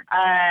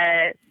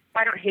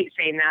 I don't hate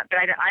saying that, but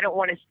I don't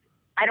want to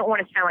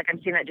sound like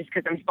I'm saying that just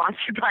because I'm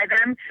sponsored by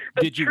them.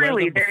 But did you wear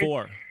them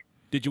before?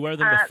 Did you wear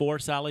them before,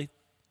 Sally?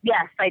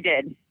 Yes, I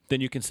did.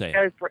 Then you can say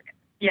it.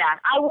 Yeah,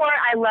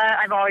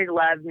 I've always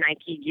loved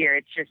Nike gear.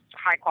 It's just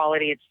high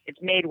quality.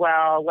 It's made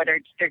well, whether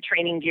it's their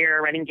training gear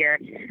or running gear.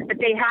 But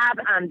they have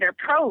their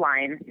Pro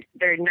line,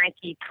 their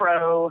Nike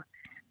Pro.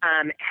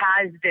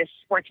 Has this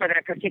sportswear that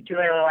I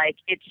particularly like.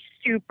 It's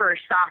super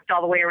soft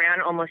all the way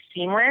around, almost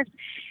seamless.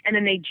 And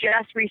then they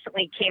just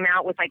recently came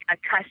out with a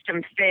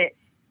custom fit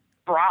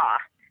bra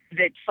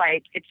that's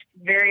it's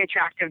very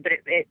attractive, but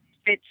it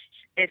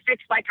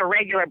fits like a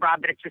regular bra,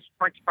 but it's a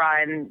sports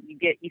bra, and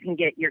you can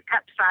get your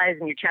cup size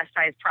and your chest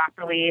size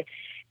properly,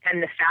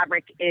 and the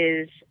fabric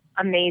is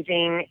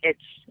amazing.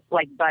 It's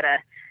like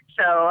butter.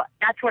 So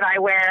that's what I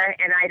wear,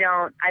 and I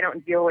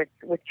don't deal with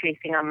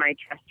chafing on my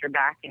chest or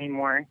back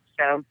anymore.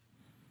 So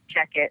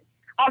check it.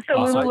 Also,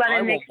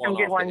 Lululemon makes some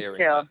good ones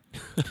too.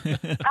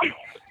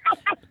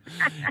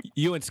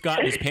 You and Scott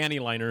and his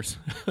panty liners.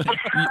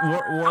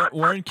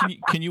 Warren,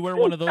 can you wear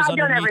one of those don't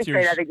underneath ever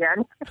your? Say that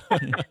again.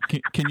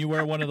 Can you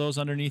wear one of those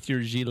underneath your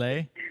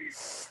gilet?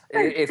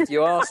 If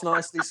you ask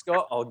nicely,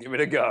 Scott, I'll give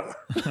it a go.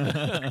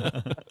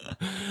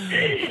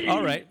 All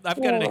All right,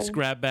 I've got an next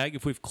grab bag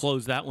if we've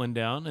closed that one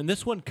down. And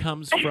this one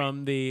comes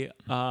from the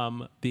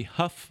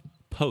Huff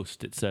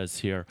Post, it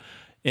says here.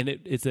 And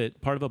it's a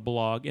part of a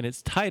blog, and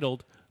it's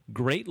titled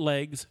Great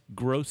Legs,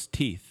 Gross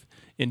Teeth,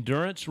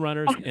 Endurance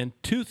Runners and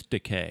Tooth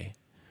Decay.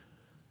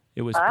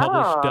 It was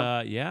published,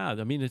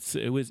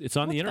 it's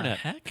on the internet.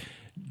 Heck?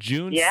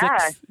 June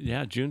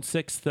 6th. June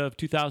 6th of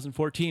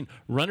 2014.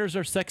 Runners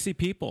are sexy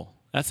people.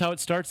 That's how it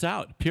starts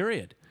out,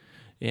 period.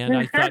 And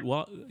I thought,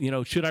 well,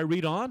 should I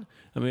read on?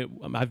 I mean,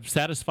 I'm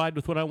satisfied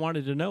with what I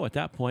wanted to know at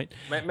that point.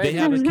 Maybe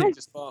you can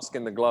just bask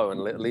in the glow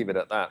and leave it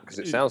at that, because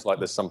it sounds like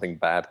there's something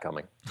bad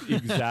coming.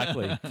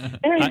 Exactly.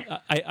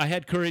 I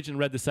had courage and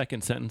read the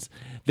second sentence.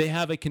 They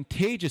have a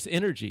contagious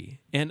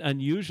energy and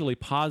unusually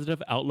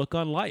positive outlook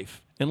on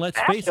life. And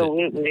let's face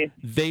it,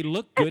 they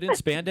look good in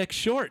spandex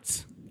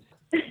shorts.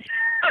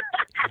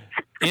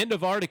 End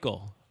of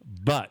article.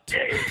 But,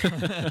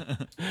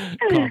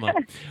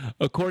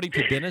 according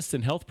to dentists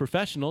and health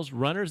professionals,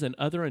 runners and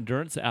other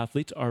endurance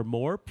athletes are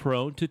more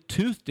prone to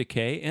tooth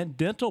decay and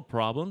dental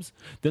problems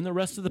than the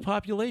rest of the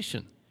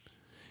population.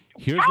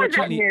 Here's what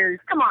you need. News?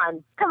 Come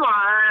on.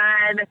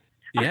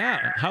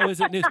 Yeah, how is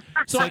it news?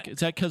 So is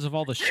that because of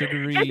all the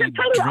sugary It's a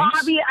pretty drinks?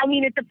 obvious. I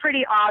mean, it's a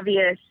pretty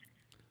obvious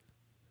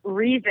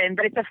reason,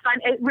 but it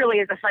really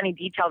is a funny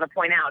detail to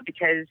point out,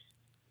 because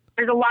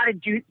there's a lot of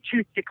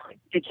tooth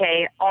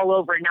decay all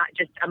over, not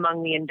just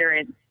among the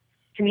endurance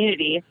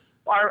community.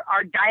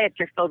 Our diets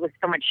are filled with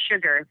so much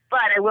sugar. But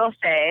I will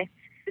say,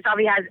 this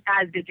obviously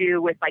has to do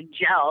with like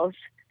gels.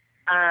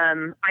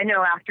 I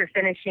know after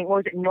finishing, what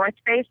was it, North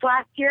Face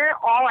last year,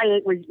 all I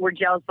ate were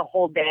gels the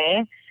whole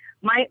day.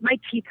 My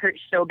teeth hurt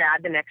so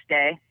bad the next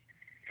day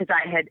because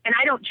and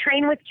I don't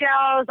train with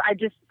gels.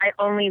 I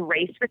only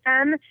race with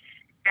them.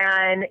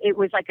 And it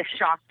was like a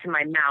shock to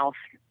my mouth.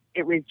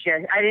 It was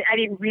just, I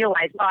didn't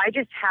realize, I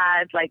just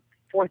had like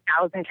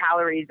 4,000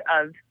 calories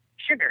of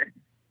sugar,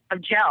 of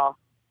gel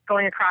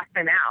going across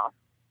my mouth.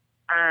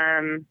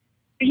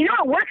 But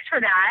it works for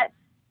that.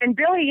 And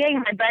Billy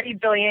Yang, my buddy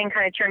Billy Yang,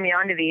 kind of turned me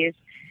on to these.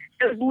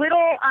 Those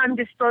little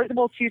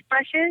disposable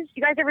toothbrushes.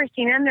 You guys ever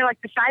seen them? They're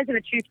like the size of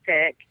a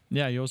toothpick.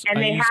 Yeah, and I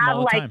they use them have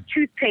all the like time.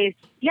 toothpaste.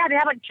 Yeah, they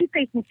have like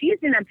toothpaste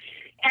infused in them.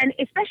 And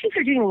especially if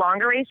you're doing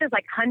longer races,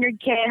 like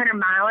 100K, 100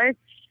 milers,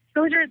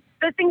 those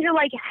things are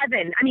like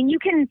heaven. I mean, you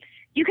can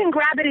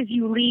grab it as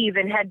you leave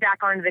and head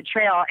back onto the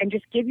trail and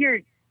just give your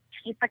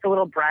teeth like a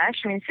little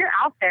brush. I mean, if you're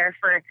out there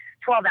for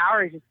 12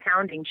 hours just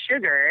pounding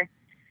sugar,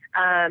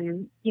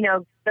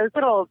 those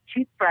little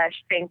toothbrush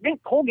things, I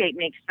think Colgate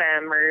makes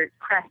them, or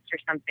Crest or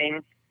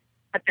something,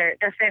 but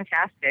they're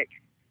fantastic.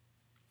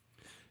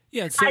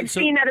 Yeah, I've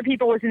seen other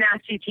people with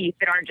nasty teeth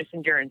that aren't just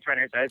endurance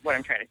runners. Is what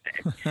I'm trying to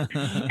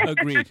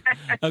say.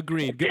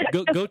 Agreed.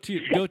 Go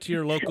to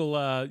your local,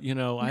 I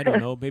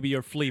don't know, maybe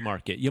your flea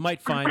market. You might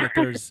find that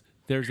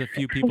there's a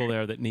few people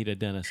there that need a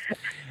dentist.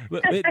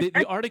 But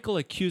the article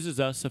accuses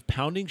us of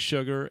pounding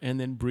sugar and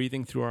then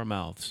breathing through our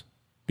mouths,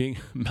 being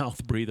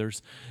mouth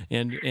breathers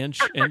and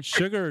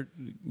sugar,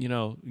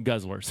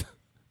 guzzlers.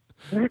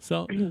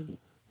 So,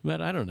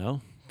 but I don't know.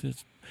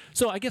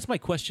 So I guess my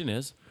question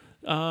is,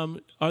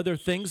 are there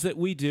things that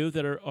we do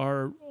that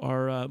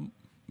are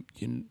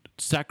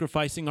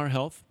sacrificing our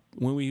health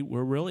when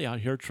we're really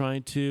out here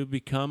trying to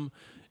become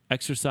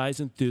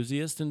exercise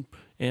enthusiasts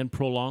and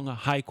prolong a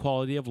high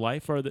quality of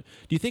life? Do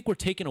you think we're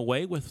taken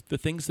away with the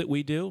things that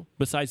we do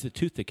besides the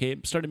tooth decay?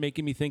 It started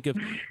making me think of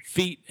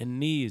feet and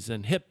knees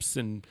and hips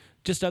and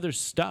just other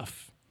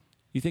stuff.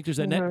 You think there's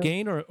a net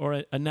gain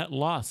or a net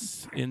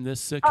loss in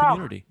this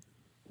community?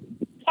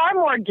 Far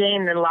more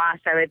gain than loss,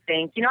 I would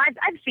think.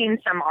 I've seen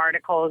some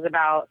articles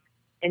about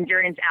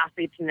endurance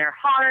athletes and their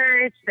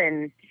hearts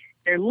and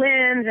their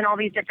limbs and all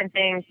these different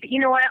things. But you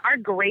know what? Our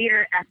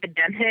greater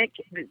epidemic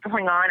that's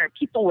going on are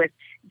people with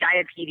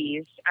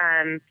diabetes,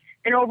 an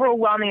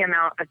overwhelming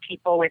amount of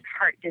people with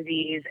heart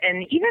disease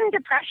and even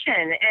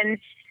depression. And,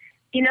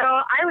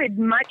 I would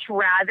much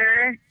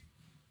rather,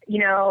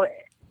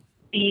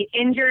 be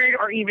injured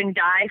or even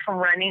die from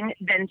running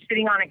than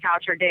sitting on a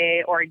couch all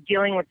day or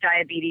dealing with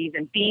diabetes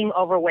and being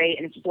overweight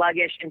and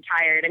sluggish and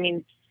tired. I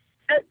mean,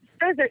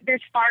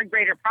 there's far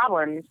greater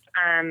problems,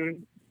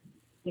 and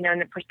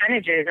the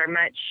percentages are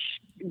much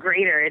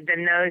greater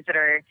than those that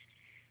are,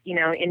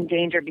 in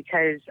danger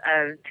because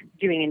of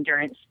doing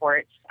endurance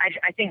sports.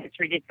 I think it's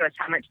ridiculous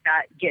how much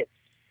that gets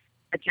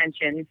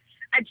attention.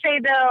 I'd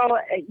say, though,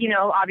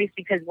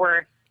 obviously because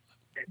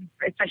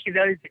especially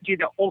those that do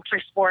the ultra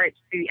sports,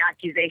 the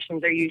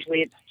accusations are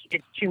usually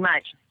it's too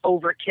much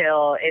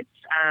overkill. It's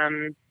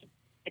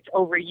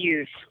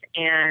overuse,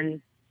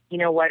 and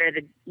what are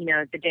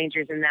the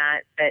dangers in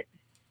that? But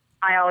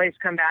I always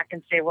come back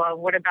and say, well,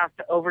 what about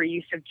the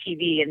overuse of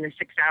TV and the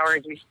 6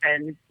 hours we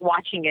spend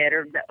watching it,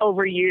 or the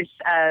overuse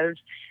of,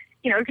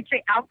 we could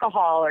say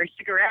alcohol or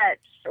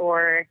cigarettes,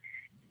 or,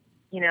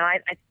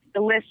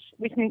 the list.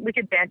 We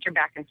could banter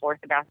back and forth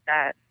about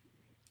that.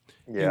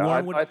 Yeah,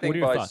 Warren, I think what are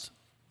your thoughts?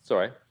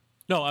 Sorry.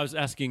 No, I was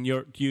asking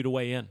you to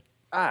weigh in.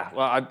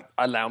 Well,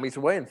 allow me to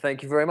weigh in.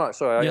 Thank you very much.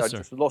 Sorry, Yes, I sir.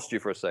 just lost you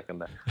for a second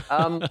there.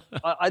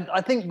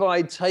 I think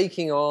by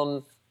taking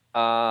on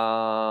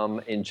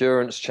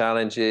endurance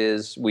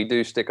challenges, we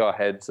do stick our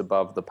heads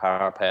above the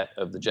parapet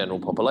of the general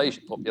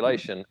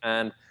population.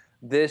 And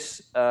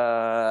this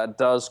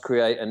does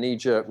create a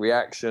knee-jerk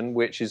reaction,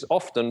 which is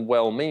often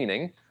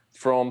well-meaning,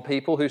 from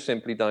people who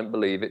simply don't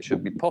believe it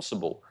should be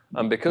possible.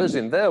 And because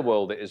in their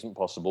world it isn't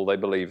possible, they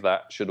believe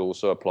that should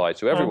also apply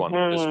to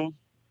everyone.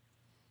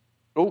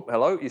 Oh,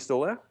 hello, you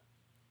still there?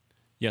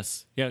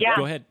 Yes. Yeah.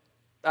 Go ahead.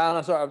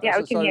 No, sorry. Yeah,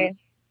 we can hear.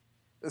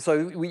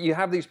 So you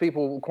have these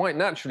people quite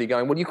naturally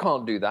going, well, you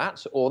can't do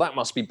that, or that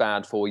must be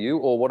bad for you,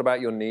 or what about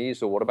your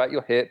knees, or what about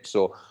your hips,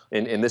 or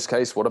in this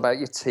case, what about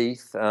your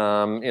teeth,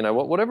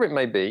 whatever it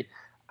may be.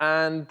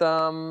 And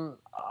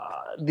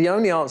the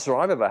only answer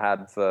I've ever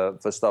had for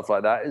stuff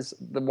like that is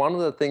one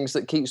of the things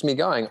that keeps me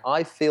going.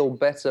 I feel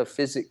better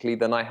physically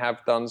than I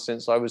have done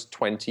since I was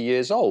 20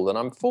 years old, and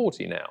I'm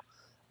 40 now.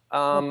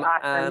 Awesome.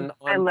 And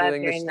I I'm love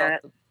doing the hearing stuff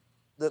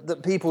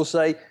that people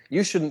say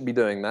you shouldn't be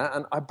doing that.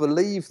 And I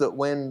believe that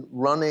when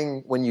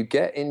you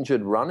get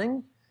injured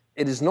running,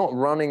 it is not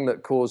running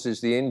that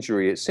causes the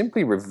injury. It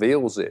simply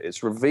reveals it.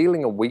 It's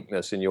revealing a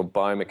weakness in your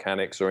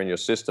biomechanics or in your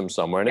system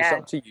somewhere, and it's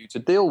up to you to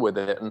deal with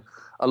it. And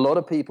a lot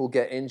of people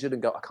get injured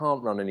and go, I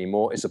can't run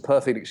anymore. It's a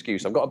perfect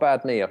excuse. I've got a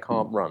bad knee. I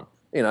can't run.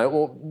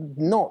 Or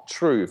not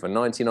true for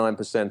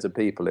 99% of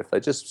people. If they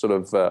just sort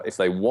of, if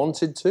they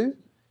wanted to,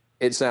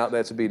 it's out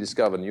there to be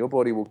discovered, and your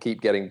body will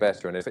keep getting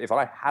better. And if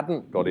I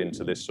hadn't got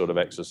into this sort of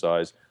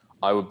exercise,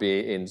 I would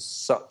be in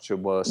such a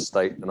worse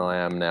state than I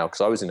am now, because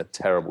I was in a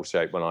terrible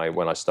shape when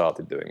I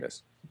started doing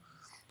this.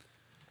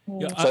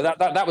 Yeah, so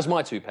that was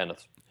my 2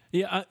 penneth.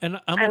 Yeah, and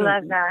I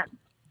love that.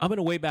 I'm going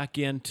to way back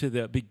into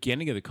the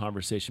beginning of the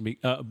conversation,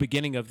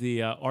 beginning of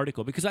the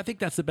article, because I think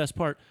that's the best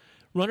part.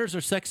 Runners are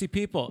sexy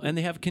people, and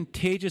they have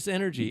contagious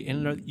energy,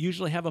 and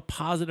usually have a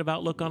positive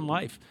outlook on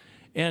life.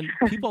 And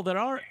people that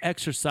are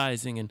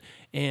exercising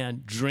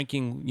and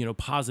drinking,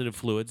 positive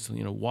fluids,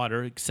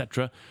 water,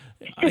 etc.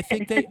 I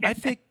think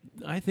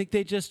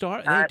they just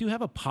are. They do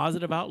have a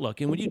positive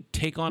outlook. And when you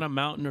take on a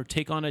mountain or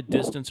take on a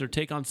distance or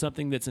take on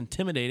something that's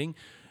intimidating,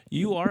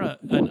 you are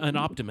an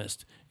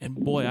optimist. And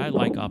boy, I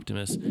like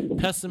optimists.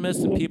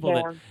 Pessimists and people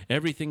that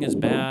everything is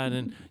bad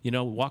and,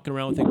 walking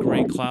around with a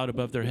gray cloud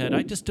above their head.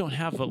 I just don't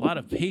have a lot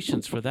of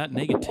patience for that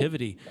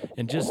negativity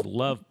and just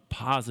love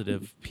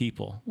positive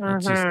people.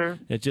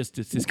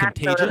 It's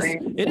contagious.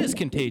 It is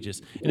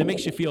contagious. And it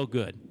makes you feel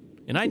good.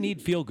 And I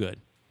need feel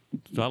good.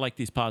 So I like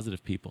these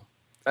positive people.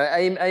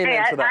 Amen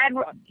to that.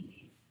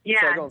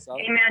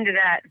 Sorry, amen to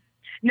that.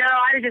 No,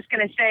 I was just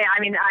going to say,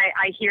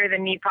 I hear the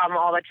knee problem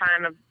all the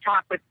time. I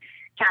talk with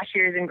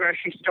cashiers in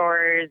grocery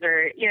stores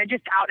or,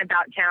 just out and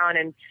about town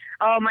and,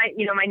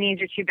 my knees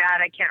are too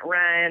bad. I can't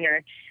run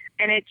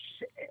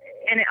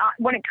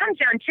when it comes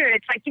down to it,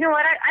 it's like,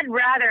 I'd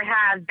rather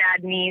have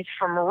bad knees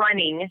from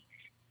running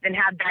than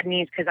have bad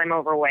knees because I'm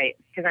overweight,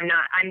 because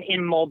I'm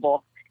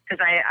immobile, because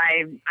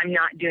I'm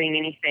not doing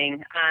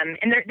anything.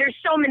 And there's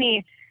so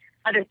many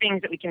other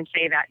things that we can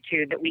say that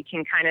to, that we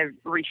can kind of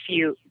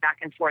refute back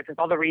and forth with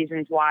all the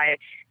reasons why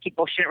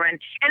people shouldn't run.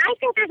 And I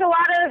think there's a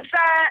lot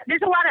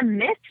of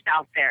myths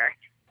out there,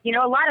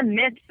 a lot of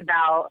myths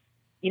about,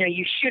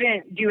 you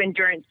shouldn't do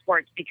endurance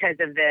sports because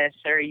of this,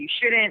 or you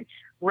shouldn't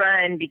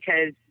run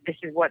because this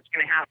is what's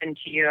going to happen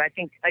to you. I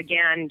think,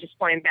 again, just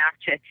going back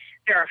to,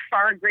 there are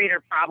far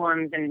greater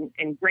problems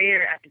and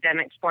greater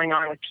epidemics going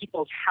on with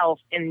people's health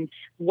and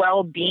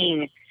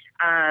well-being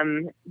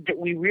that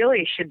we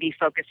really should be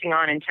focusing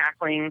on and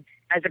tackling,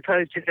 as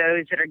opposed to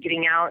those that are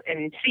getting out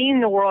and seeing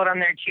the world on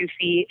their 2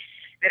 feet,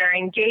 that are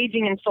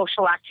engaging in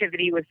social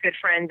activity with good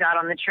friends out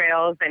on the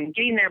trails and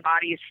getting their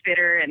bodies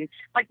fitter. And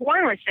like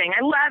Warren was saying,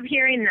 I love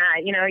hearing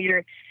that,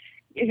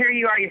 here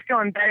you are, you're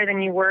feeling better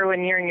than you were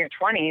when you're in your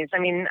 20s.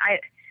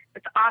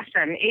 It's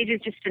awesome. Age is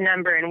just a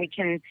number, and we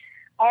can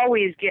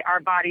always get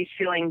our bodies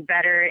feeling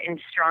better and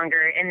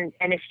stronger. And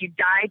if you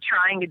die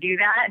trying to do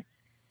that,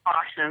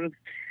 awesome.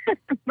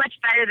 Much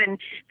better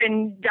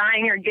than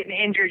dying or getting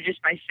injured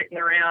just by sitting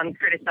around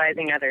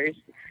criticizing others.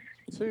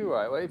 Too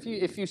right. Well,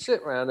 if you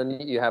sit around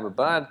and you have a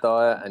bad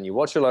diet and you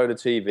watch a load of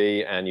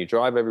TV and you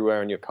drive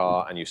everywhere in your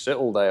car and you sit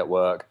all day at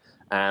work,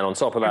 and on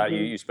top of that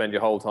you spend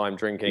your whole time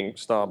drinking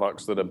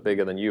Starbucks that are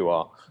bigger than you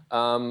are,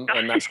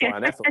 and that's quite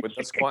an effort.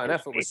 That's quite an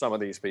effort with some of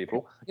these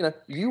people.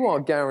 You are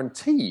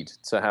guaranteed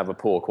to have a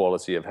poor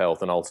quality of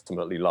health and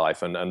ultimately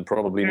life, and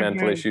probably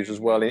mental issues as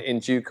well in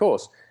due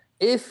course.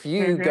 If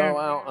you go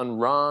out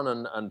and run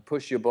and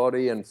push your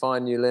body and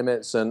find new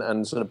limits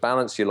and sort of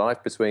balance your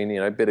life between,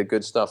 a bit of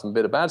good stuff and a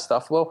bit of bad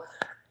stuff, well,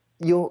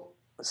 you'll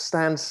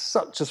stand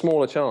such a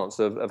smaller chance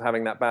of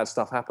having that bad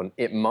stuff happen.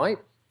 It might,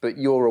 but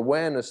your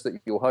awareness that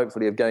you'll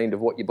hopefully have gained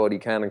of what your body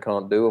can and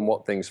can't do and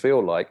what things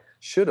feel like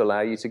should allow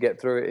you to get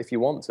through it if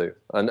you want to,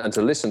 and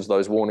to listen to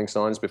those warning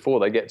signs before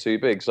they get too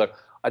big. So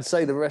I'd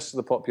say the rest of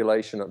the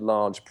population at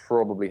large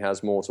probably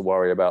has more to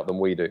worry about than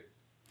we do.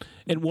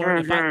 And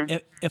Warren,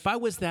 if I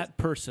was that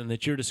person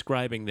that you're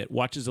describing that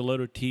watches a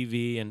load of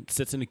TV and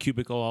sits in a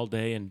cubicle all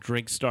day and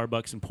drinks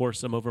Starbucks and pours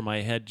some over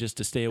my head just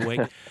to stay awake,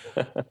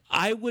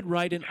 I would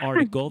write an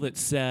article that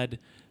said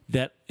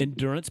that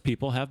endurance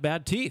people have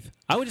bad teeth.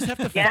 I would just have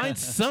to find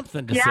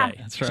something to say.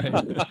 That's right.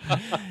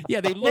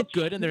 Yeah, they look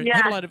good and they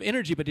have a lot of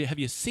energy, but have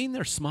you seen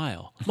their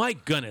smile? My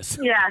goodness.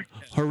 Yeah.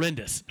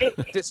 Horrendous.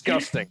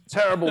 Disgusting.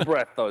 Terrible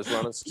breath, those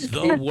runners.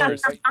 The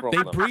worst.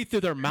 They breathe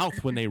through their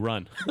mouth when they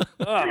run.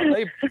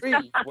 They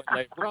breathe when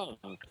they run.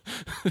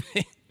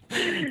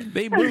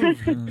 They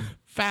move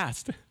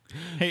fast.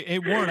 Hey,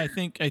 Warren, I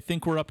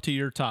think we're up to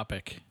your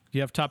topic. Do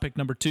you have topic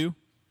number 2?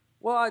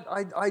 Well,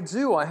 I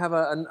do. I have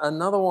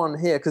another one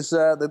here because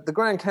the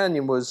Grand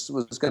Canyon was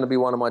going to be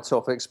one of my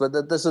topics,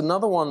 but there's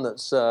another one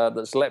that's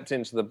leapt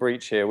into the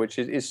breach here, which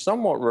is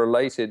somewhat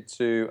related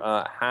to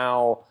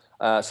how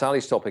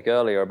Sally's topic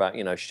earlier about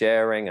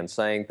sharing and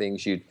saying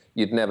things you'd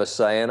never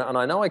say, and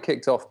I know I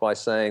kicked off by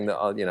saying that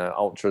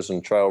ultras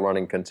and trail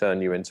running can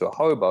turn you into a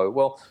hobo.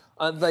 Well,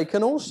 they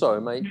can also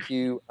make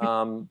you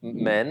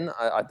men,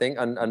 I think,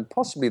 and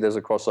possibly there's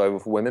a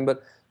crossover for women,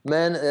 but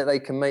men, they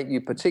can make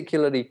you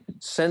particularly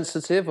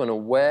sensitive and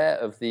aware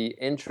of the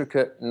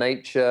intricate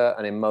nature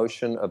and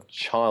emotion of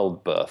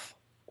childbirth.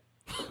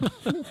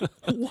 What?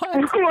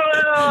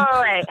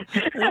 Wait.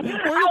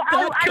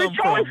 I was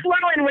totally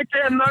flowing with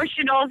the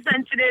emotional,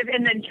 sensitive,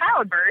 and then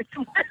childbirth.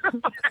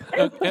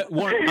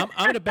 Warren, I'm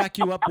going to back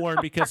you up, Warren,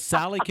 because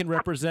Sally can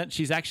represent.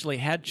 She's actually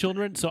had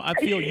children, so I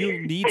feel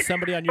you need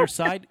somebody on your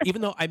side.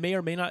 Even though I may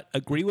or may not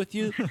agree with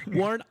you,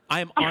 Warren,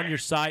 I am on your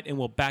side and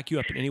will back you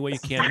up in any way you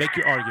can. Make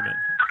your argument.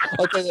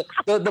 Okay,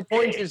 the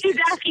point is... He's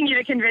asking you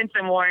to convince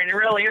him, Warren,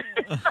 really.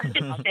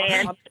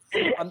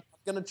 I'm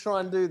going to try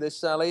and do this,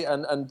 Sally,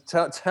 and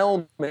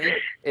tell me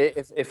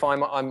if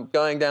I'm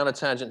going down a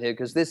tangent here,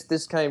 because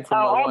this came from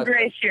my wife. All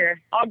grace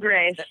here. All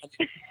grace.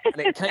 And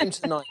it came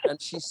tonight,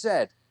 and she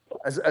said,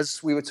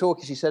 as we were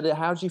talking, she said,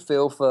 how do you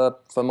feel for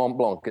Mont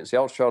Blanc? It's the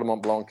Ultra Trail de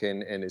Mont Blanc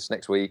in it's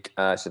next week.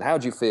 I said, how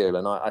do you feel?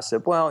 And I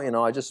said, well,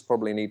 I just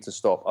probably need to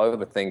stop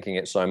overthinking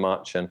it so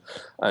much and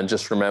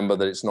just remember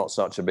that it's not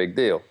such a big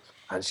deal.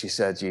 And she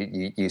said,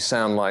 you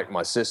sound like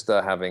my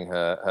sister having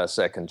her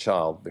second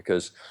child,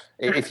 because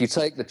if you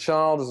take the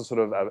child as a sort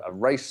of a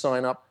race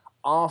sign-up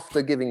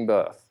after giving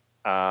birth,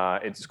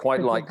 it's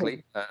quite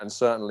likely, and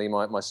certainly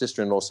my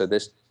sister-in-law said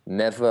this,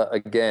 never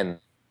again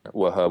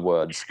were her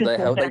words. They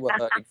were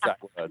her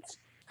exact words.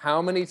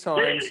 How many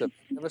times have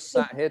you ever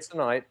sat here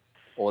tonight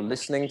or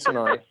listening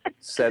tonight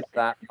said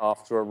that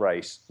after a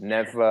race?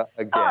 Never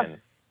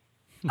again.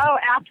 Oh,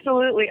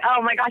 absolutely.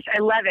 Oh my gosh, I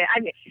love it.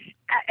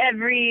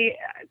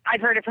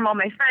 I've heard it from all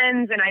my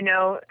friends, and I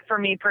know for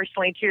me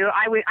personally too.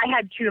 I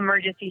had 2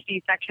 emergency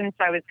C-sections,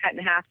 so I was cut in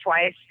half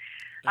twice.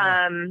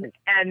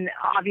 And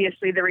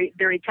obviously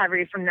the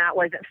recovery from that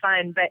wasn't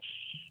fun, but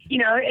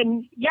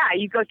and yeah,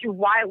 you go through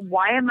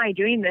why am I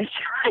doing this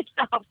to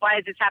myself? Why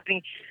is this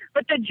happening?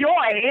 But the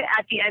joy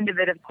at the end of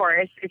it, of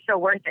course, is so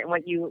worth it.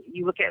 When you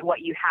look at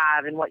what you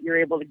have and what you're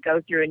able to go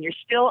through, and you're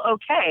still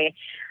okay.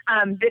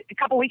 A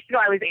couple weeks ago,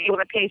 I was able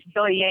to pace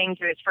Billy Yang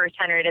to his first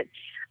 100 at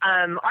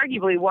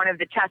arguably one of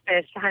the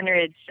toughest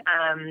 100s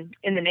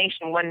in the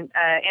nation,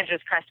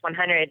 Angeles Crest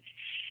 100,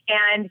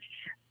 and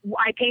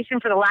I paced him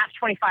for the last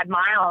 25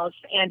 miles,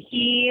 and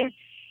he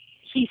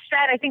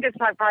said, I think it's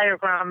probably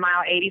around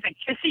mile 80. He's like,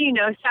 just so you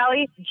know,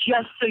 Sally,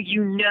 just so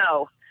you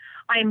know,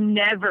 I'm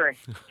never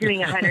doing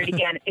 100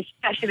 again,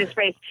 especially this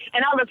race.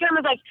 And I looked at him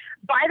and was like,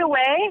 by the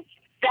way,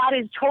 that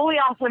is totally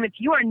off limits.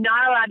 You are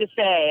not allowed to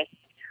say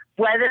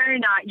whether or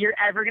not you're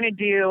ever going to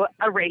do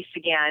a race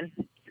again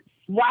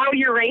while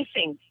you're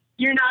racing.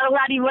 You're not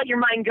allowed to let your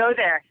mind go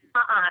there.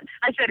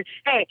 I said,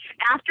 hey,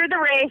 after the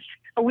race,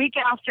 a week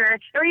after,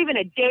 or even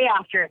a day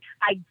after,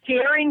 I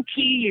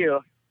guarantee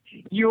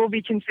you will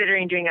be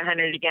considering doing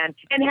 100 again.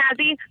 And has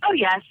he? Oh,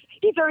 yes.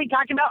 He's already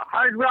talking about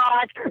Hard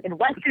Rock and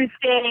Western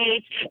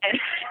States.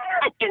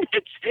 And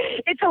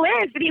it's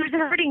hilarious, but he was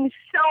hurting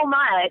so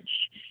much.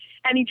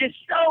 And he just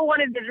so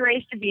wanted this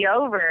race to be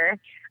over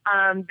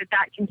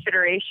that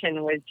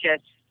consideration was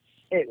just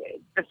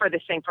the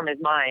furthest thing from his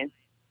mind.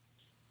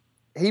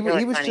 He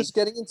was just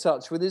getting in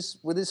touch with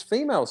his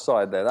female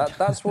side there.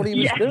 That's what he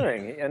was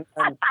doing, and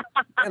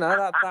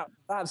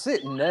that's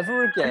it.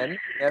 Never again.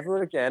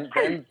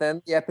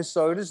 Then the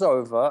episode is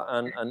over,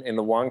 and in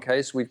the one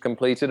case we've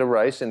completed a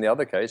race, in the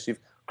other case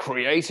you've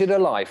created a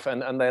life,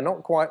 and they're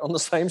not quite on the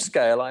same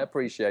scale. I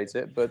appreciate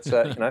it, but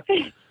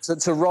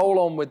to roll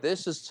on with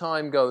this as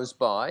time goes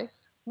by,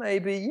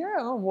 maybe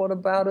what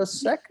about a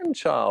second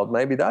child?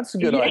 Maybe that's a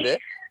good idea.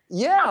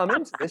 Yeah, I'm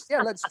into this.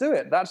 Yeah, let's do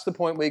it. That's the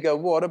point where you go,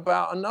 what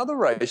about another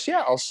race?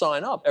 Yeah, I'll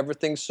sign up.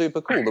 Everything's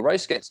super cool. The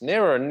race gets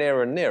nearer and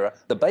nearer and nearer.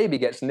 The baby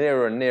gets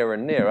nearer and nearer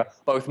and nearer.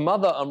 Both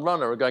mother and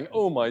runner are going,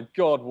 oh my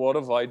God, what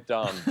have I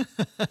done?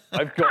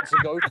 I've got to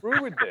go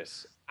through with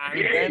this.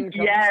 And then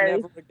comes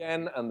never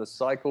again, and the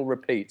cycle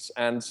repeats.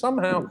 And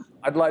somehow,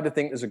 I'd like to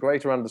think there's a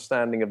greater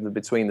understanding of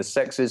between the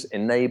sexes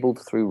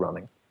enabled through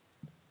running.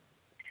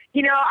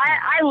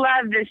 I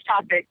love this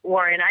topic,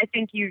 Warren. I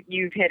think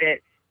you've hit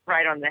it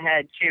right on the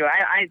head too.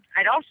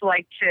 I'd also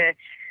like to,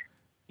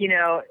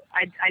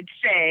 I'd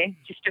say,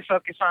 just to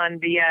focus on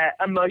the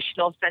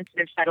emotional,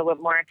 sensitive side a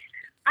little more.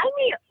 I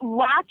meet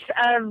lots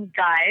of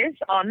guys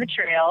on the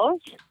trails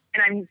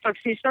and I'm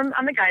focusing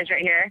on the guys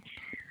right here,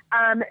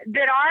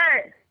 that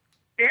are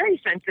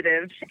very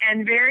sensitive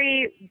and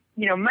very,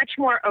 much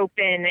more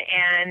open.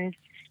 And,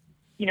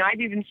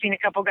 I've even seen a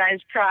couple guys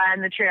cry on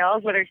the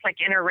trails, whether it's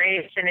like in a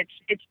race, and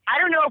it's, I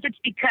don't know if it's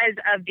because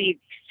of the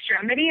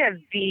extremity of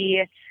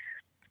the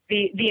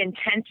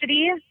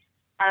intensity.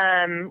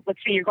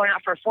 Let's say you're going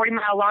out for a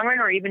 40-mile long run,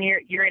 or even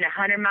you're in a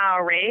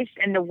 100-mile race,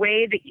 and the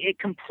way that it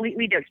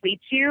completely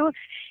depletes you,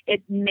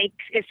 it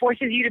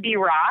forces you to be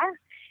raw.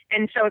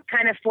 And so it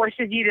kind of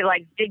forces you to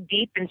like dig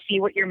deep and see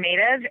what you're made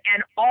of.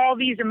 And all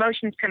these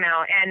emotions come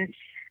out. And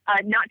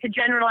not to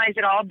generalize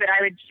at all, but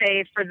I would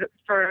say for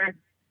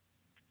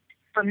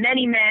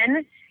many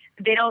men,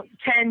 they don't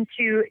tend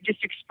to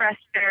just express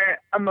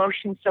their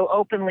emotions so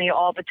openly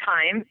all the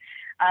time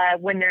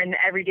when they're in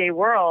the everyday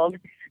world.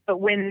 But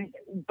when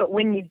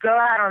you go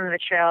out on the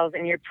trails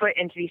and you're put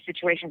into these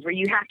situations where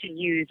you have to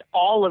use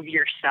all of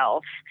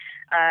yourself,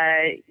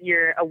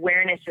 your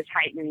awareness is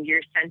heightened,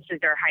 your senses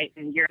are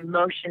heightened, your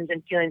emotions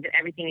and feelings and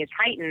everything is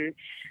heightened.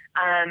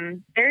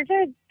 There's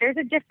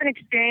a different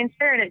experience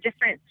there and a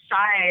different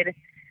side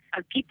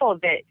of people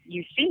that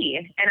you see.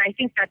 And I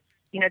think that's,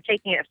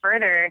 taking it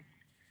further,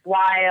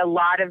 why a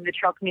lot of the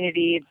trail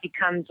community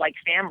becomes like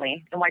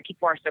family and why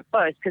people are so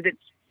close. Because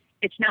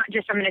it's not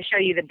just I'm going to show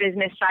you the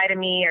business side of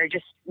me or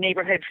just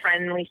neighborhood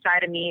friendly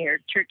side of me or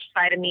church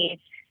side of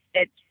me.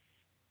 It's,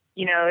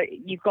 you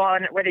go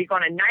on, whether you go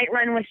on a night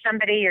run with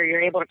somebody or you're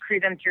able to crew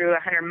them through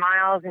 100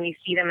 miles and you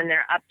see them in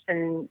their ups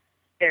and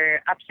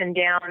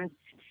downs.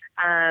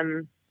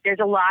 There's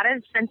a lot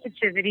of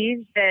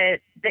sensitivities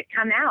that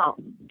come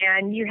out,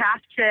 and you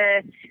have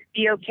to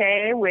be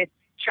okay with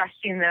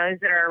trusting those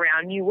that are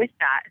around you with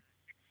that.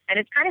 And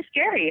it's kind of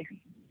scary.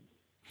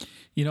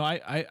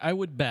 I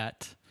would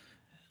bet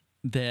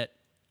that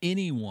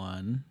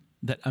anyone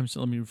let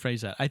me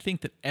rephrase that. I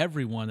think that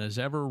everyone that's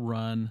ever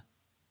run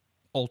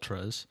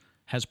ultras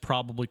has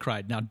probably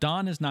cried. Now,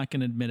 Don is not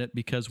going to admit it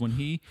because when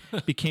he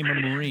became a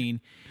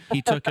Marine,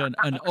 he took an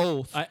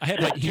oath. I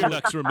had my ear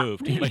ducts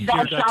removed. My ear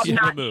Thou ducts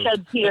shalt not removed.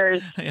 shed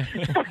tears. A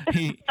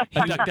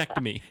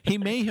ductectomy. He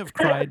may have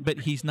cried, but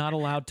he's not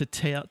allowed to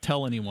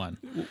tell anyone.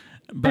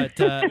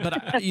 But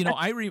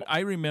I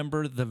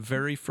remember the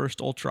very first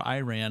ultra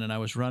I ran, and I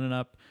was running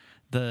up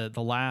the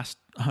last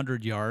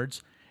 100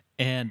 yards,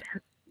 and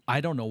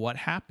I don't know what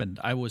happened.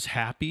 I was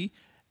happy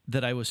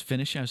that I was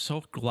finishing. I was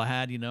so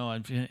glad,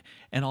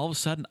 and all of a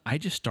sudden I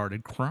just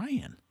started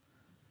crying.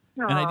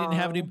 Aww. And I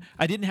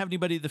didn't have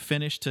anybody to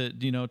finish to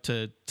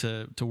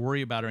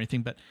worry about or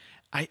anything. But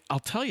I'll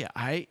tell you,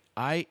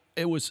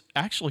 it was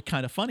actually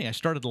kind of funny. I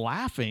started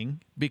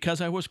laughing because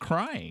I was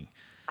crying.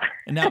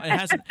 And now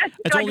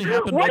it's only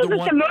happened what is one.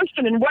 This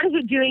emotion and what is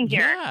it doing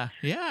here?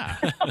 Yeah.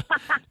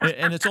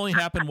 And it's only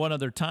happened one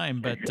other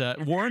time.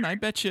 But Warren, I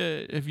bet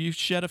you, have you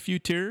shed a few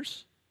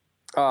tears?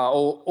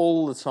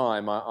 All the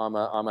time. I'm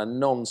a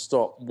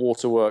non-stop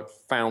waterwork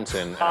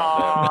fountain.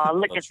 Oh,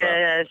 look at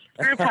this.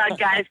 Group hug,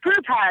 guys.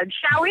 Group hug,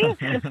 shall we?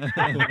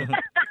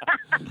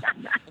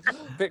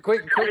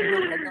 quick.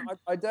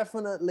 I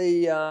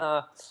definitely.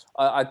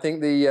 I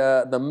think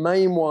the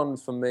main one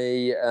for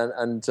me,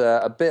 and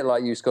a bit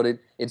like you, Scott.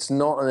 It's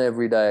not an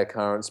everyday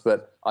occurrence,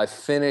 but I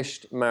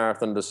finished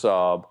Marathon des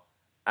Sables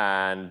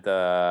and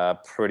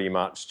pretty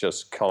much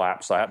just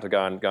collapsed. I had to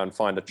go and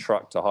find a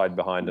truck to hide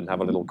behind and have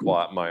a little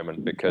quiet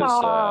moment because,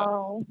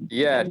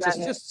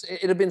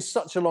 it had been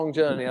such a long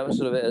journey. I was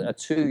sort of a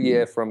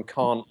 2-year from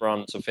can't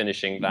run to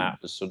finishing. That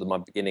was sort of my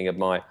beginning of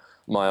my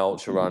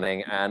ultra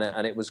running,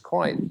 and it was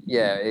quite,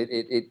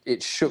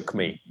 it shook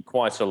me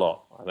quite a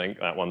lot. I think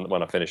that one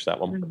when I finished that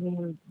one.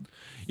 Mm-hmm.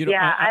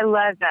 I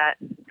love that.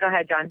 Go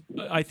ahead, John.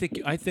 I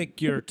think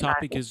your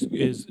topic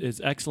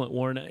is excellent,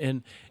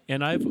 Warren,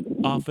 and I've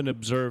often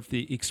observed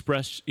the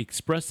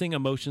expressing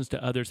emotions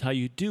to others, how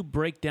you do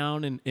break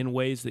down in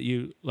ways that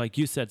you, like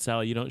you said,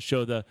 Sally, you don't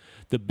show the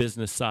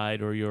business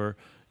side or your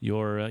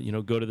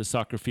go to the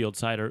soccer field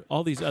side or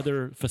all these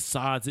other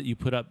facades that you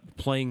put up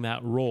playing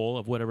that role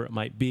of whatever it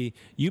might be.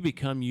 You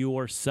become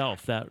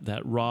yourself,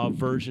 that raw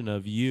version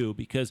of you,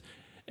 because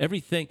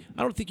everything,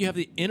 I don't think you have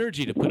the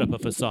energy to put up a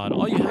facade.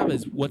 All you have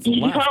is what's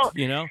left,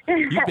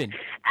 You've been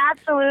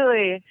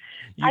absolutely.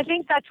 I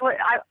think that's what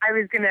I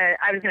was gonna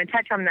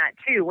touch on that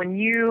too. When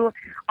you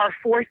are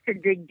forced to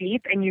dig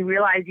deep and you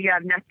realize you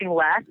have nothing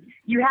left,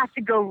 you have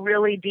to go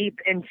really deep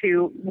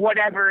into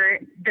whatever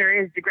there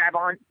is to grab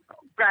a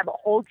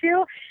hold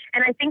to.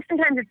 And I think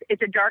sometimes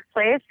it's a dark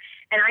place.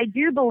 And I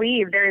do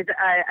believe there's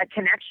a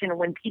connection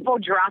when people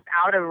drop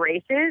out of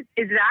races.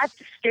 That's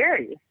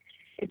scary.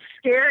 It's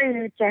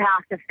scary to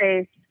have to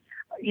face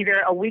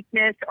either a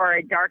weakness or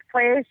a dark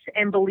place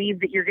and believe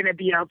that you're going to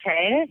be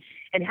okay.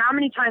 And how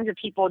many times have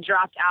people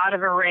dropped out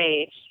of a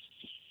race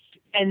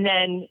and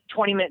then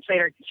 20 minutes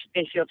later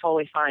they feel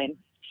totally fine?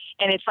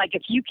 And it's like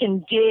if you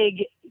can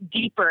dig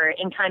deeper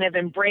and kind of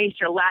embrace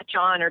or latch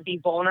on or be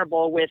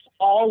vulnerable with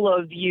all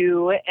of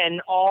you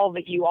and all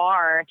that you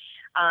are,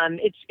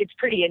 it's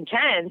pretty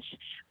intense.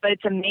 But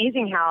it's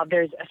amazing how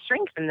there's a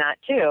strength in that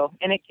too,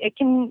 and it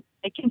can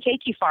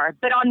take you far.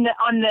 But on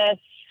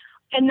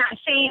in that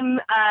same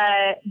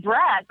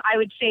breath, I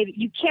would say that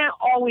you can't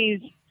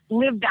always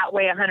live that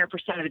way 100%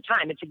 of the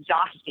time. It's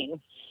exhausting,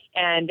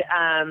 and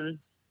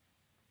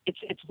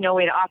it's no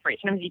way to operate.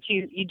 Sometimes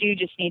you do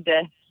just need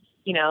to,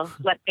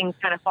 let things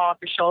kind of fall off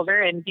your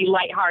shoulder and be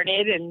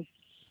lighthearted and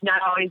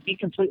not always be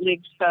completely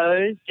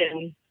exposed.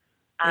 And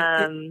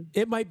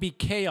it might be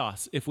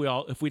chaos if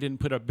we didn't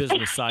put our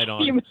business side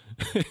on.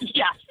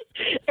 Yes,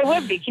 it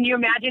would be. Can you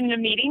imagine a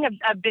meeting,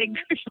 a big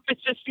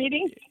business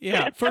meeting?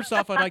 Yeah. First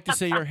off, I'd like to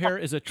say your hair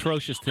is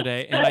atrocious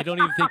today, and I don't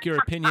even think your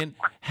opinion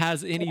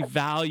has any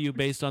value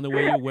based on the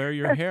way you wear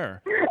your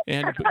hair.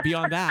 And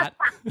beyond that,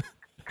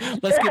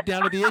 let's get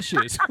down to the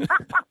issues.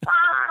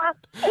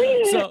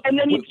 And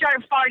then you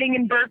start farting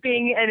and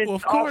burping, and it's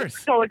of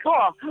course. Totally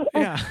cool.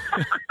 Yeah.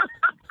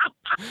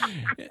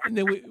 And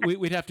then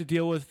we'd have to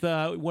deal with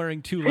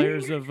wearing 2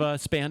 layers of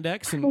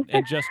spandex and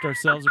adjust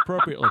ourselves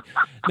appropriately.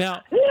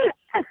 Now,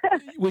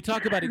 we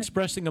talk about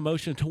expressing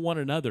emotion to one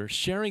another,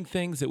 sharing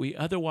things that we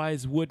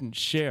otherwise wouldn't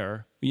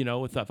share.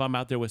 If I'm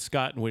out there with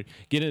Scott and we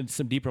get into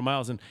some deeper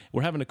miles and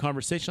we're having a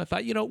conversation, I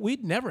thought,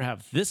 we'd never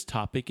have this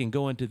topic and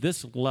go into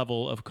this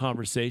level of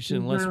conversation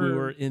unless we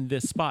were in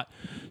this spot.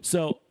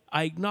 So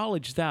I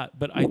acknowledge that,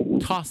 but I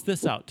toss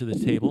this out to the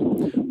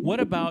table. What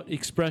about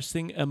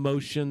expressing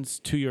emotions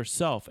to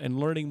yourself and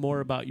learning more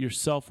about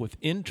yourself with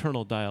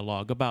internal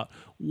dialogue about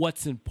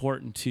what's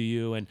important to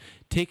you and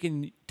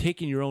taking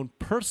your own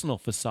personal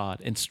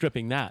facade and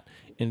stripping that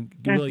and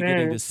really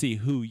getting to see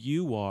who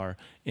you are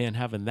and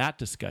having that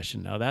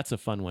discussion? Now, that's a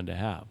fun one to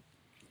have.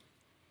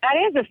 That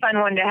is a fun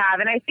one to have.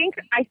 And I think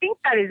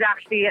that is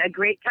actually a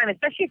great time,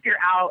 especially if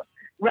you're out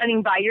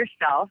running by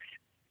yourself.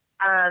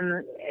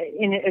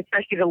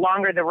 Especially the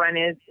longer the run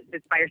is,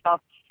 it's by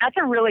yourself. That's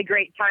a really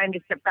great time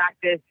just to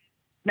practice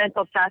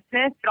mental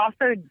toughness, but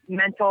also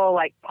mental,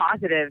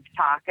 positive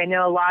talk. I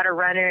know a lot of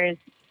runners,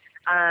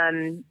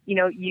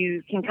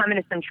 you can come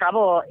into some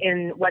trouble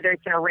whether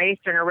it's in a race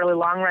or in a really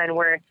long run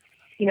where,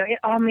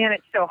 oh man,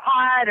 it's so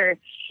hot, or,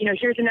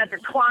 here's another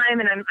climb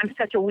and I'm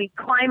such a weak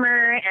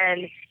climber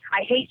and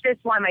I hate this.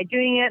 Why am I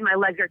doing it? My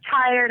legs are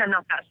tired. I'm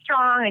not that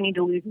strong. I need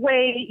to lose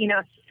weight.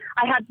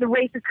 I have the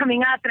races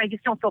coming up and I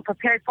just don't feel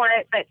prepared for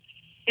it. But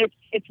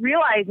it's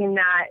realizing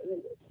that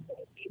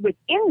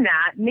within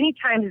that, many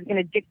times is going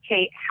to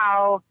dictate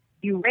how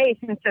you race.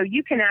 And so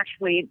you can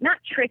actually not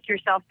trick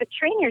yourself, but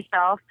train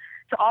yourself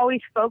to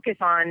always focus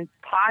on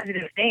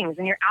positive things.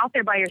 And you're out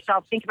there by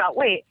yourself, think about,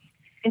 wait,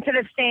 instead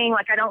of saying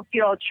I don't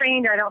feel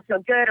trained or I don't feel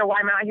good or why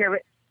I'm out here,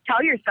 but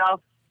tell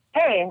yourself,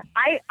 hey,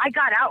 I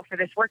got out for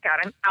this workout.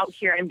 I'm out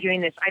here. I'm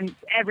doing this.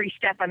 Every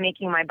step I'm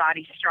making my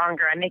body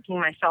stronger. I'm making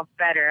myself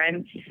better.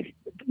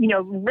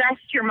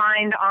 Rest your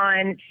mind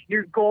on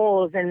your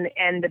goals and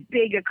the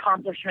big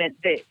accomplishment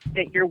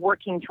that you're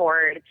working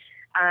toward.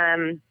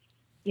 And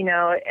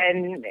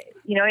beyond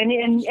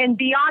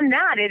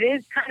that, it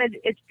is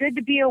it's good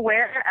to be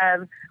aware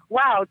of,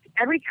 wow,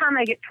 every time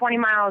I get 20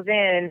 miles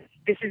in,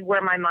 this is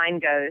where my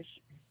mind goes,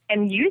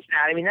 and use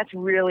that. I mean, that's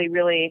really,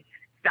 really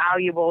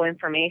valuable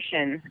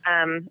information.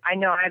 I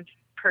know I've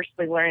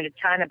personally learned a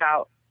ton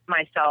about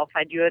myself.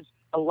 I do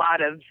a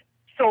lot of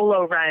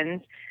solo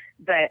runs,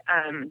 but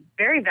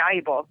very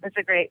valuable. That's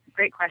a great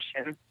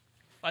question.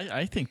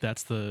 I think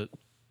that's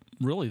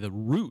really the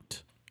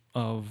root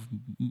of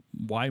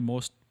why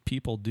most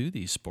people do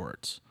these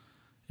sports,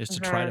 is to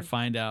try to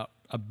find out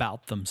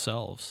about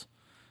themselves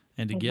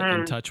and to get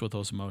in touch with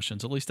those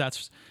emotions. At least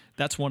that's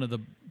one of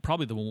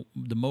probably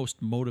the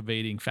most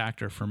motivating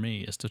factor for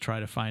me, is to try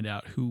to find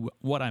out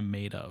what I'm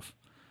made of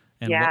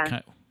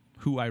and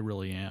who I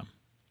really am.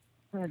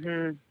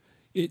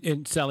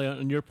 And Sally,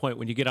 on your point,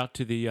 when you get out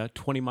to the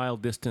 20-mile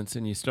distance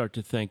and you start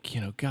to think,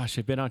 gosh,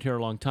 I've been out here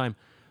a long time.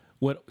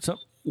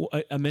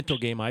 A mental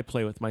game I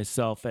play with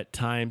myself at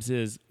times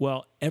is,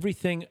 well,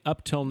 everything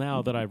up till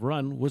now that I've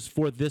run was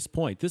for this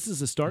point. This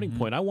is a starting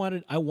point. I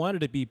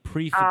wanted to be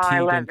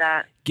pre-fatigued and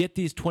get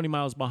these 20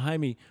 miles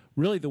behind me.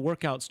 Really, the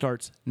workout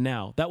starts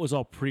now. That was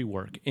all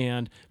pre-work.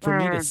 And for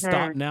me to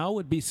stop now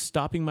would be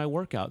stopping my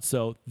workout.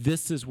 So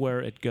this is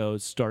where it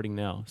goes, starting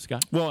now.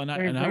 Scott? Well, and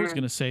I was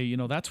going to say,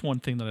 that's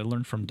one thing that I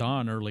learned from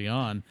Don early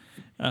on,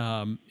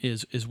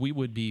 is we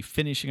would be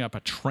finishing up a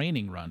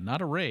training run,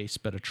 not a race,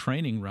 but a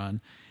training run.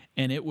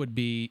 And it would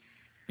be,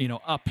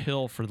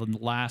 uphill for the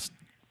last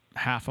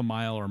half a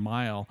mile or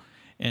mile.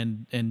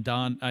 And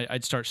Don,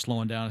 I'd start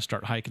slowing down and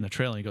start hiking the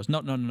trail. And he goes,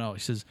 no.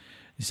 He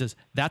says,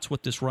 that's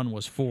what this run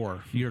was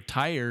for. You're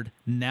tired.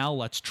 Now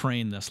let's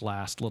train this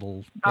last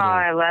little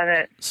I love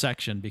it.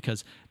 section,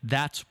 because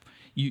that's,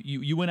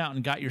 you went out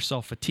and got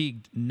yourself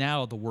fatigued.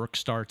 Now the work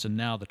starts and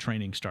now the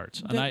training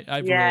starts. And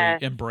I've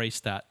really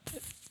embraced that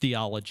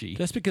theology.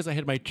 That's because I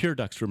had my tear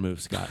ducts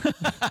removed, Scott.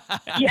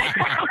 Yeah.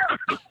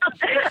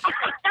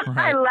 Right.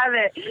 I love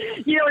it.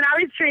 When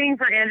I was training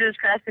for Andrews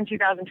Crest in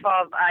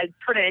 2012, I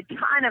put a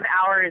ton of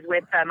hours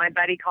with my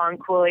buddy Colin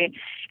Cooley,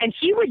 and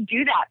he would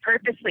do that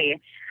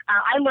purposely.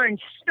 I learned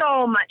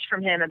so much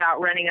from him about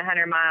running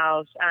 100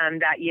 miles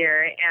that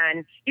year,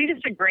 and he was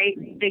just a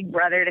great big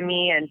brother to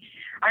me. And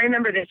I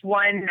remember this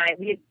one night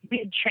we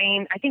had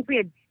trained. I think we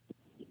had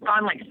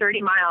gone like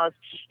 30 miles.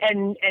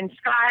 And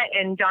Scott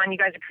and Don, you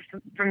guys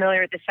are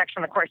familiar with this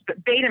section on the course,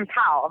 but Baden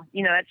Powell,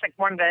 that's like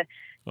one of the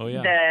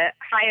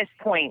highest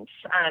points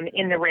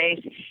in the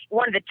race,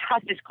 one of the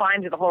toughest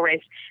climbs of the whole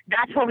race.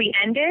 That's where we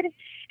ended.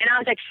 And I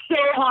was like so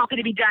happy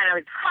to be done. I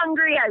was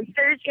hungry. I was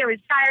thirsty. I was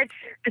tired.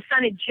 The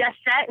sun had just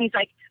set. And he's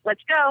like,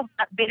 let's go,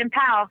 Baden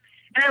Powell.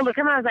 And I look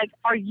at him. I was like,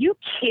 are you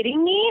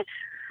kidding me?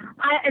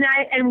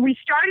 And we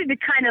started to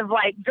kind of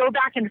like go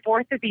back and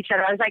forth with each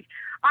other. I was like,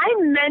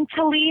 I'm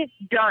mentally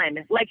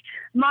done. Like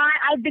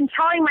I've been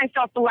telling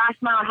myself the last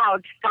mile how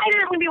excited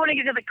I'm going to be when I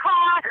get to the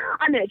car.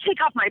 I'm going to take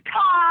off my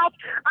top.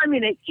 I'm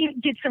going to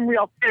get some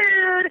real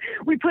food.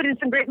 We put in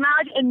some great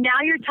mileage. And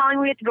now you're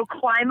telling me we have to go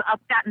climb up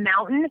that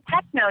mountain?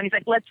 Heck no. And he's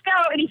like, let's go.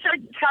 And he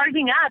started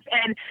charging up.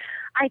 And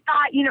I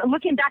thought,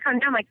 looking back on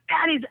it, I'm like,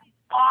 that is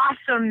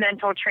awesome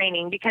mental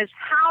training, because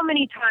how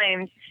many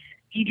times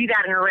do you do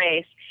that in a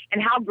race?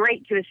 And how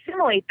great to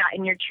assimilate that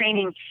in your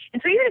training.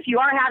 And so even if you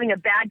are having a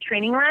bad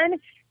training run,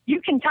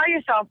 you can tell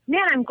yourself,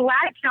 man, I'm glad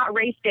it's not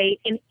race day.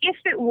 And if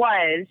it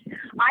was,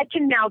 I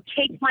can now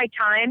take my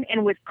time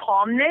and with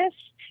calmness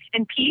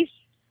and peace,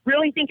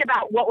 really think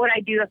about what would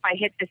I do if I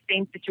hit the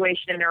same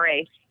situation in a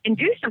race, and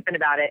do something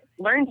about it,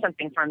 learn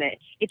something from it.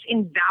 It's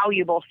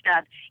invaluable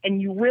stuff.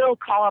 And you will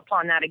call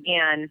upon that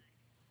again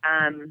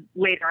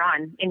later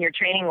on in your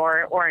training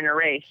or in a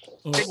race.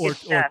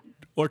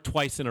 Or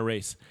twice in a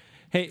race.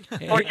 Hey,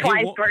 or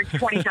twice, or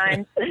 20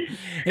 times.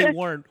 Hey,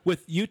 Warren,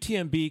 with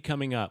UTMB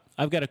coming up,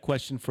 I've got a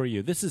question for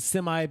you. This is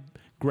semi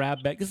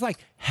grab bag. It's like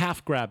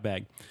half grab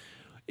bag.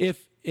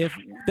 If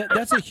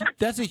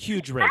that's a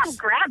huge race. Half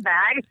grab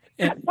bag.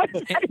 What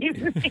does that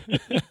even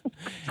mean?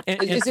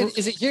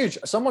 Is it huge?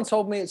 Someone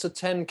told me it's a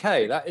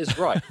 10K. That is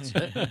right.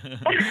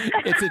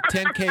 It's a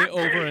 10K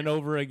over and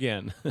over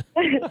again.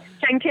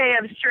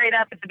 10K of straight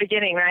up at the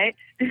beginning, right?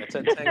 It's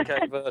a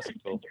 10K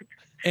vertical.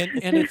 And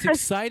it's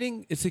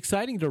exciting. It's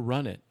exciting to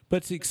run it, but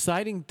it's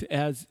exciting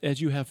as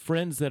you have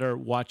friends that are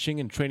watching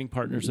and training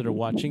partners that are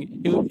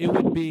watching.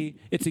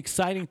 It's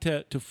exciting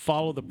to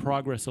follow the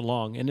progress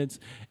along, and it's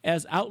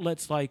as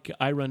outlets like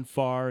I Run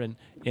Far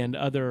and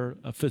other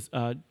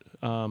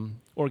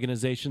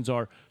organizations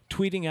are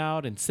tweeting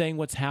out and saying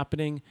what's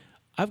happening.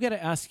 I've got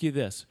to ask you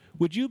this: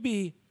 would you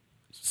be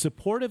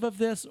supportive of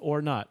this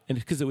or not? And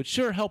because it would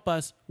sure help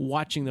us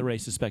watching the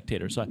race as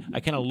spectators. So I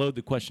kind of load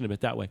the question a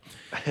bit that way.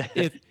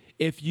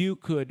 If you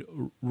could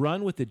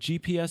run with a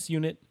GPS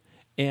unit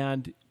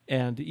and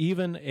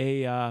even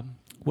a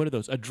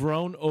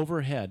drone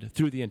overhead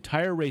through the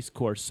entire race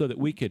course, so that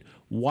we could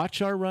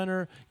watch our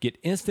runner, get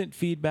instant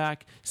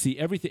feedback, see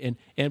everything,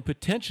 and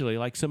potentially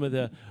like some of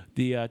the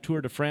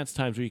Tour de France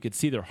times where you could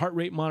see their heart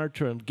rate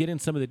monitor and get in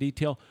some of the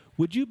detail.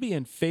 Would you be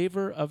in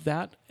favor of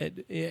that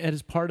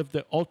as part of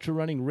the ultra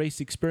running race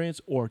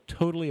experience, or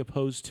totally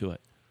opposed to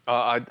it?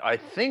 I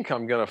think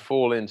I'm going to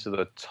fall into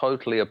the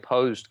totally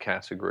opposed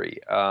category,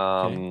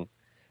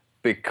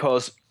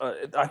 because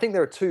I think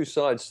there are two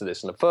sides to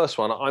this. And the first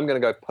one, I'm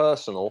going to go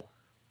personal,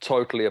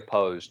 totally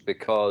opposed,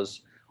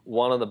 because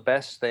one of the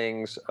best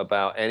things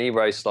about any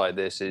race like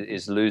this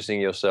is losing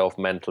yourself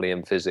mentally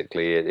and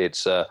physically.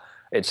 It's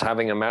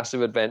having a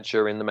massive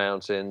adventure in the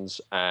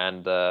mountains,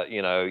 and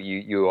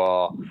you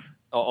are.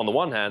 On the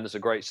one hand, there's a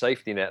great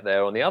safety net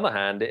there. On the other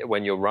hand,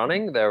 when you're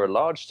running, there are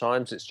large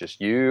times it's just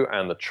you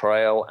and the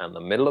trail and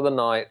the middle of the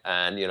night,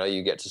 and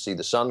you get to see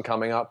the sun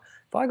coming up.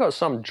 If I got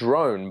some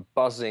drone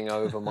buzzing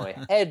over my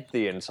head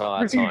the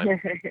entire time,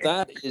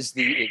 that is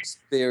the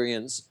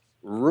experience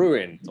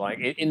ruined, like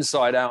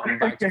inside out and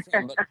back to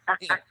front. But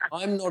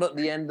I'm not at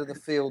the end of the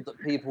field that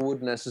people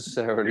would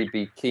necessarily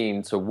be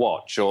keen to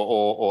watch,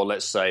 or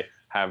let's say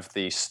have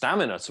the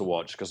stamina to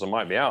watch, because I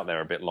might be out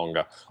there a bit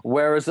longer.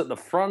 Whereas at the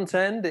front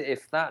end,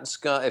 if that's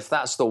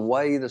the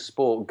way the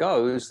sport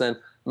goes, then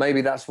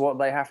maybe that's what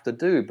they have to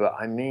do. But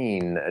I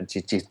mean,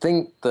 do you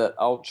think that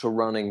ultra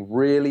running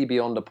really,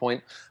 beyond a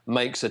point,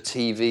 makes a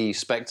TV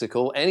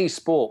spectacle? Any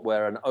sport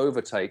where an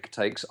overtake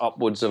takes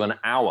upwards of an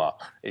hour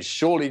is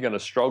surely going to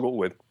struggle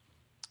with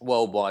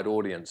worldwide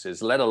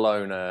audiences, let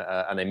alone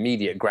an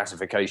immediate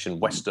gratification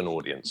Western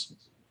audience.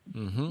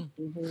 Mm-hmm.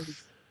 Mm-hmm.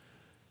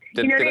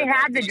 They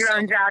had the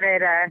drones out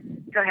at.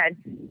 Go ahead.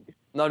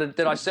 No,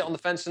 did I sit on the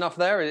fence enough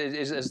there?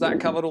 Has that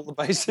covered all the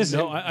bases?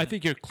 No, I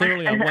think you're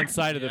clearly on one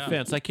side of the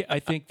fence. I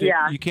think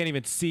that you can't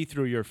even see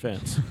through your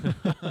fence.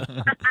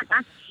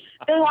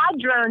 They had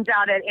drones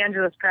out at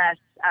Angeles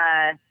Crest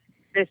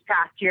this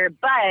past year,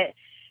 but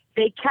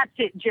they kept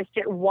it just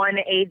at one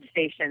aid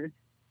station.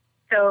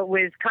 So it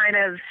was kind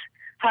of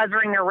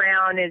hovering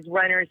around as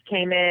runners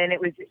came in.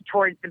 It was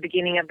towards the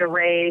beginning of the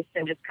race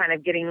and just kind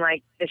of getting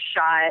like the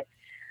shot.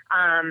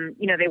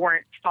 They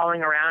weren't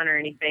following around or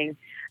anything.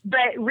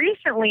 But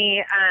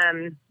recently,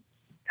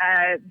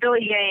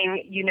 Billy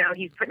Yang,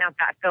 he's putting out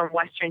that film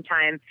Western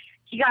Time.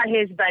 He got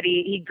his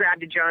buddy, he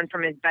grabbed a drone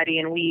from his buddy,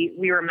 and we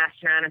were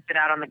messing around and fit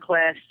out on the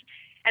cliffs.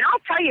 And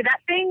I'll tell you, that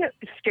thing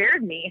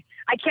scared me.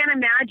 I can't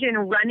imagine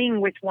running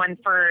with one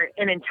for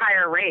an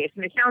entire race.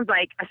 And it sounds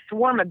like a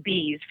swarm of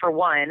bees, for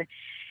one.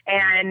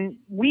 And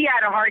we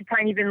had a hard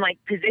time even like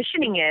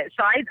positioning it.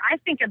 So I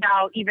think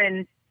about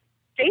even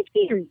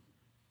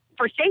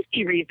for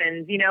safety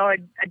reasons, you know,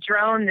 a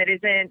drone that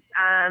isn't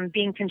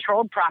being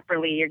controlled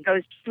properly or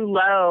goes too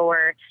low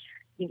or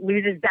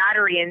loses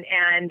battery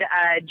and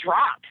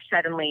drops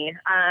suddenly.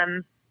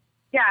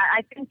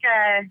 I think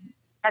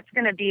that's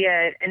going to be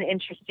an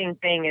interesting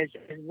thing as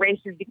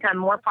races become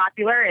more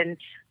popular and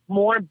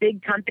more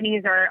big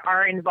companies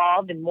are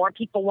involved and more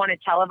people want to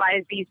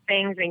televise these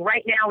things. I mean,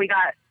 right now we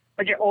got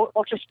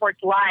Ultra Sports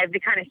Live. They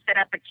kind of set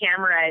up a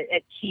camera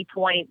at key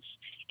points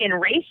in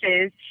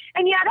races.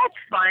 And yeah, that's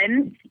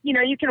fun. You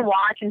know, you can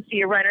watch and see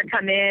a runner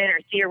come in or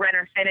see a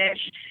runner finish.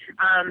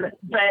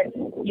 But,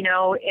 you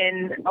know,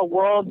 in a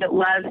world that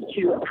loves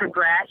to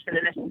progress and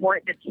in a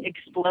sport that's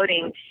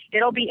exploding,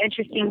 it'll be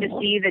interesting to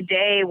see the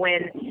day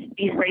when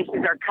these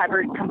races are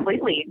covered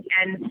completely.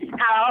 And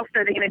how else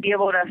are they going to be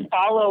able to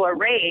follow a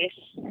race,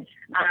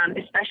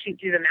 especially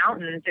through the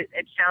mountains?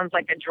 It sounds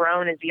like a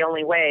drone is the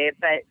only way,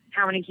 but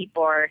how many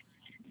people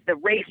the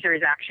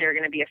racers actually are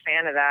going to be a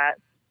fan of that?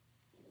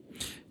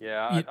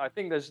 Yeah, I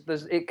think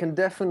it can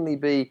definitely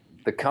be,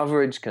 the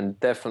coverage can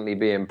definitely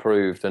be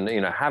improved, and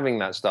you know, having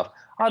that stuff,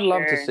 I'd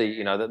love to see,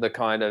 you know, the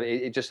kind of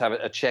it just have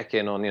a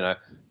check-in on, you know,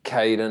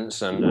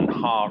 cadence and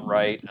heart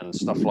rate and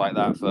stuff like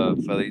that for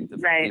the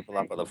people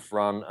up at the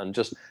front, and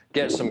just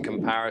get some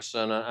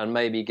comparison and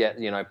maybe get,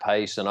 you know,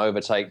 pace and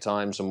overtake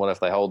times, and what if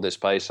they hold this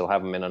pace, they'll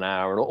have them in an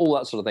hour and all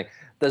that sort of thing.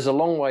 There's a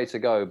long way to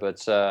go,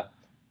 but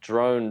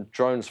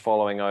drones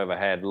following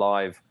overhead,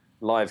 live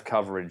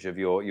coverage of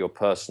your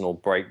personal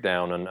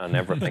breakdown and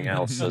everything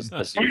else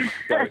as you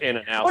go in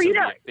and out of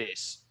the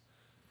abyss.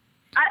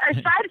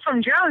 Aside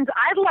from drones,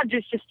 I'd love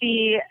just to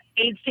see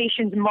aid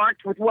stations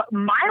marked with what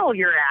mile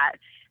you're at.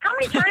 How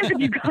many times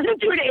have you gone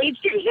into an aid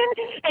station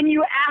and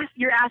you're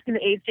asking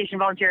the aid station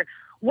volunteer,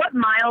 what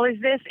mile is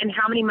this and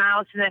how many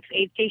miles to the next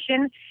aid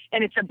station?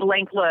 And it's a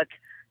blank look.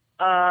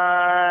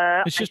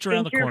 It's just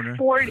around the corner.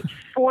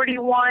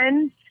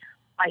 41.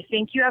 I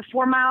think you have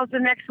 4 miles the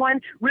next one.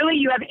 Really,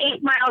 you have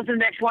 8 miles the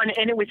next one,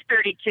 and it was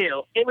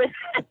 32. It was,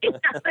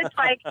 it's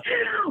like,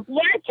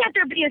 why can't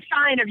there be a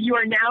sign of you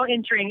are now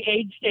entering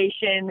aid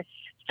station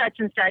such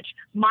and such,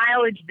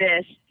 mileage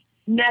this,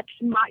 next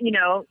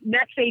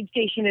aid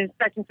station is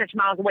such and such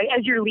miles away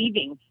as you're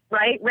leaving,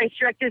 right? Race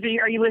directors,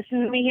 are you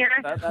listening to me here?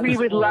 We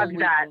would love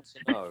that.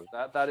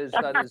 That is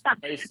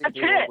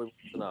basically what we want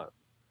to know.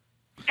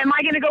 Am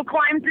I going to go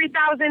climb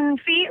 3,000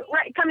 feet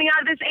coming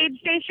out of this aid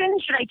station?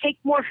 Should I take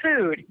more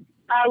food?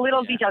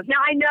 Little details.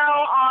 Now, I know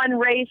on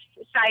race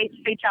sites,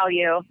 they tell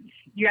you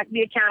have to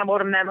be accountable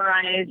to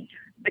memorize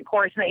the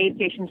course and the aid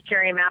stations,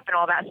 carry a map and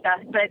all that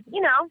stuff. But,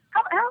 you know,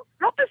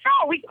 help us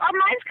out. Our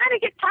minds kind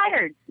of get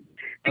tired.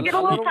 They get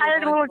a little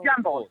tired and a little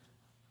jumbled.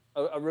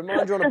 A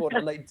reminder on the board,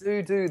 and they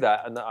do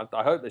that, and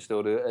I hope they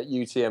still do it at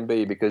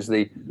UTMB, because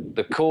the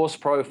course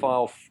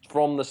profile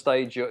from the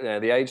stage,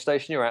 the aid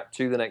station you're at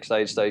to the next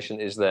aid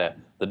station is there.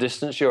 The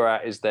distance you're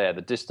at is there.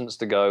 The distance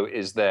to go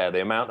is there.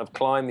 The amount of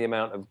climb, the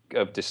amount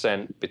of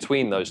descent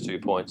between those 2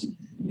 points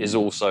is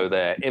also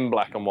there in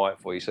black and white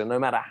for you. So no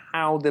matter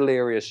how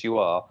delirious you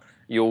are,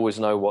 you always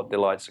know what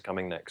delights are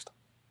coming next.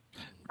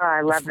 Oh, I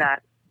love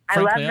that.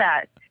 I love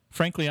that.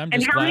 Frankly, I'm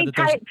just glad that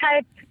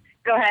there's...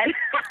 Go ahead.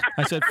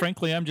 I said,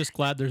 frankly, I'm just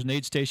glad there's an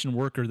aid station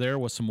worker there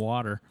with some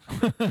water.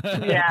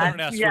 Yeah.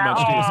 Don't ask for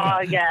much. Oh,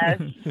 yes.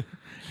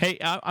 Hey,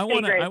 I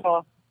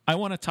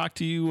want to talk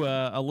to you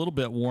a little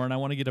bit, Warren. I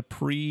want to get a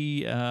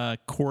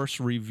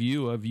pre-course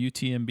review of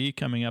UTMB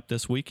coming up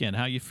this weekend.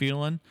 How you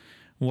feeling?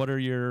 What are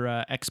your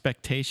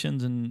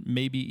expectations and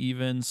maybe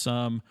even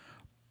some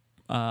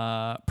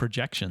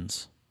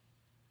projections?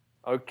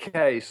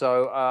 Okay,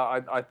 so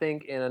I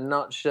think in a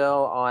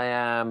nutshell, I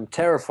am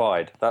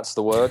terrified. That's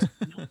the word.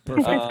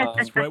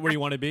 Perfect. Right where you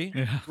want to be.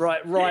 Yeah.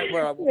 Right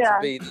where I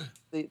want to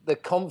be. The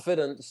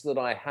confidence that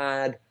I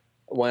had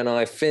when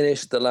I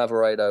finished the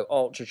Lavaredo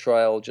Ultra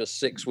Trail just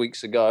 6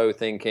 weeks ago,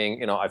 thinking,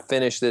 you know, I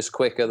finished this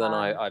quicker than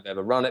I've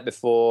ever run it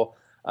before.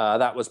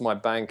 That was my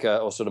banker,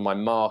 or sort of my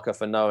marker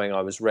for knowing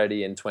I was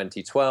ready in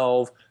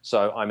 2012.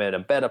 So I'm in a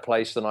better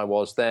place than I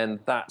was then.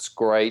 That's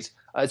great.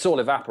 It's all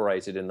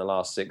evaporated in the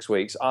last 6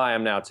 weeks. I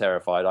am now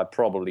terrified. I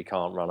probably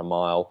can't run a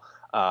mile.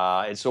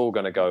 It's all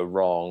going to go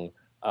wrong.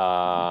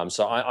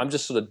 So I'm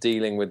just sort of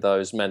dealing with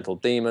those mental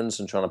demons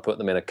and trying to put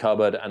them in a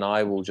cupboard. And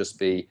I will just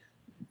be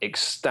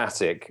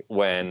ecstatic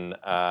when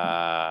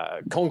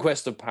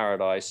Conquest of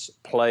Paradise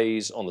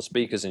plays on the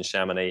speakers in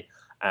Chamonix,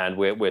 and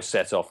we're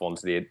set off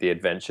onto the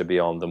adventure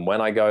beyond. And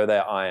when I go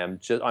there, I'm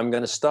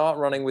going to start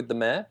running with the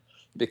mare,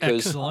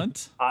 because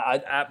excellent.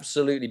 I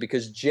absolutely,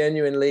 because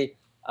genuinely,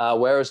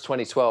 whereas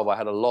 2012 I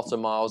had a lot of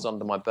miles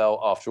under my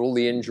belt after all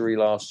the injury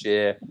last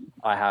year,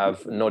 I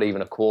have not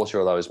even a quarter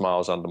of those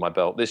miles under my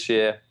belt this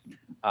year.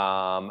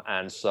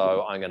 And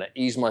so I'm going to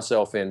ease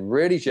myself in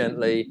really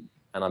gently,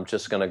 and I'm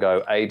just going to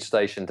go aid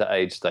station to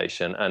aid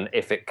station. And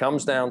if it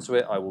comes down to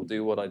it, I will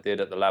do what I did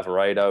at the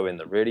Lavaredo in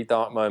the really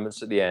dark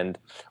moments at the end,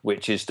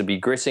 which is to be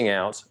gritting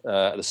out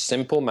the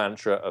simple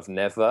mantra of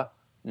never,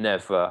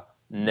 never,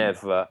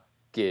 never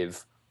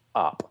give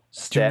up,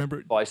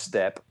 remember- by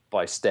step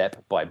by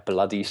step by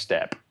bloody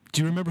step.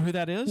 Do you remember who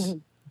that is?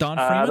 Don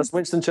Freeman? That's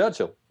Winston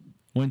Churchill.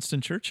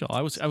 Winston Churchill.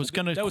 I was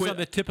going to. That was on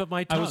the tip of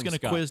my tongue. I was going to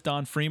Scott. quiz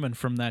Don Freeman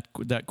from that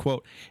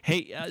quote.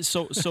 Hey,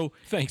 so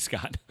Thanks,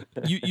 Scott.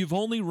 you've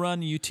only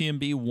run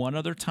UTMB one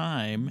other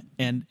time,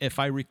 and if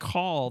I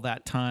recall,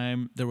 that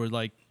time there were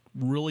like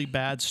really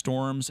bad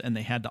storms, and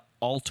they had to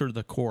alter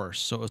the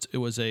course. So it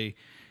was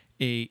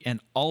an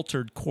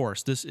altered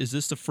course. Is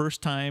this the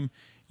first time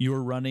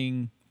you're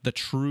running the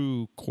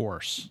true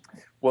course?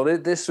 Well,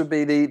 this would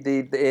be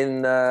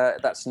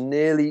that's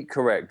nearly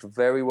correct.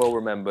 Very well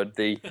remembered.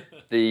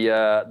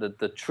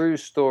 The true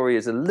story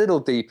is a little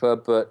deeper,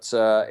 but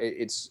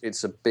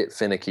it's a bit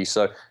finicky.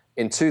 So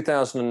in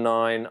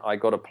 2009, I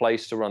got a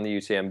place to run the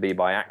UTMB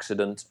by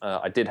accident.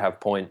 I did have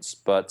points,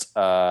 but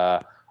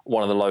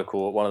one of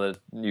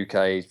the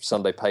UK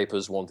Sunday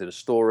papers wanted a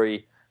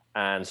story,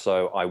 and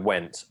so I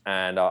went,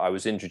 and I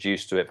was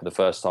introduced to it for the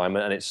first time,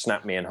 and it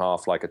snapped me in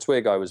half like a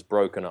twig. I was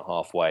broken at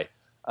halfway.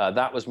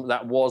 That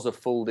was a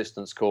full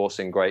distance course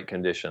in great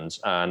conditions,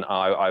 and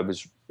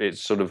it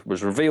sort of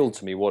was revealed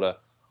to me what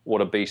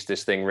a beast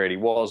this thing really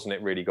was, and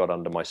it really got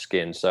under my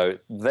skin. So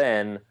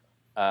then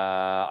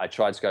I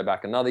tried to go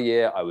back another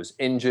year. I was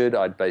injured.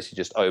 I'd basically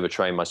just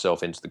overtrained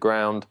myself into the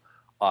ground.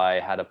 I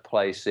had a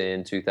place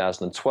in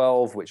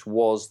 2012, which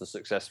was the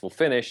successful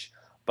finish,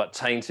 but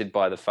tainted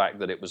by the fact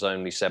that it was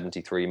only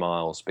 73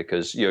 miles,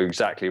 because you're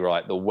exactly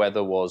right. The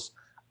weather was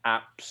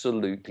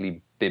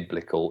absolutely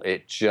biblical.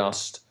 It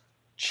just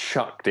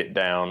chucked it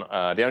down.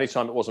 The only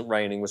time it wasn't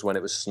raining was when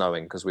it was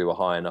snowing, because we were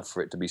high enough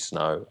for it to be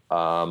snow.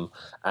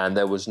 And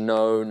there was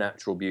no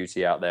natural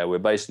beauty out there. We're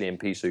basically in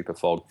pea super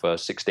fog for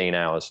 16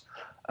 hours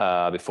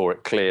before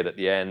it cleared at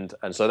the end.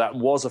 And so that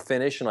was a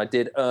finish, and I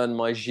did earn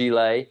my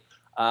gilet,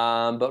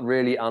 but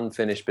really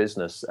unfinished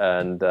business.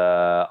 And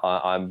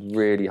I'm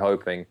really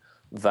hoping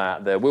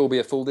that there will be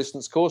a full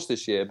distance course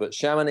this year. But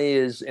Chamonix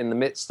is in the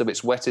midst of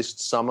its wettest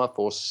summer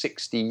for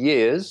 60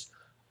 years.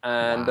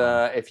 And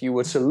if you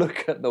were to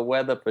look at the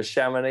weather for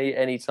Chamonix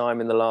any time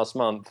in the last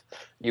month,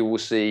 you will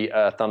see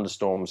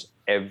thunderstorms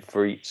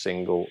every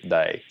single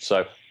day.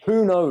 So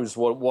who knows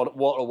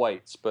what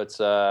awaits?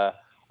 But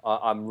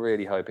I'm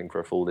really hoping for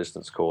a full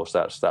distance course.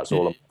 That's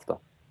all I'm after.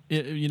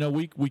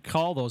 We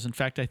call those. In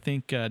fact, I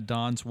think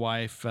Don's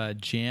wife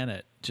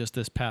Janet just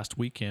this past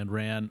weekend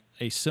ran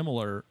a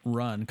similar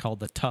run called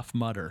the Tough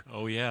Mudder.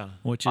 Oh yeah,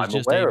 which is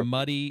just a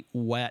muddy,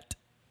 wet,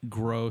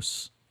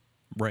 gross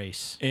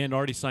race. And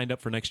already signed up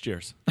for next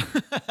year's.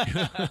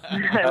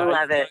 I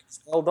love it.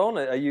 Hold on,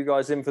 are you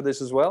guys in for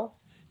this as well?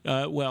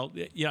 Well,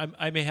 yeah,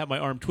 I may have my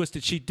arm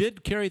twisted. She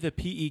did carry the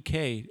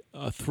PEK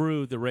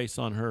through the race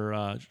on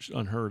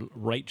her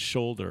right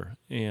shoulder,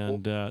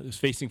 and was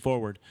facing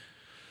forward,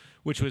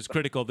 which was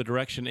critical, the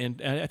direction.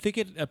 And I think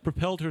it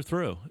propelled her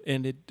through,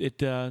 and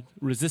it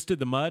resisted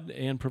the mud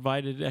and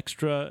provided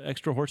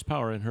extra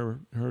horsepower in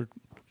her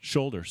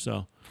shoulder.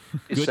 So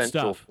good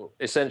stuff.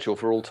 Essential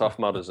for all tough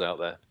mudders out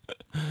there.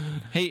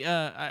 Hey,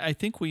 I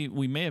think we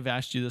may have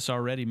asked you this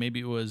already.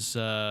 Maybe it was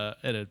at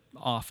an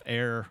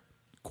off-air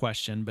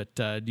question, but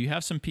do you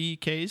have some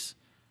PEKs?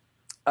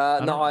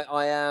 No,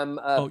 I am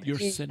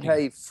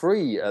PEK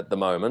free at the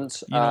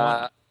moment. You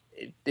know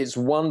it's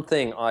one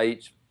thing I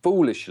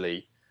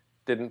foolishly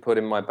didn't put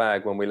in my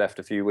bag when we left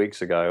a few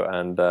weeks ago,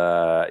 and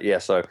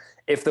so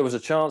if there was a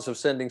chance of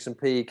sending some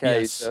PEKs,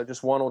 yes.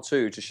 Just one or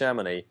two to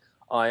Chamonix,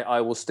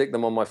 I will stick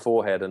them on my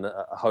forehead and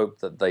hope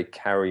that they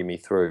carry me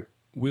through.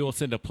 We will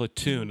send a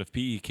platoon of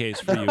PEKs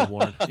for you,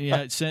 Warren.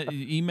 Yeah,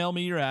 email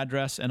me your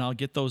address, and I'll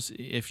get those.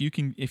 If you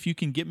can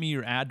get me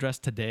your address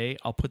today,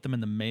 I'll put them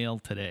in the mail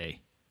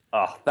today.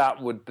 Oh,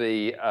 that would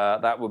be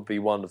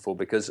wonderful,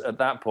 because at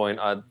that point,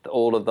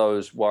 all of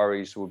those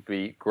worries would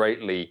be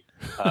greatly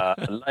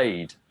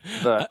allayed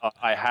that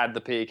I had the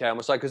PEK on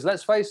my side. Because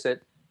let's face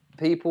it,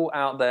 people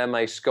out there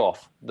may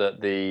scoff that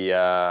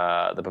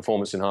the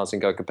performance enhancing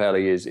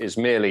Kokopelli is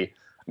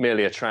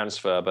merely a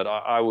transfer, but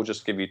I will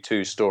just give you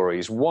two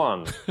stories.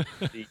 One,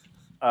 the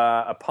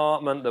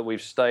apartment that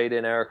we've stayed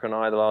in, Erica and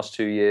I, the last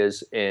 2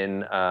 years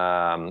in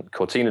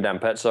Cortina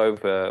d'Ampezzo,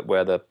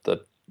 where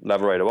the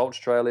Lavaredo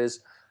Ultra Trail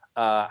is,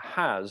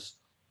 has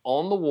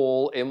on the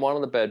wall in one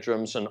of the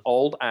bedrooms an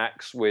old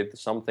axe with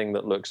something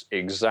that looks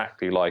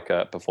exactly like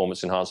a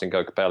performance enhancing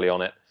Kokopelli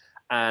on it.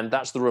 And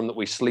that's the room that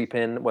we sleep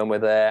in when we're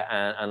there.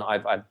 And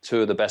I've had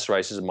two of the best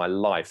races of my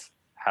life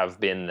have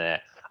been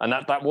there. And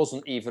that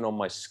wasn't even on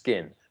my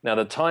skin. Now,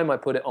 the time I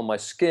put it on my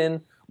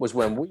skin was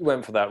when we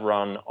went for that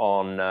run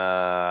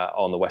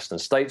on the Western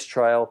States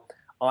Trail.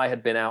 I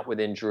had been out with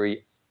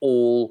injury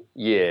all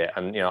year.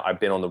 And, I've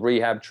been on the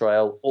rehab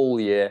trail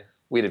all year.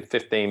 We did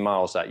 15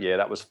 miles that year.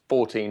 That was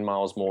 14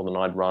 miles more than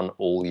I'd run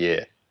all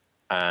year.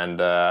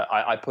 And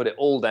I put it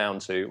all down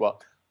to,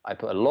 I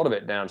put a lot of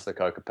it down to the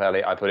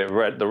Kokopelli. I put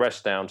the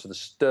rest down to the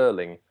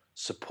sterling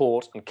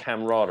support and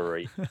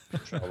camaraderie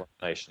of Trail Run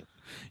Nation.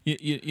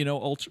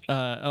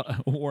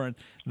 Warren,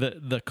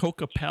 the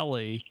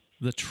Kokopelli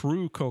the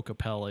true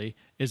Kokopelli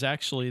is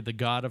actually the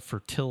god of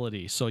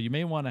fertility. So you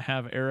may want to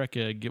have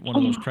Erica get one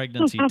of those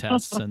pregnancy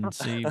tests and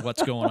see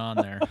what's going on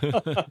there.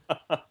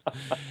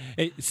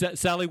 Hey,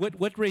 Sally,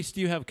 what race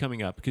do you have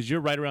coming up? Because you're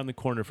right around the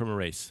corner from a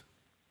race.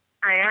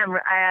 I am.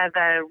 I have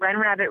a Run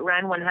Rabbit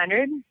Run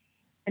 100.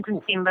 It's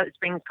in Steamboat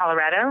Springs,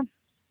 Colorado.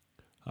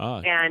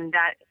 And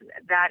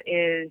that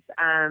is,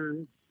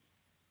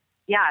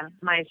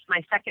 my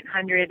second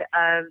 100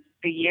 of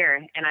the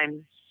year, and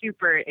I'm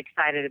super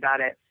excited about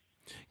it.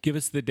 Give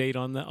us the date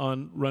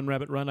on Run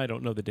Rabbit Run. I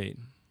don't know the date.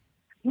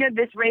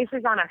 This race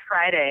is on a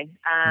Friday.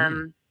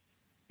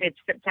 It's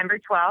September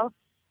 12th.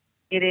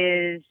 It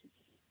is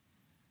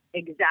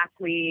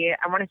exactly,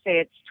 I want to say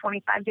it's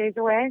 25 days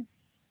away.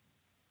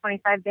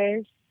 25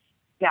 days.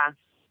 Yeah.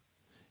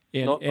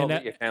 Not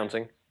that you're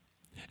counting.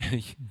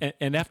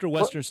 And after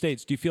Western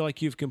States, do you feel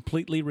like you've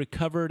completely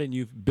recovered and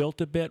you've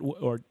built a bit,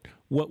 or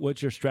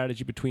what's your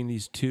strategy between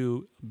these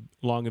two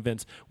long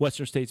events?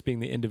 Western States being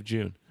the end of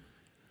June.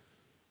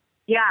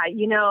 Yeah, I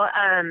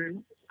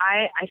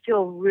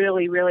feel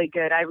really, really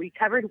good. I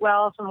recovered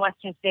well from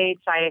Western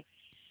States. I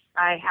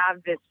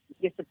have this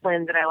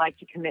discipline that I like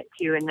to commit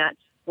to, and that's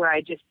where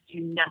I just do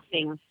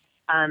nothing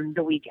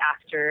the week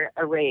after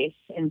a race.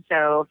 And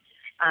so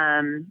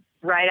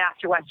right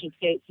after Western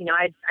States,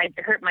 I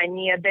hurt my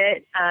knee a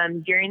bit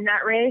during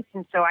that race,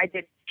 and so I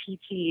did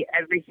PT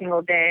every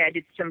single day. I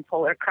did some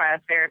polar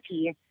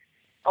cryotherapy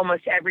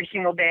almost every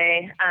single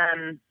day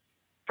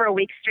for a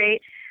week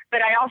straight.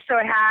 But I also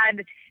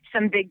had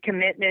some big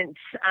commitments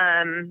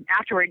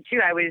afterward, too.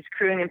 I was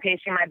crewing and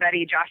pacing my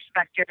buddy Josh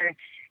Spector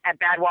at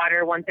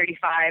Badwater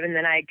 135, and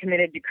then I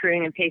committed to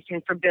crewing and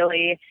pacing for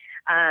Billy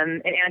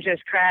at Andros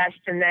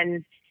Crest, and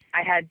then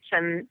I had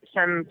some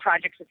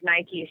projects with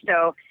Nike.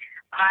 So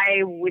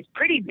I was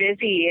pretty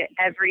busy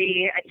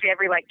every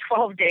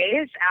 12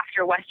 days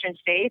after Western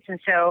States. And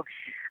so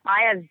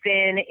I've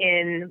kind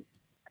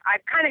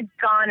of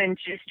gone in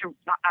just a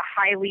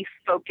highly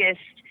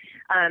focused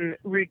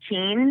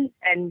routine,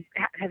 and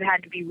have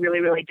had to be really,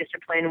 really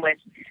disciplined with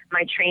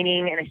my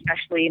training and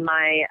especially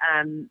my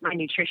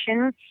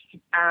nutrition.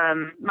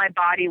 My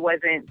body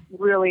wasn't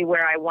really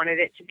where I wanted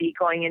it to be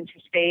going into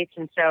States.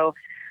 And so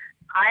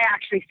I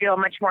actually feel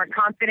much more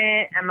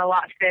confident. I'm a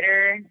lot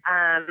fitter,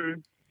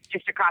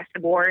 just across the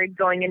board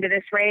going into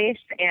this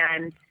race.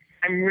 And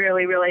I'm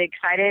really, really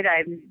excited.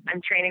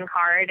 I'm training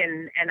hard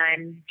and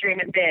I'm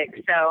dreaming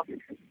big. So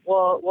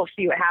we'll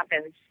see what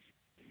happens.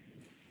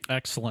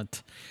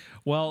 Excellent.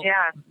 Well,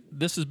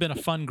 This has been a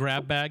fun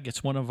grab bag.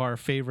 It's one of our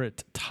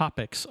favorite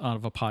topics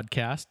of a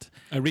podcast.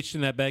 I reached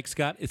in that bag,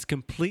 Scott. It's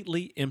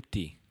completely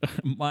empty.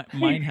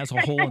 Mine has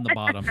a hole in the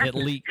bottom. It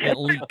leaked.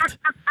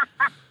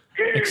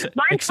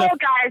 Mine's full,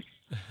 guys.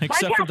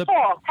 Except for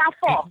half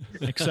full.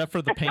 Except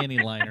for the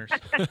panty liners.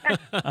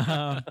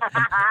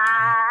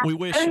 We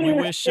wish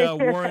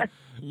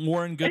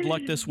Warren good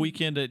luck this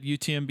weekend at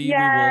UTMB.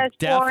 Yes,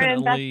 we will definitely.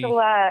 Warren, best of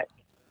luck.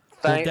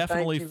 Thank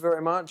you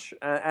very much,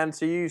 and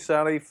to you,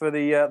 Sally, for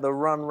the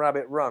Run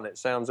Rabbit Run. It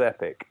sounds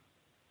epic.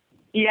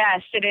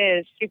 Yes, it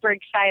is. Super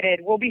excited.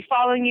 We'll be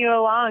following you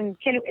along.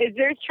 Is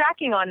there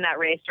tracking on that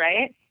race,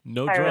 right?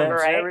 No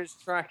drones. There is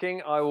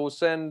tracking. I will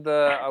send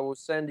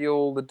you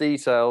all the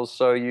details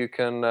so you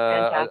can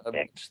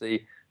watch the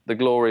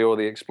glory or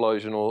the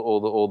explosion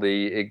or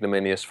the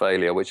ignominious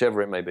failure,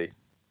 whichever it may be.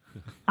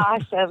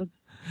 Awesome.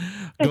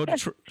 Go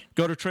to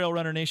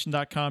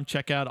trailrunnernation.com.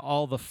 Check out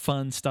all the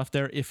fun stuff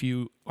there. If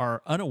you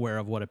are unaware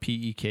of what a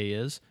PEK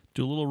is,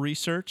 do a little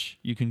research.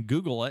 You can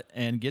Google it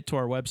and get to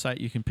our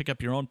website. You can pick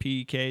up your own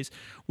PEKs.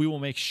 We will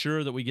make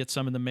sure that we get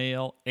some in the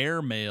mail,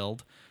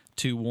 air-mailed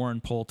to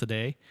Warren Pohl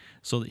today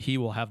so that he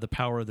will have the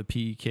power of the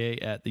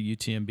PEK at the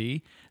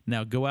UTMB.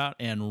 Now go out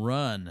and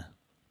run.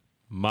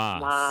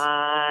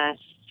 Mas.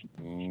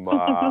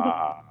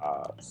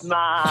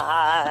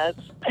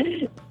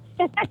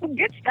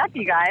 Good stuff,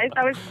 you guys.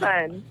 That was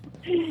fun.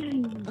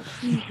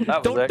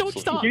 Don't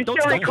stop. You're still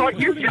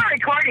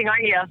recording,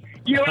 aren't you?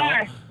 You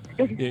are.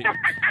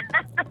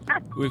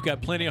 We've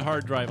got plenty of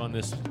hard drive on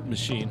this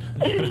machine.